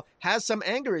Supergirl has some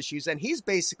anger issues. And he's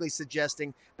basically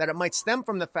suggesting that it might stem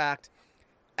from the fact,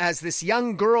 as this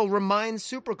young girl reminds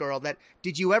Supergirl, that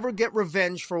did you ever get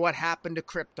revenge for what happened to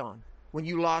Krypton when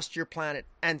you lost your planet?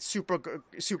 And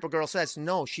Supergirl says,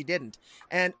 no, she didn't.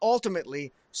 And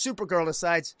ultimately, Supergirl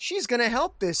decides she's going to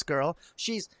help this girl.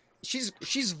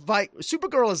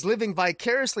 Supergirl is living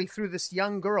vicariously through this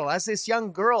young girl. As this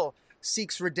young girl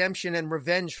seeks redemption and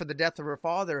revenge for the death of her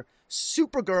father,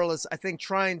 Supergirl is, I think,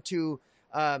 trying to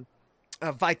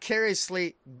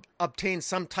vicariously obtain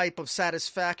some type of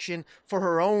satisfaction for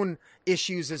her own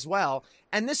issues as well.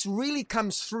 And this really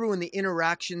comes through in the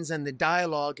interactions and the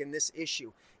dialogue in this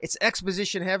issue. It's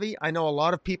exposition heavy. I know a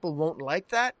lot of people won't like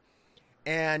that.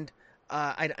 And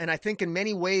I think in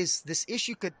many ways this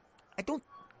issue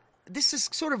this is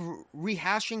sort of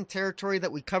rehashing territory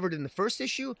that we covered in the first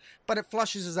issue, but it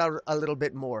flushes us out a little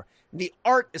bit more. The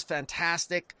art is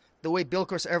fantastic. The way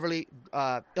Bilquis Everly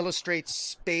illustrates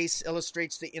space,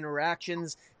 illustrates the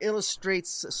interactions,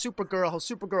 illustrates Supergirl, how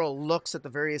Supergirl looks at the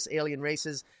various alien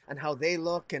races and how they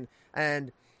look,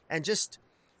 and just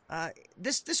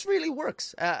this really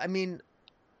works. I mean,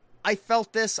 I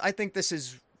felt this. I think this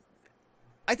is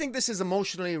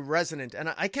emotionally resonant,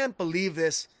 and I can't believe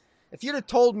this. If you'd have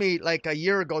told me like a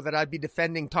year ago that I'd be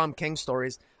defending Tom King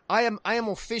stories, I am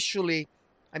officially,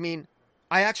 I mean,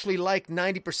 I actually like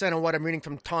 90% of what I'm reading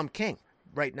from Tom King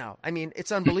right now. I mean,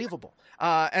 it's unbelievable.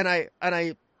 And I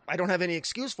don't have any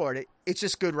excuse for it. It's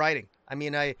just good writing. I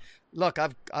mean, I've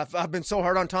been so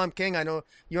hard on Tom King. I know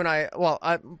you and I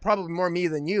probably more me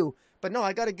than you, but no,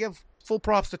 I got to give full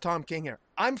props to Tom King here.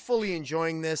 I'm fully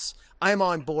enjoying this. I'm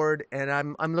on board, and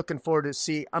I'm looking forward to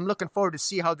see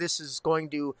how this is going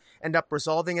to end up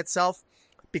resolving itself.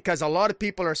 Because a lot of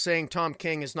people are saying Tom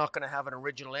King is not going to have an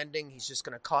original ending. He's just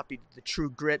going to copy the True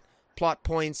Grit, plot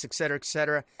points, etc.,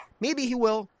 etc. Maybe he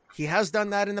will. He has done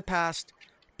that in the past.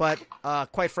 But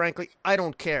quite frankly, I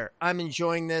don't care. I'm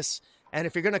enjoying this. And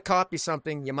if you're going to copy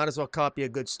something, you might as well copy a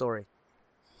good story.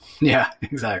 Yeah,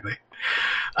 exactly.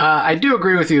 I do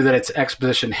agree with you that it's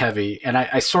exposition heavy. And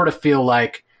I sort of feel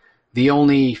like the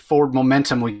only forward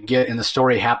momentum we get in the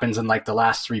story happens in like the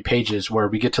last 3 pages, where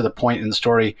we get to the point in the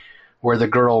story where the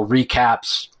girl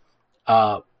recaps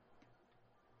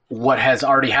what has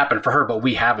already happened for her, but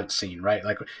we haven't seen, right?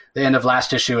 Like the end of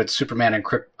last issue, it's Superman and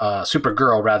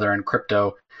Supergirl rather, and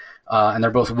Crypto, and they're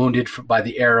both wounded by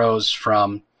the arrows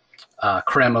from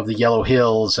Krem of the Yellow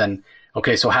Hills. And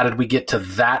okay, so how did we get to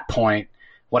that point?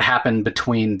 What happened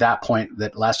between that point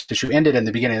that last issue ended and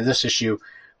the beginning of this issue,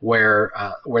 where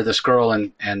this girl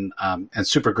and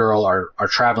Supergirl are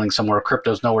traveling somewhere?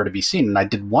 Crypto's nowhere to be seen, and I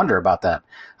did wonder about that.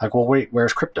 Like, well, wait,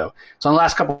 where's Crypto? So in the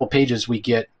last couple of pages, we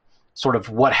get sort of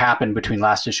what happened between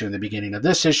last issue and the beginning of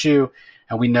this issue,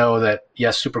 and we know that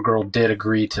yes, Supergirl did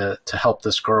agree to help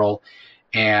this girl,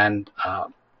 and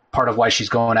part of why she's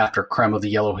going after Krem of the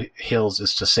Yellow Hills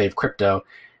is to save Crypto.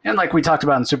 And like we talked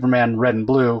about in Superman Red and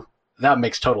Blue, that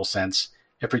makes total sense.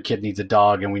 Every kid needs a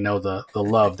dog, and we know the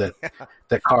love that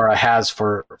that Kara has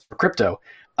for Crypto.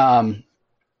 I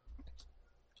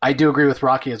do agree with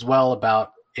Rocky as well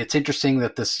about it's interesting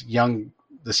that this young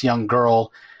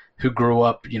girl who grew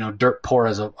up, dirt poor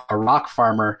as a rock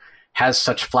farmer has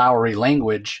such flowery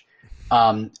language,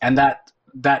 and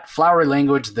that flowery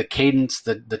language, the cadence,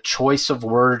 the choice of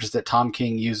words that Tom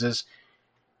King uses,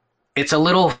 it's a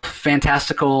little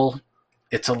fantastical,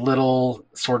 it's a little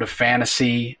sort of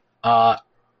fantasy.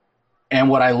 And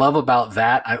what I love about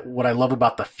that, what I love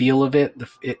about the feel of it,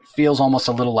 it feels almost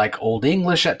a little like Old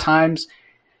English at times.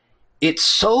 It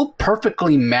so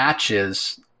perfectly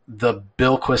matches the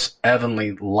Bilquis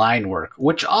Evely line work,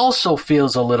 which also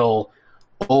feels a little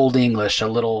Old English, a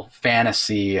little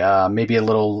fantasy, maybe a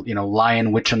little,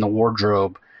 Lion Witch in the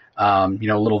Wardrobe, a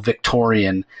little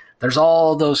Victorian. There's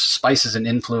all those spices and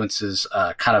influences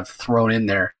kind of thrown in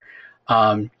there.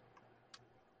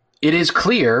 It is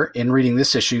clear in reading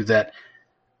this issue that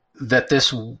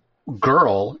this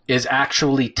girl is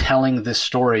actually telling this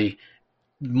story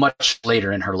much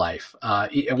later in her life.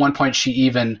 At one point, she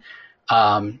even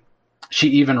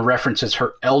references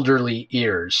her elderly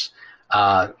ears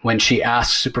when she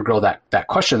asks Supergirl that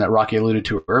question that Rocky alluded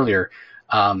to earlier.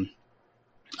 I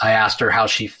asked her how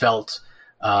she felt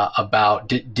about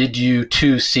did you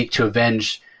too seek to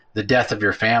avenge the death of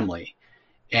your family?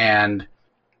 And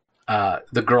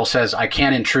the girl says, I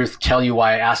can't in truth tell you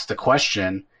why I asked the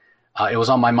question. It was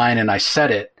on my mind and I said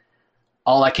it.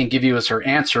 All I can give you is her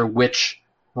answer, which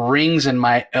rings in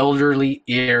my elderly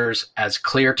ears as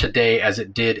clear today as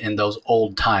it did in those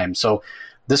old times. So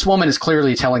this woman is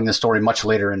clearly telling this story much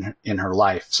later in her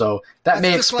life. So that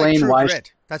may explain why.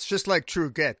 That's just like True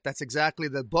Grit. That's exactly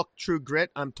the book True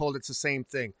Grit. I'm told it's the same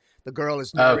thing. The girl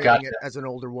is narrating it as an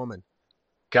older woman.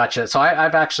 Gotcha. So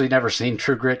I've actually never seen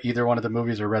True Grit, either one of the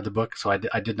movies, or read the book, so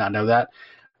I did not know that.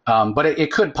 But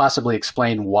it could possibly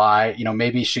explain why,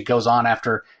 maybe she goes on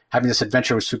after having this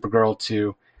adventure with Supergirl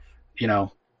to,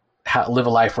 live a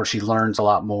life where she learns a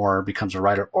lot more, becomes a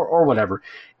writer, or whatever.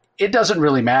 It doesn't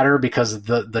really matter because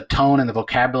the tone and the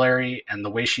vocabulary and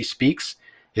the way she speaks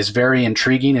is very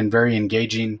intriguing and very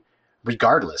engaging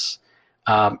regardless.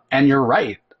 And you're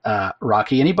right.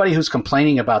 Rocky, anybody who's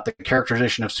complaining about the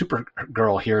characterization of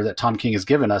Supergirl here that Tom King has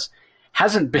given us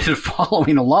hasn't been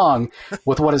following along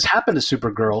with what has happened to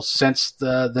Supergirl since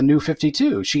the New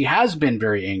 52. She has been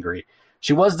very angry.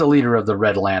 She was the leader of the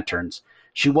Red Lanterns.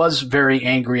 She was very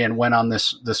angry and went on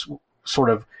this sort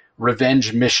of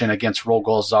revenge mission against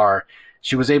Rogol Zar.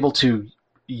 She was able to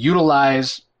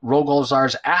utilize Rogol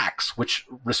Zar's axe, which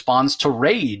responds to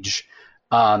rage.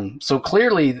 So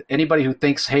clearly, anybody who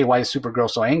thinks, hey, why is Supergirl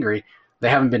so angry, they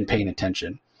haven't been paying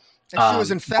attention. And she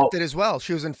was infected as well.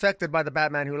 She was infected by the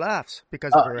Batman Who Laughs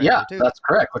because of her anger too. That's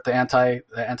correct, with the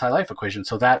anti-life equation.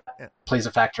 So that plays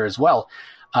a factor as well.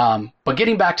 But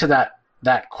getting back to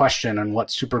that question and what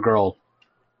Supergirl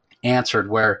answered,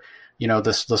 where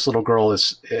this little girl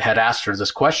had asked her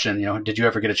this question, did you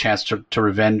ever get a chance to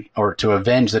revenge or to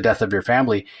avenge the death of your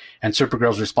family? And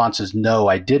Supergirl's response is, no,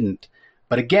 I didn't.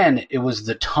 But again, it was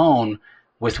the tone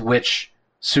with which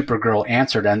Supergirl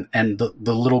answered, and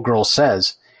the little girl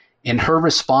says, in her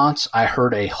response, I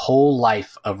heard a whole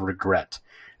life of regret.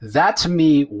 That to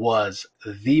me was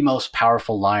the most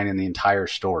powerful line in the entire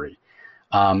story,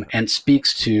 and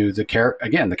speaks to the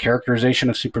characterization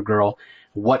of Supergirl,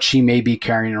 what she may be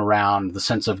carrying around, the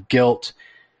sense of guilt.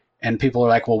 And people are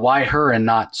like, well, why her and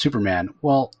not Superman?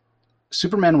 Well,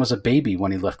 Superman was a baby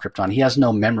when he left Krypton. He has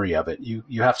no memory of it.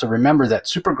 You have to remember that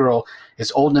Supergirl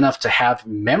is old enough to have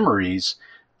memories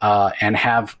and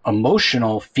have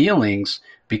emotional feelings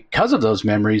because of those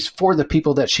memories for the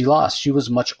people that she lost. She was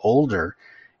much older,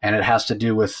 and it has to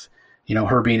do with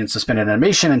her being in suspended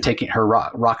animation and taking her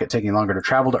rocket taking longer to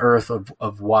travel to Earth,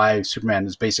 of why Superman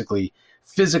is basically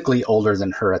physically older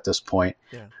than her at this point,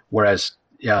 whereas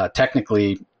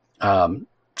technically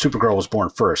Supergirl was born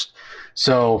first.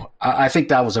 So I think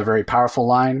that was a very powerful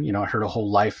line. I heard a whole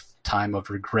lifetime of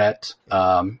regret.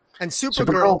 And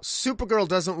Supergirl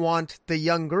doesn't want the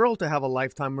young girl to have a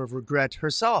lifetime of regret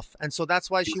herself. And so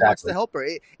that's why she wants to help her.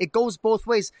 It goes both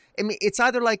ways. I mean, it's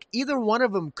either like either one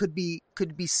of them could be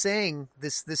saying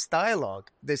this dialogue,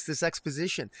 this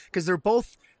exposition, because they're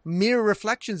both mirror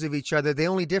reflections of each other. They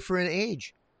only differ in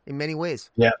age in many ways.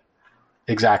 Yeah,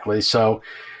 exactly. So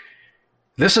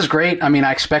this is great. I mean,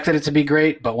 I expected it to be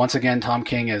great, but once again, Tom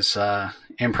King is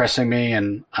impressing me.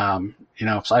 And,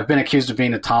 so I've been accused of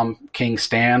being a Tom King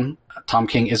stan. Tom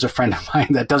King is a friend of mine.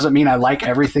 That doesn't mean I like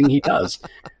everything he does.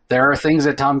 There are things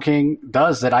that Tom King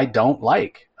does that I don't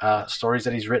like, stories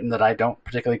that he's written that I don't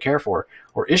particularly care for,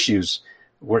 or issues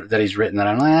that he's written that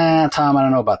I'm Tom, I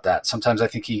don't know about that. Sometimes I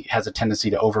think he has a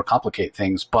tendency to overcomplicate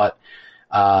things. But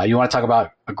you want to talk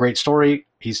about a great story,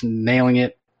 he's nailing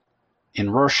it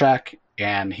in Rorschach,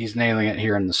 and he's nailing it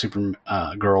here in the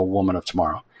Supergirl Woman of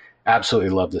Tomorrow. Absolutely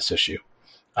love this issue.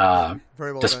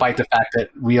 Very well despite done. The fact that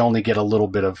we only get a little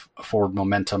bit of forward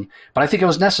momentum. But I think it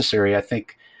was necessary. I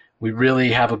think we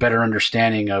really have a better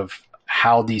understanding of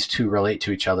how these two relate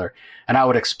to each other. And I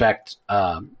would expect,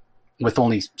 with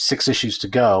only 6 issues to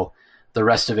go, the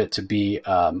rest of it to be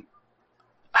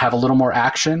have a little more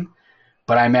action.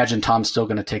 But I imagine Tom's still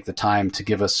going to take the time to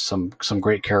give us some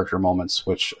great character moments,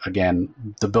 which, again,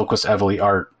 the Bilquis Evely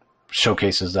art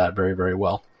showcases that very, very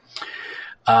well.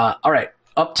 All right.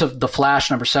 Up to The Flash,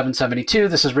 number 772.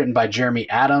 This is written by Jeremy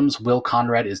Adams. Will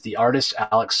Conrad is the artist.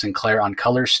 Alex Sinclair on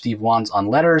colors. Steve Wands on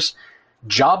letters.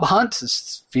 Job Hunt.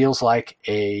 This feels like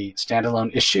a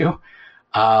standalone issue.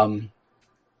 And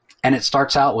it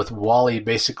starts out with Wally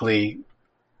basically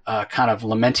kind of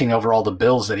lamenting over all the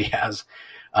bills that he has.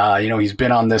 He's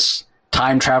been on this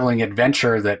time-traveling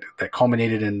adventure that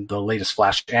culminated in the latest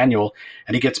Flash annual,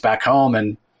 and he gets back home,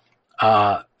 and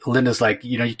Linda's like,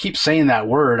 you keep saying that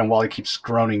word, and Wally keeps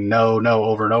groaning, no,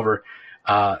 over and over.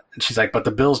 And she's like, but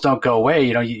the bills don't go away.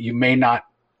 You may not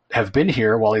have been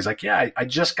here. Wally's like, yeah, I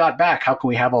just got back. How can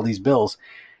we have all these bills?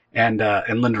 And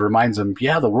Linda reminds him,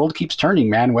 yeah, the world keeps turning,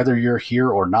 man, whether you're here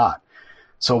or not.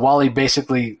 So Wally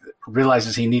basically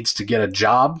realizes he needs to get a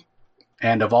job.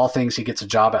 And of all things, he gets a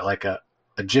job at like a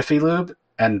Jiffy Lube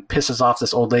and pisses off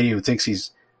this old lady who thinks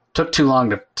he's took too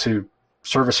long to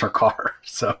service her car.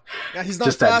 So yeah, he's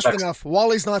not fast enough.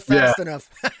 Wally's not fast enough.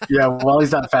 Yeah,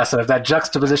 Wally's not fast enough. That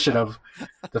juxtaposition of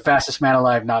the fastest man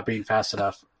alive not being fast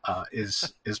enough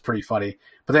is pretty funny.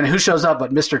 But then who shows up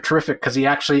but Mr. Terrific, because he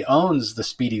actually owns the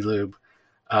Speedy Lube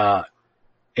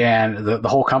and the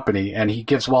whole company, and he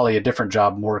gives Wally a different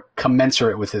job more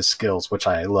commensurate with his skills, which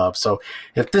I love. So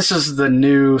if this is the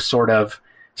new sort of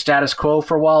status quo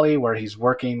for Wally, where he's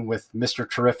working with Mr.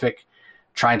 Terrific,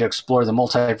 trying to explore the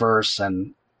multiverse,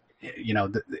 and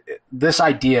this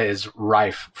idea is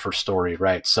rife for story,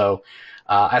 right? So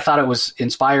I thought it was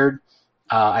inspired.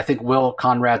 I think Will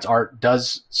Conrad's art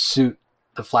does suit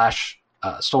the Flash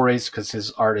stories because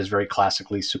his art is very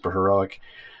classically super heroic.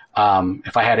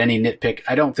 If I had any nitpick,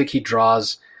 I don't think he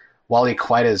draws Wally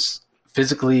quite as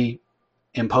physically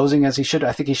imposing as he should.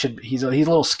 I think he's a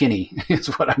little skinny is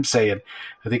what I'm saying.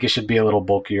 I think he should be a little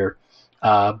bulkier.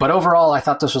 But overall, I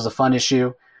thought this was a fun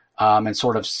issue and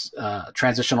sort of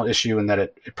transitional issue in that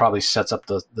it probably sets up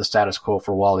the status quo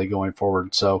for Wally going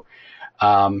forward. So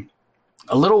a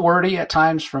little wordy at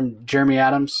times from Jeremy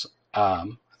Adams.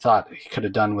 Thought he could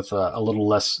have done with a little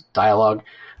less dialogue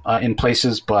in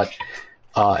places, but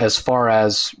as far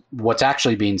as what's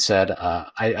actually being said,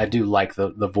 I do like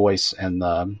the voice and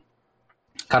the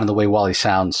kind of the way Wally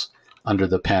sounds under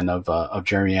the pen of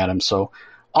Jeremy Adams. So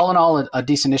all in all, a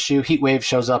decent issue. Heatwave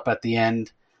shows up at the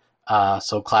end.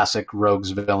 So classic Rogue's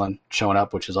villain showing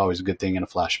up, which is always a good thing in a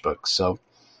Flash book. So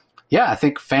yeah, I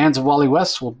think fans of Wally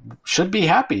West should be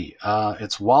happy.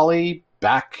 It's Wally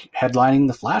back headlining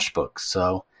the Flash book.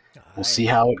 So we'll see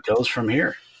how it goes from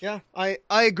here. Yeah, I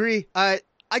agree. I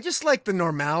just like the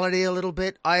normality a little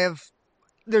bit.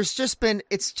 It's just been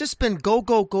go,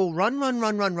 run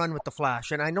with the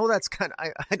Flash. And I know that's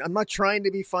I'm not trying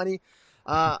to be funny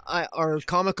or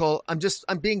comical.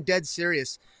 I'm being dead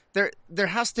serious.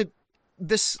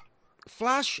 This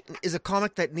Flash is a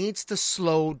comic that needs to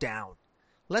slow down.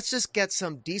 Let's just get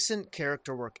some decent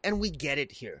character work. And we get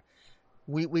it here.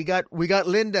 We got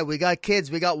Linda, we got kids,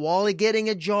 we got Wally getting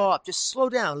a job. Just slow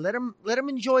down. Let him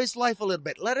enjoy his life a little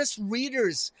bit. Let us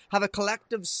readers have a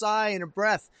collective sigh and a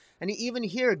breath. And even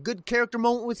here, a good character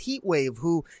moment with Heatwave,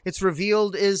 who it's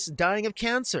revealed is dying of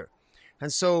cancer.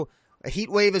 And so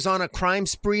Heatwave is on a crime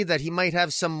spree that he might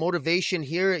have some motivation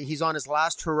here. He's on his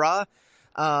last hurrah.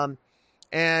 And,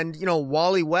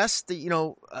 Wally West,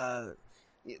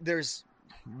 there's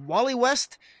Wally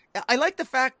West. I like the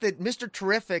fact that Mr.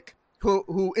 Terrific,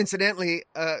 who incidentally,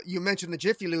 you mentioned the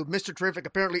Jiffy Lube. Mr. Terrific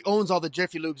apparently owns all the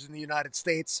Jiffy Lubes in the United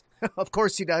States. Of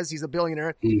course he does. He's a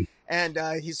billionaire. And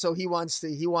he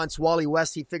wants Wally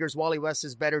West. He figures Wally West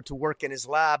is better to work in his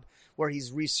lab where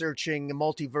he's researching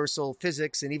multiversal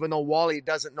physics. And even though Wally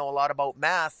doesn't know a lot about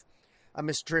math,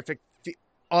 Mr. Terrific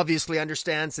obviously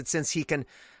understands that since he can,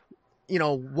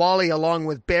 Wally along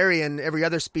with Barry and every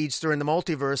other speedster in the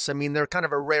multiverse, I mean, they're kind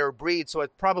of a rare breed. So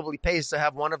it probably pays to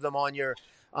have one of them on your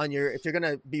if you're going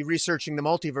to be researching the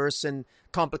multiverse and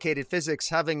complicated physics,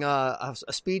 having a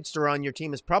speedster on your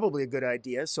team is probably a good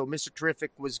idea. So Mr.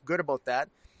 Terrific was good about that.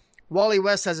 Wally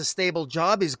West has a stable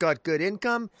job. He's got good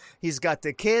income. He's got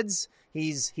the kids.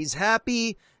 He's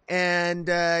happy. And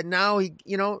now he's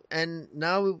going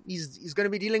to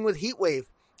be dealing with Heatwave.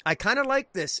 I kind of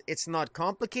like this. It's not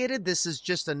complicated. This is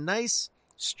just a nice,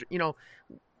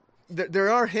 there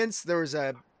are hints. There was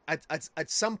at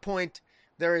some point,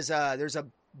 there's a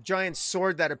giant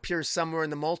sword that appears somewhere in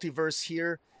the multiverse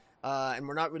here, and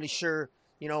we're not really sure,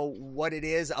 what it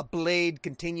is. A blade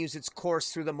continues its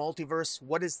course through the multiverse.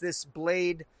 What is this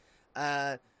blade?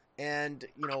 And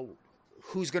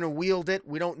who's going to wield it?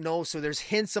 We don't know. So there's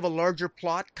hints of a larger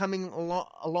plot coming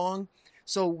along.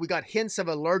 So we got hints of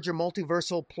a larger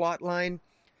multiversal plot line,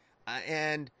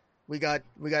 and we got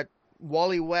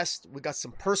Wally West. We got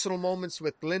some personal moments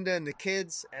with Linda and the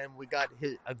kids, and we got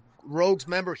a Rogues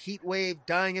member, Heatwave,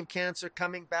 dying of cancer,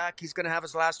 coming back. He's going to have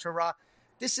his last hurrah.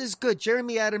 This is good.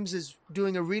 Jeremy Adams is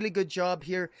doing a really good job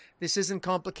here. This isn't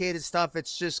complicated stuff.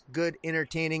 It's just good,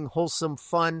 entertaining, wholesome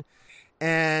fun,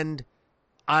 and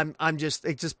it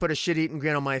just put a shit-eating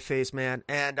grin on my face, man.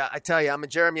 And I tell you, I'm a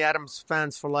Jeremy Adams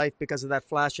fan for life because of that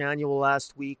Flash annual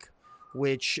last week,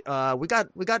 which we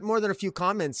got more than a few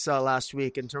comments last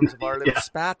week in terms of our little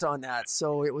spat on that.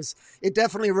 So it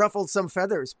definitely ruffled some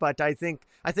feathers, but I think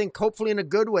hopefully in a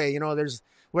good way. There's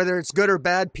whether it's good or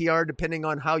bad PR depending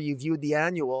on how you viewed the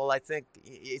annual. I think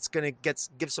it's going to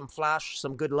give some Flash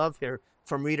some good love here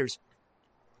from readers.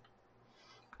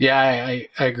 Yeah, I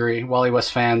agree. Wally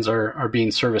West fans are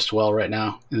being serviced well right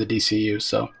now in the DCU.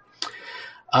 So,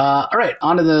 all right,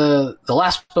 on to the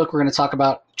last book we're going to talk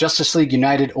about, Justice League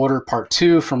United Order Part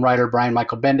 2 from writer Brian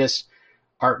Michael Bendis,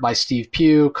 art by Steve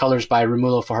Pugh, colors by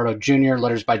Romulo Fajardo Jr.,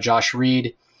 letters by Josh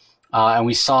Reed. And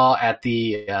we saw at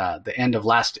the end of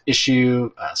last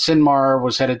issue, Sinmar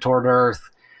was headed toward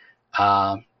Earth.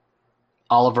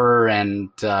 Oliver and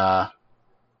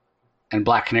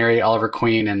Black Canary, Oliver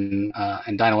Queen, and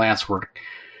Dinah Lance were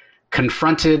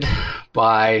confronted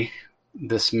by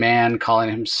this man calling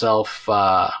himself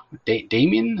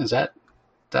Damien. Is that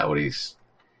what his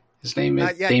name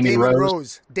is? Damon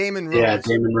Rose. Damon Rose. Yeah,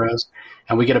 Damon Rose.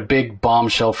 And we get a big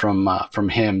bombshell from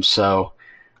him. So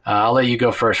I'll let you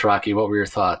go first, Rocky. What were your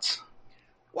thoughts?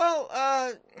 Well,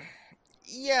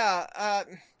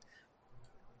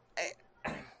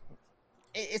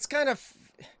 it's kind of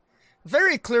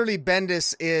very clearly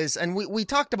Bendis is, and we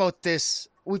talked about this.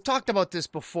 We've talked about this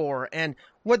before, and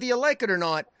whether you like it or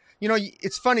not,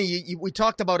 it's funny. We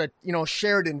talked about a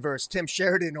Sheridan verse, Tim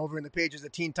Sheridan over in the pages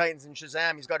of Teen Titans and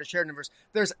Shazam. He's got a Sheridan verse.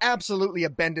 There's absolutely a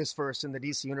Bendis verse in the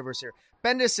DC universe here.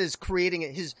 Bendis is creating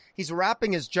it. He's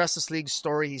wrapping his Justice League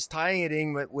story. He's tying it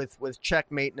in with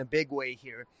Checkmate in a big way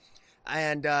here.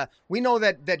 And we know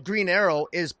that Green Arrow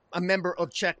is a member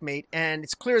of Checkmate, and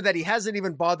it's clear that he hasn't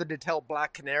even bothered to tell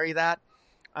Black Canary that.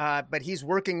 But he's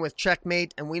working with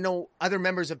Checkmate, and we know other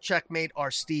members of Checkmate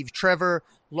are Steve Trevor,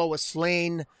 Lois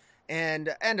Lane, and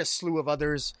a slew of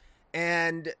others.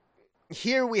 And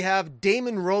here we have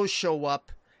Damon Rose show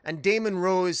up, and Damon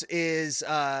Rose is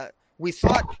we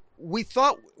thought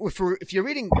if you're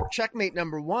reading Checkmate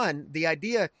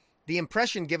 #1, the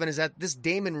impression given is that this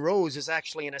Damon Rose is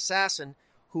actually an assassin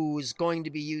who's going to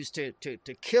be used to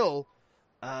kill,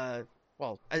 as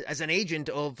an agent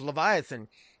of Leviathan.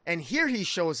 And here he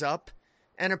shows up,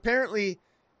 and apparently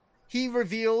he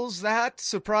reveals that,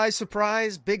 surprise,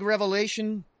 surprise, big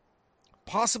revelation,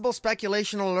 possible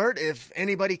speculation alert, if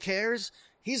anybody cares,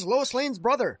 he's Lois Lane's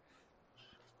brother.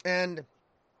 And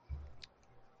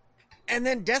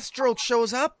then Deathstroke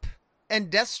shows up, and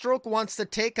Deathstroke wants to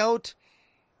take out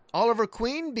Oliver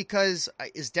Queen, because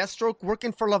is Deathstroke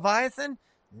working for Leviathan?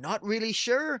 Not really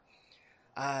sure.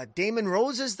 Damon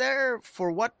Rose is there.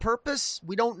 For what purpose?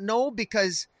 We don't know,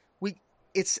 because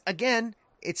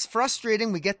it's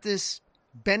frustrating. We get this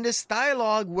Bendis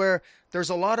dialogue where there's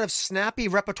a lot of snappy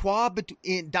repertoire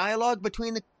dialogue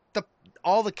between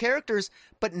all the characters,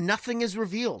 but nothing is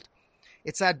revealed.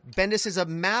 It's that Bendis is a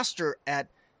master at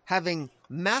having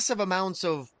massive amounts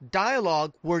of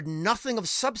dialogue where nothing of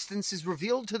substance is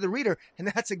revealed to the reader, and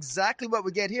that's exactly what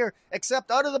we get here,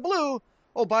 except out of the blue,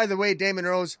 oh, by the way, Damon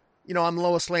Rose, I'm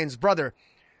Lois Lane's brother.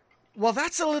 Well,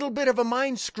 that's a little bit of a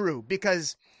mind screw,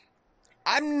 because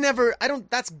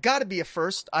that's gotta be a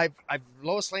first.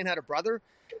 Lois Lane had a brother.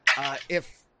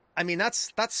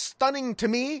 That's stunning to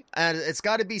me, and it's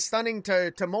gotta be stunning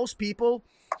to most people.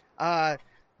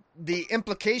 The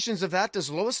implications of that, does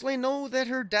Lois Lane know that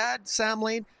her dad, Sam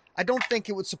Lane? I don't think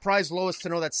it would surprise Lois to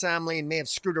know that Sam Lane may have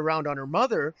screwed around on her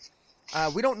mother.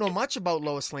 We don't know much about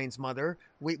Lois Lane's mother,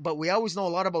 but we always know a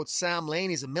lot about Sam Lane.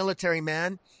 He's a military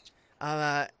man,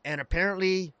 and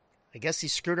apparently, I guess he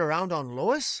screwed around on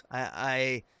Lois.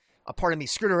 Pardon me,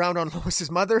 screwed around on Lois's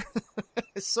mother.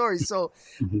 Sorry. So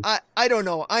I don't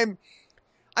know. I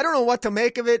don't know what to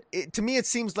make of it. To me, it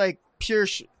seems like pure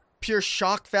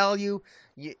shock value.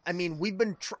 I've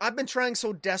been trying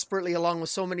so desperately, along with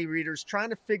so many readers, trying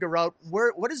to figure out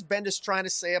what is Bendis trying to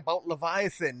say about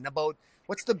Leviathan, about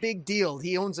what's the big deal.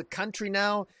 He owns a country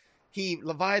now.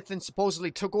 Leviathan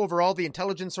supposedly took over all the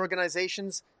intelligence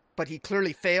organizations, but he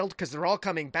clearly failed, because they're all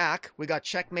coming back. We got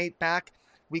Checkmate back.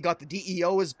 We got the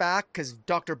DEO is back, because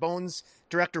Director Bones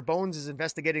is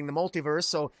investigating the multiverse.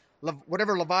 So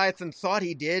whatever Leviathan thought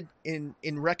he did in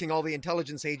wrecking all the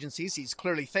intelligence agencies, he's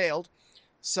clearly failed.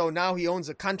 So now he owns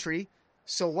a country.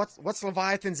 So what's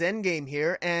Leviathan's endgame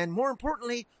here? And more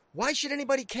importantly, why should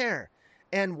anybody care?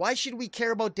 And why should we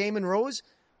care about Damon Rose?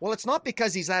 Well, it's not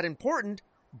because he's that important,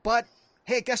 but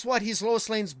hey, guess what? He's Lois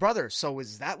Lane's brother. So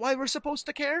is that why we're supposed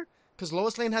to care? Because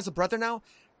Lois Lane has a brother now?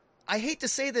 I hate to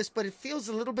say this, but it feels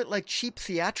a little bit like cheap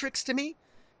theatrics to me.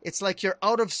 It's like you're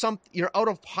out of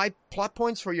high plot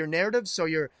points for your narrative, so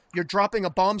you're dropping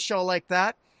a bombshell like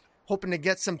that, hoping to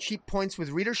get some cheap points with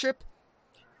readership.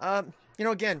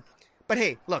 Again, but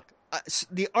hey, look,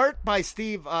 the art by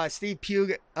Steve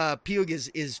Pugh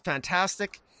is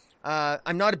fantastic.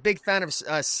 I'm not a big fan of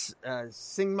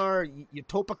Sinmar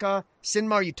Utopica,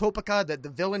 the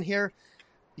villain here.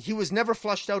 He was never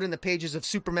flushed out in the pages of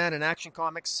Superman and Action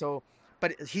Comics,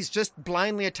 but he's just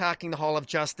blindly attacking the Hall of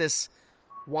Justice,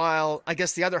 while I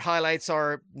guess the other highlights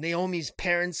are Naomi's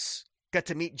parents got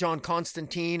to meet John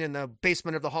Constantine in the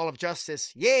basement of the Hall of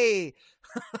Justice. Yay!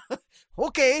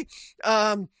 Okay.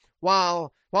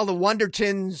 While the Wonder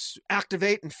Twins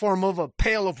activate in form of a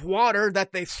pail of water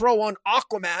that they throw on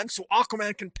Aquaman, so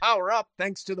Aquaman can power up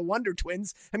thanks to the Wonder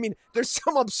Twins. There's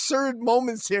some absurd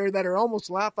moments here that are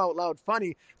almost laugh out loud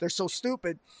funny. They're so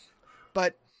stupid.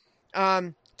 But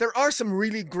there are some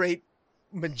really great,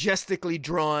 majestically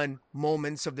drawn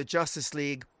moments of the Justice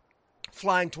League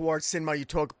flying towards Sinmar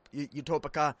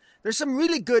Utopica. There's some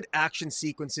really good action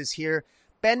sequences here.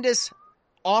 Bendis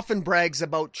often brags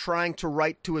about trying to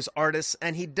write to his artists,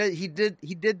 and he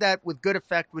did that with good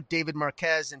effect with David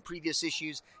Marquez in previous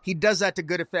issues. He does that to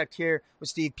good effect here with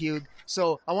Steve Pugh.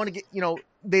 So I want to get,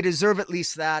 they deserve at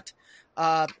least that.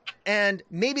 And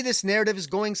maybe this narrative is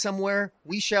going somewhere.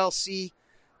 We shall see.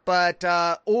 But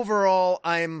overall,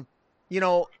 I'm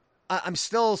I'm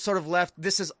still sort of left.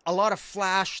 This is a lot of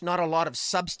flash, not a lot of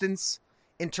substance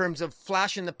in terms of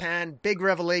flash in the pan, big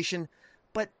revelation.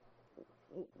 But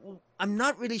I'm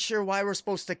not really sure why we're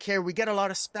supposed to care. We get a lot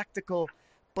of spectacle,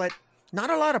 but not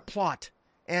a lot of plot.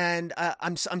 And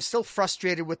I'm still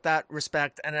frustrated with that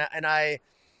respect.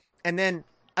 And then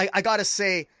I got to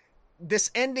say,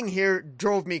 this ending here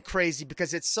drove me crazy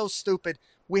because it's so stupid.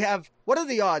 We have, what are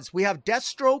the odds? We have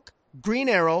Deathstroke, Green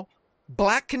Arrow,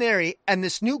 Black Canary, and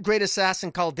this new great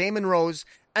assassin called Damon Rose,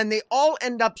 and they all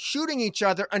end up shooting each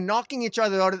other and knocking each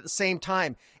other out at the same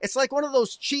time. It's like one of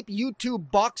those cheap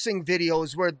YouTube boxing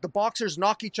videos where the boxers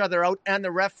knock each other out and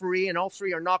the referee, and all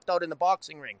three are knocked out in the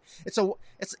boxing ring. It's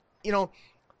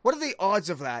what are the odds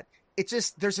of that? It's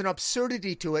just, there's an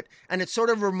absurdity to it, and it sort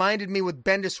of reminded me with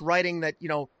Bendis writing that,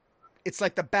 it's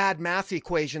like the bad math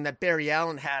equation that Barry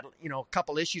Allen had, a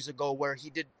couple issues ago, where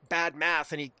he did bad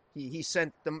math and he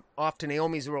sent them off to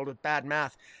Naomi's world with bad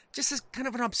math. Just as kind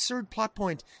of an absurd plot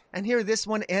point. And here this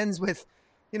one ends with,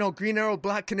 Green Arrow,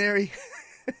 Black Canary,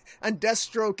 and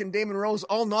Deathstroke and Damon Rose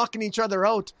all knocking each other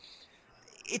out.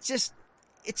 It just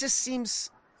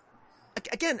seems,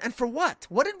 again, and for what?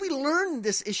 What did we learn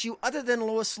this issue other than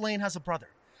Lois Lane has a brother?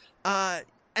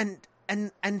 And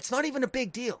it's not even a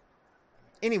big deal.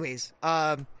 Anyways,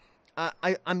 I'm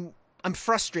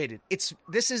frustrated.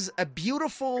 This is a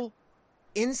beautiful,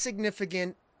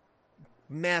 insignificant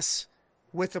mess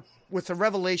with a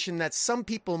revelation that some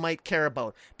people might care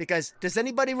about. Because does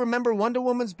anybody remember Wonder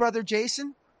Woman's brother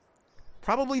Jason?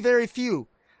 Probably very few.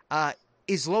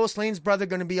 Is Lois Lane's brother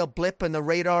going to be a blip in the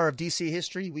radar of DC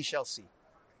history? We shall see.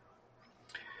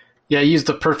 Yeah, you used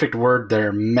the perfect word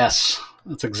there, mess.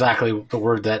 That's exactly the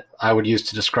word that I would use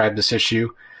to describe this issue.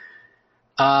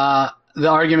 The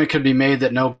argument could be made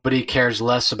that nobody cares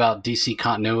less about DC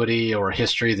continuity or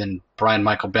history than Brian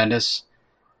Michael Bendis.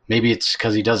 Maybe it's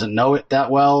because he doesn't know it that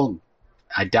well.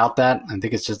 I doubt that. I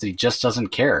think it's just that he just doesn't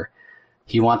care.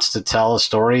 He wants to tell a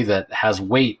story that has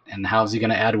weight, and how is he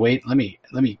going to add weight? Let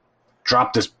me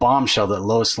drop this bombshell that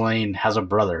Lois Lane has a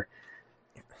brother.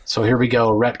 So here we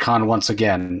go, retcon once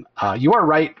again. You are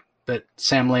right that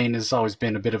Sam Lane has always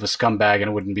been a bit of a scumbag, and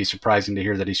it wouldn't be surprising to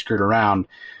hear that he screwed around.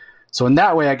 So in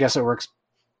that way, I guess it works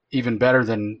even better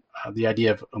than the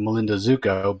idea of Melinda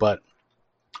Zucco, but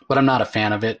I'm not a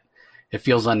fan of it. It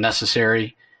feels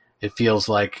unnecessary. It feels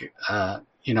like,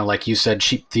 like you said,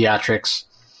 cheap theatrics.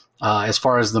 As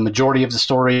far as the majority of the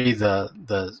story,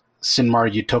 the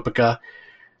Sinmar Utopica,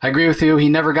 I agree with you. He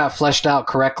never got fleshed out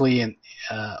correctly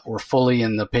or fully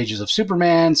in the pages of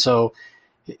Superman. So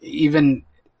even,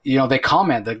 they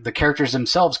comment, the characters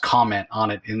themselves comment on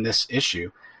it in this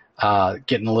issue.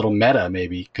 Getting a little meta,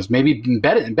 maybe, because maybe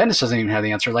Bendis doesn't even have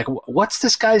the answer. Like, what's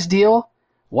this guy's deal?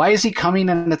 Why is he coming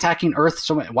and attacking Earth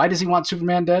so much? Why does he want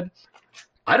Superman dead?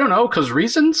 I don't know, because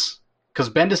reasons? Because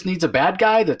Bendis needs a bad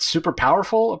guy that's super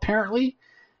powerful, apparently?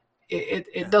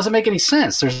 It doesn't make any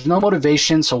sense. There's no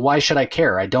motivation, so why should I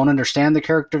care? I don't understand the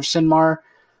character of Sinmar.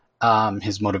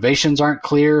 His motivations aren't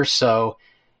clear, so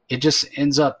it just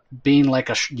ends up being like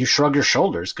you shrug your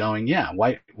shoulders going, yeah,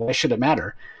 why should it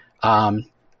matter?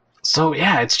 So,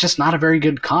 yeah, it's just not a very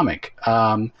good comic.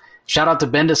 Shout out to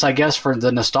Bendis, I guess, for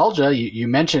the nostalgia. You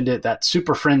mentioned it, that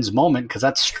Super Friends moment, because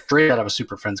that's straight out of a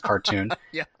Super Friends cartoon.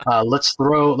 Yeah. Let's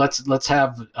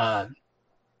have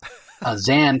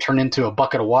Zan turn into a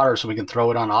bucket of water so we can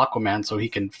throw it on Aquaman so he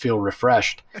can feel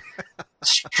refreshed.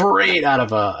 Straight out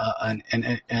of an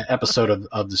episode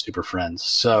of the Super Friends.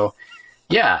 So,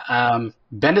 yeah,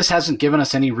 Bendis hasn't given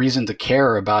us any reason to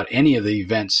care about any of the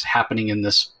events happening in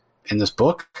this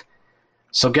book.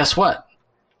 So guess what?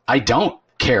 I don't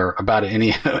care about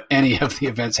any of the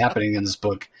events happening in this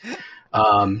book.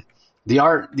 The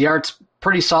art's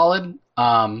pretty solid,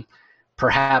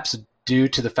 perhaps due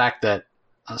to the fact that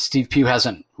Steve Pugh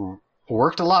hasn't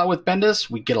worked a lot with Bendis.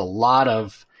 We get a lot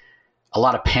of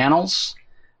panels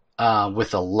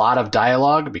with a lot of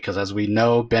dialogue, because as we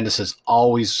know, Bendis is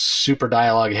always super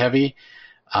dialogue heavy.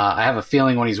 I have a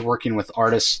feeling when he's working with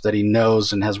artists that he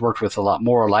knows and has worked with a lot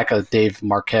more, like a Dave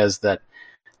Marquez, that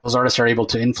those artists are able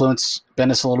to influence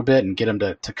Bendis a little bit and get him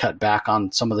to cut back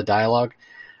on some of the dialogue.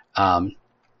 And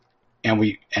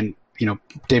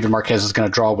David Marquez is going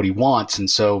to draw what he wants, and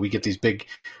so we get these big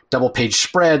double-page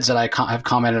spreads that I have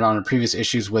commented on in previous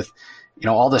issues with,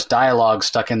 all this dialogue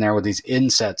stuck in there with these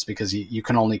insets, because you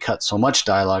can only cut so much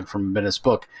dialogue from a Bendis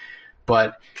book.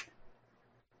 But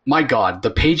my God,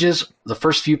 the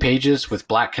first few pages with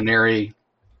Black Canary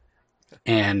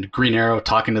and Green Arrow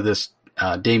talking to this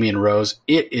Damian Rose,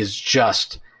 it is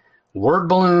just word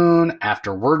balloon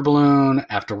after word balloon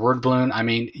after word balloon. I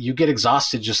mean, you get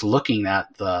exhausted just looking at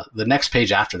the next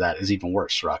page after that is even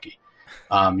worse, Rocky.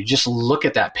 You just look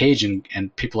at that page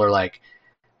and people are like,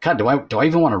 God, do I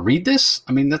even want to read this?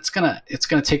 I mean, it's gonna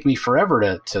take me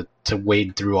forever to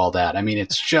wade through all that. I mean,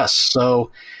 it's just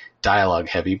so dialogue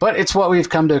heavy, but it's what we've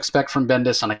come to expect from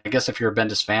Bendis. And I guess if you're a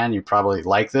Bendis fan, you probably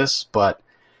like this, but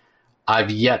I've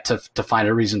yet to find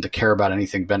a reason to care about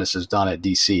anything Bendis has done at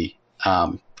DC,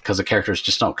 because the characters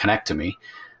just don't connect to me.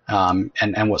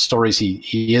 And what stories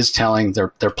he is telling, they're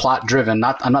plot driven.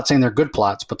 I'm not saying they're good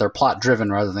plots, but they're plot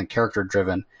driven rather than character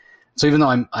driven. So even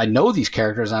though I know these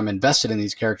characters, I'm invested in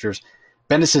these characters,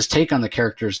 Bendis' take on the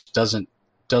characters doesn't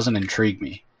intrigue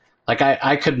me. Like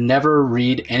I could never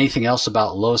read anything else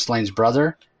about Lois Lane's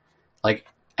brother, and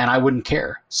I wouldn't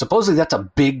care. Supposedly that's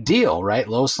a big deal, right?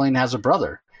 Lois Lane has a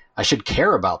brother. I should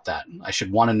care about that. I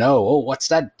should want to know, what's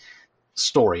that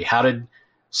story? How did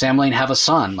Sam Lane have a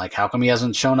son? Like, how come he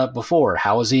hasn't shown up before?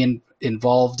 How is he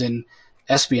involved in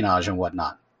espionage and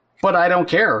whatnot? But I don't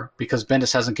care because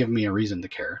Bendis hasn't given me a reason to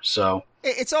care. So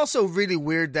it's also really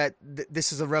weird that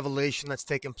this is a revelation that's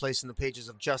taking place in the pages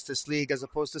of Justice League as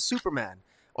opposed to Superman,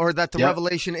 or that the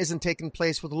revelation isn't taking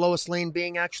place with Lois Lane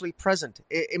being actually present.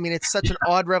 I mean, it's such an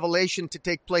odd revelation to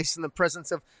take place in the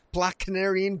presence of Black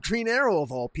Canary and Green Arrow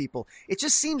of all people. It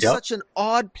just seems such an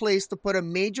odd place to put a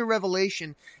major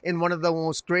revelation in one of the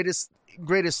most greatest,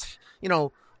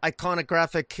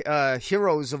 iconographic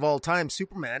heroes of all time,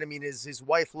 Superman. I mean, his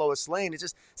wife Lois Lane. It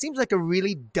just seems like a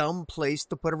really dumb place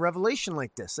to put a revelation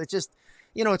like this. It just,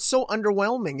 it's so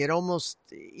underwhelming. It almost,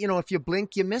 if you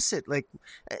blink, you miss it. Like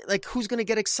who's going to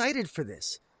get excited for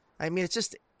this? I mean, it's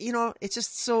just, it's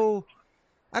just so,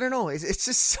 I don't know. It's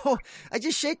just so, I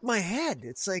just shake my head.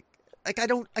 It's like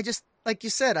like you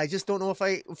said, I just don't know if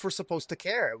we're supposed to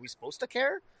care. Are we supposed to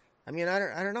care? I mean, I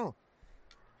don't know.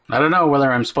 I don't know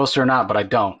whether I'm supposed to or not, but I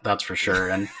don't, that's for sure.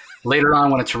 And later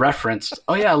on when it's referenced,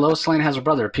 Lois Lane has a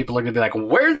brother, people are going to be like,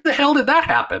 where the hell did that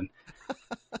happen?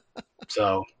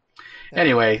 So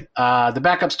anyway, the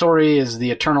backup story is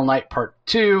The Eternal Night Part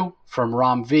 2 from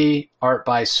Ram V, art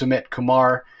by Sumit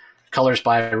Kumar, colors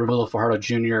by Romulo Fajardo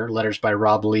Jr., letters by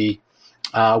Rob Lee.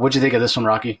 What'd you think of this one,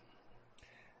 Rocky?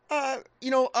 I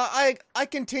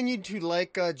continued to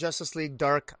like Justice League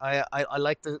Dark. I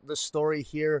like the story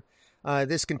here.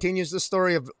 This continues the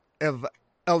story of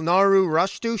Elnaru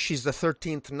Rashtu. She's the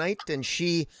 13th Night, and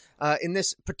she, in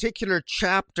this particular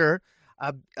chapter,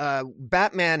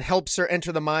 Batman helps her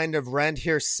enter the mind of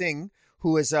Randhir Singh,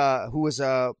 who is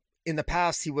in the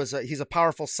past he's a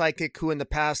powerful psychic who in the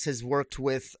past has worked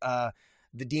with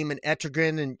the demon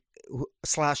Etrigan and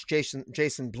 /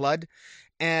 Jason Blood,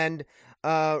 and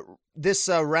this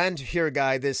Randhir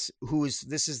guy, this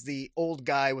is the old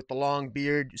guy with the long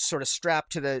beard, sort of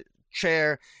strapped to the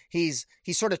chair. He's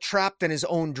sort of trapped in his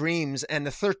own dreams, and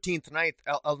the 13th Night,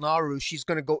 Elnaru, she's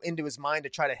going to go into his mind to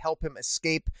try to help him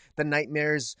escape the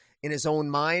nightmares in his own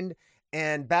mind.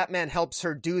 And Batman helps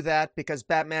her do that because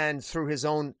Batman, through his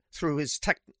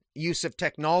use of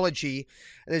technology,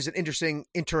 there's an interesting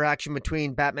interaction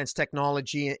between Batman's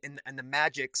technology and the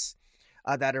magics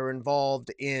that are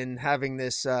involved in having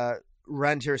this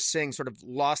Randhir Singh sort of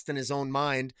lost in his own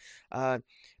mind.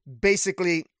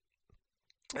 Basically,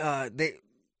 Elnaru,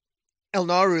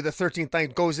 the 13th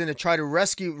Night, goes in to try to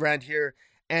rescue Randhir,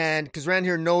 and because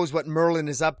Randhir knows what Merlin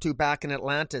is up to back in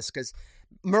Atlantis, because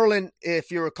Merlin, if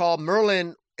you recall,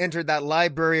 Merlin entered that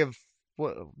library of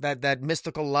that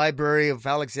mystical library of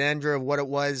Alexandria, what it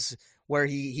was, where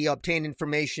he obtained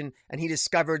information, and he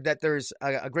discovered that there's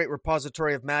a great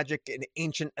repository of magic in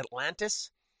ancient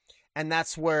Atlantis, and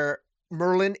that's where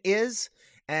Merlin is.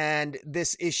 And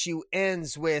this issue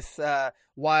ends with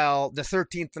while the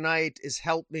 13th Night is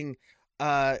helping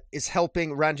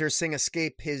Randhir Singh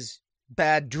escape his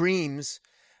bad dreams,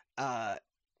 the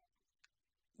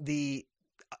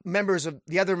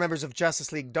other members of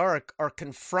Justice League Dark are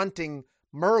confronting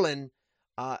Merlin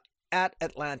at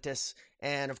Atlantis,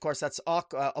 and of course that's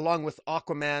along with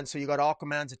Aquaman. So you got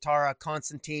Aquaman, Zatara,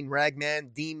 Constantine,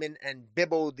 Ragman, Demon, and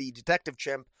Bibbo the detective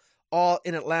chimp, all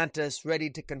in Atlantis, ready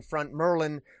to confront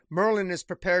Merlin. Merlin is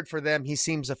prepared for them. He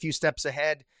seems a few steps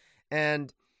ahead,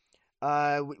 and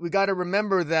we got to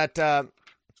remember that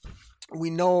we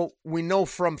know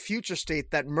from Future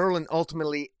State that Merlin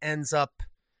ultimately ends up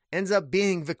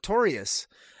being victorious,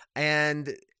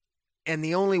 and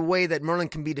the only way that Merlin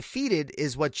can be defeated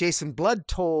is what Jason Blood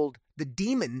told the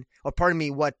demon, or pardon me,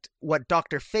 what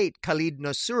Dr. Fate, Khalid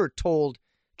Nasur, told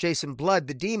Jason Blood,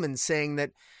 the demon, saying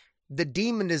that the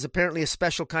demon is apparently a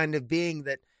special kind of being,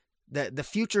 that the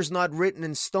future's not written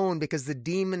in stone, because the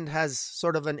demon has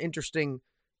sort of an interesting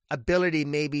ability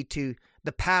maybe to,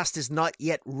 the past is not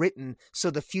yet written,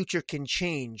 so the future can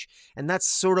change. And that's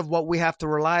sort of what we have to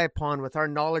rely upon with our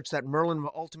knowledge that Merlin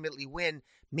will ultimately win.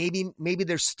 Maybe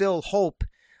there's still hope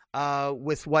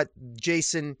with what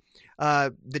Jason,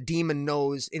 the demon,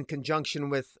 knows in conjunction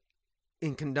with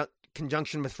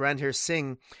Ranhir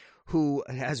Singh, who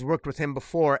has worked with him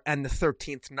before, and the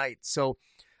 13th Night. So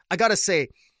I gotta say,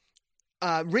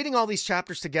 reading all these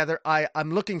chapters together,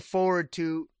 I'm looking forward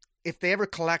to, if they ever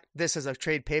collect this as a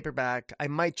trade paperback, I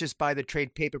might just buy the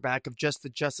trade paperback of just the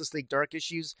Justice League Dark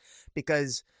issues,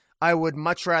 because I would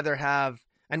much rather have,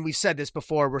 and we've said this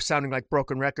before, we're sounding like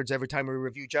broken records every time we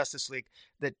review Justice League,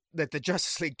 that the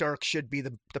Justice League Dark should be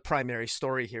the primary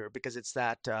story here, because it's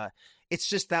it's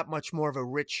just that much more of a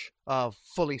rich,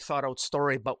 fully thought out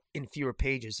story, but in fewer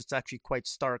pages. It's actually quite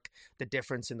stark, the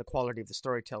difference in the quality of the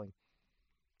storytelling.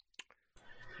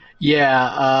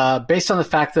 Yeah, based on the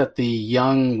fact that the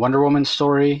young Wonder Woman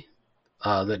story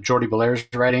that Jordi Belaire's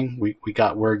writing, we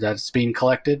got word that it's being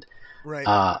collected.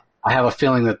 Right. I have a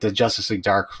feeling that the Justice League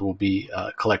Dark will be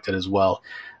collected as well.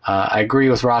 I agree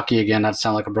with Rocky, again, not to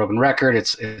sound like a broken record.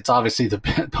 It's obviously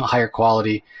the higher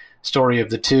quality story of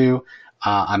the two.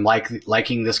 I'm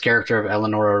liking this character of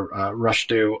Eleanor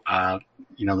Rushdie,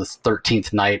 this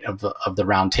 13th Night of the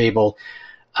Round Table.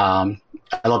 I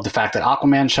love the fact that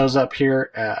Aquaman shows up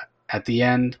here at the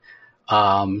end.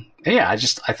 I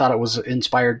thought it was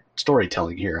inspired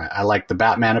storytelling here. I like the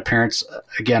Batman appearance.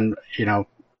 Again,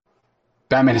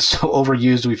 Batman is so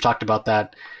overused. We've talked about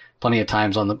that plenty of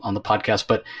times on the podcast,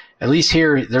 but at least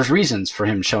here there's reasons for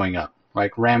him showing up.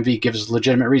 Like Ram V gives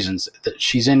legitimate reasons that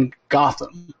she's in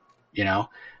Gotham,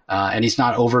 and he's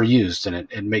not overused, and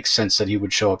it makes sense that he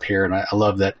would show up here. And I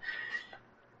love that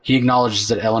he acknowledges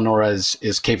that Eleonora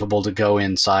is capable to go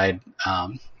inside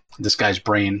this guy's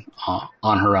brain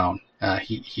on her own.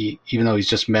 He even though he's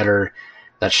just met her,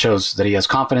 that shows that he has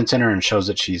confidence in her and shows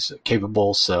that she's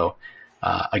capable. So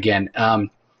I guess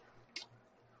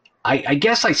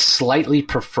I slightly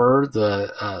prefer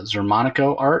the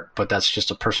Zermanico art, but that's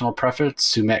just a personal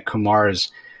preference. Sumet Kumar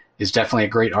is definitely a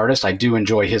great artist. I do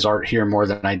enjoy his art here more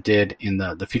than I did in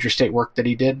the Future State work that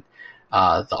he did.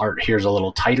 The art here is a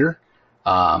little tighter.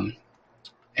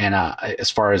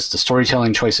 As far as the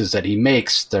storytelling choices that he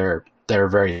makes, they're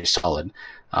very solid.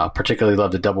 Particularly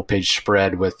love the double page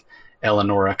spread with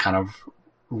Eleonora kind of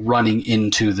running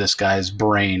into this guy's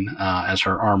brain as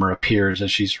her armor appears as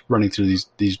she's running through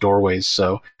these doorways.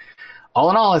 So all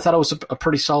in all, I thought it was a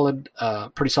pretty solid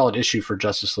issue for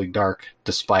Justice League Dark,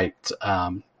 despite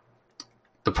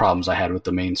the problems I had with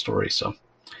the main story. So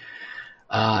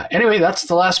anyway, that's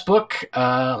the last book.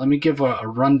 Let me give a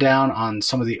rundown on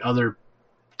some of the other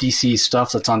DC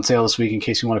stuff that's on sale this week in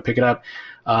case you want to pick it up.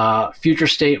 Future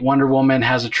State Wonder Woman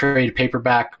has a trade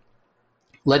paperback.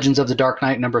 Legends of the Dark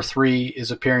Knight #3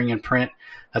 is appearing in print.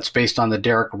 That's based on the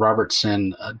Derek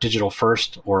Robertson digital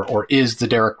first, or is the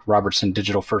Derek Robertson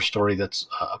digital first story that's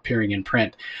appearing in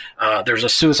print. There's a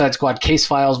Suicide Squad Case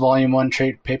Files Volume 1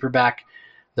 trade paperback.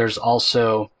 There's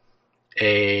also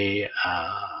I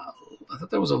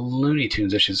thought there was a Looney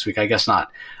Tunes issue this week. I guess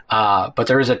not. But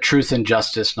there is a Truth and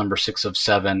Justice #6 of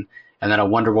 7, and then a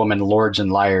Wonder Woman Lords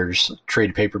and Liars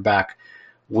trade paperback,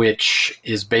 which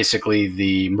is basically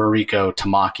the Mariko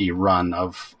Tamaki run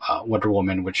of Wonder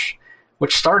Woman, which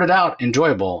started out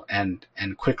enjoyable and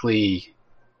quickly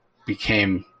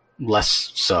became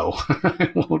less so.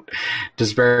 I won't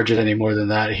disparage it any more than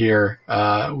that here.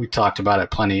 We talked about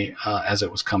it plenty as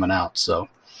it was coming out. So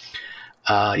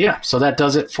so that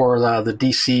does it for the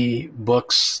DC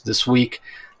books this week.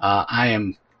 I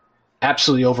am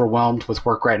absolutely overwhelmed with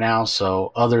work right now.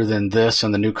 So other than this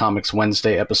and the New Comics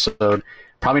Wednesday episode,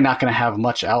 probably not going to have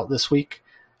much out this week.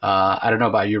 I don't know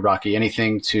about you, Rocky.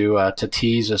 Anything to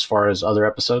tease as far as other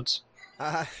episodes?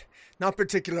 Not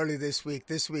particularly this week.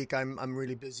 This week I'm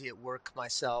really busy at work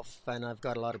myself, and I've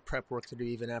got a lot of prep work to do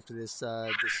even after this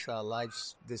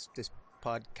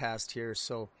podcast here.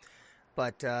 So,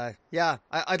 but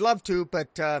I'd love to,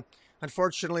 but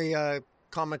unfortunately,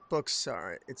 comic books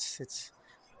are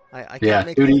I can't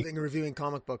make a living reviewing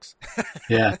comic books.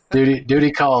 Yeah,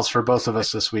 duty calls for both of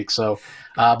us this week. So,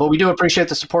 but we do appreciate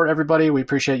the support, everybody. We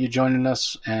appreciate you joining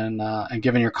us and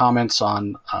giving your comments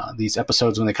on these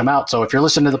episodes when they come out. So if you're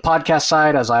listening to the podcast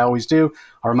side, as I always do,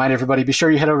 I'll remind everybody, be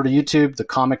sure you head over to YouTube, the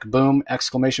Comic Boom !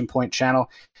 Channel.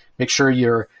 Make sure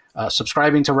you're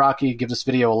subscribing to Rocky. Give this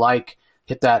video a like.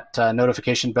 Hit that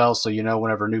notification bell so you know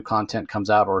whenever new content comes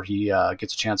out or he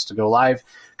gets a chance to go live.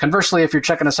 Conversely, if you're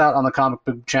checking us out on the Comic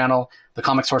Book channel, the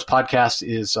Comic Source podcast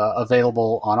is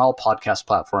available on all podcast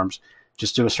platforms.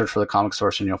 Just do a search for the Comic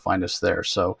Source and you'll find us there.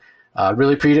 So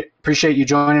Really appreciate you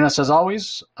joining us as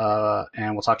always,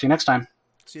 and we'll talk to you next time.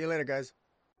 See you later, guys.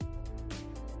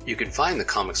 You can find the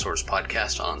Comic Source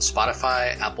podcast on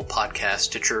Spotify, Apple Podcasts,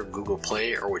 Stitcher, Google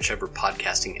Play, or whichever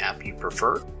podcasting app you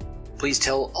prefer. Please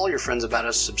tell all your friends about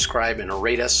us, subscribe, and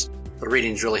rate us. The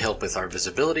ratings really help with our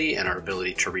visibility and our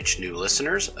ability to reach new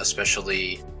listeners,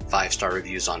 especially 5-star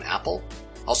reviews on Apple.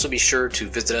 Also be sure to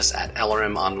visit us at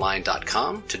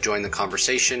lrmonline.com to join the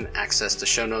conversation, access the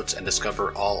show notes, and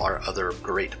discover all our other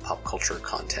great pop culture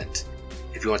content.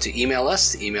 If you want to email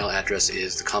us, the email address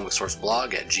is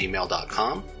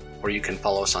thecomicsourceblog@gmail.com, or you can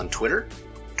follow us on Twitter,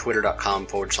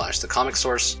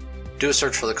 twitter.com/thecomicsource. Do a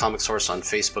search for The Comic Source on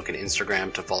Facebook and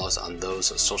Instagram to follow us on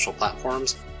those social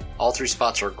platforms. All 3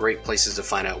 spots are great places to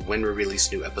find out when we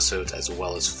release new episodes, as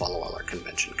well as follow all our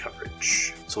convention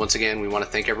coverage. So once again, we want to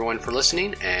thank everyone for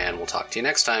listening, and we'll talk to you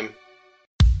next time.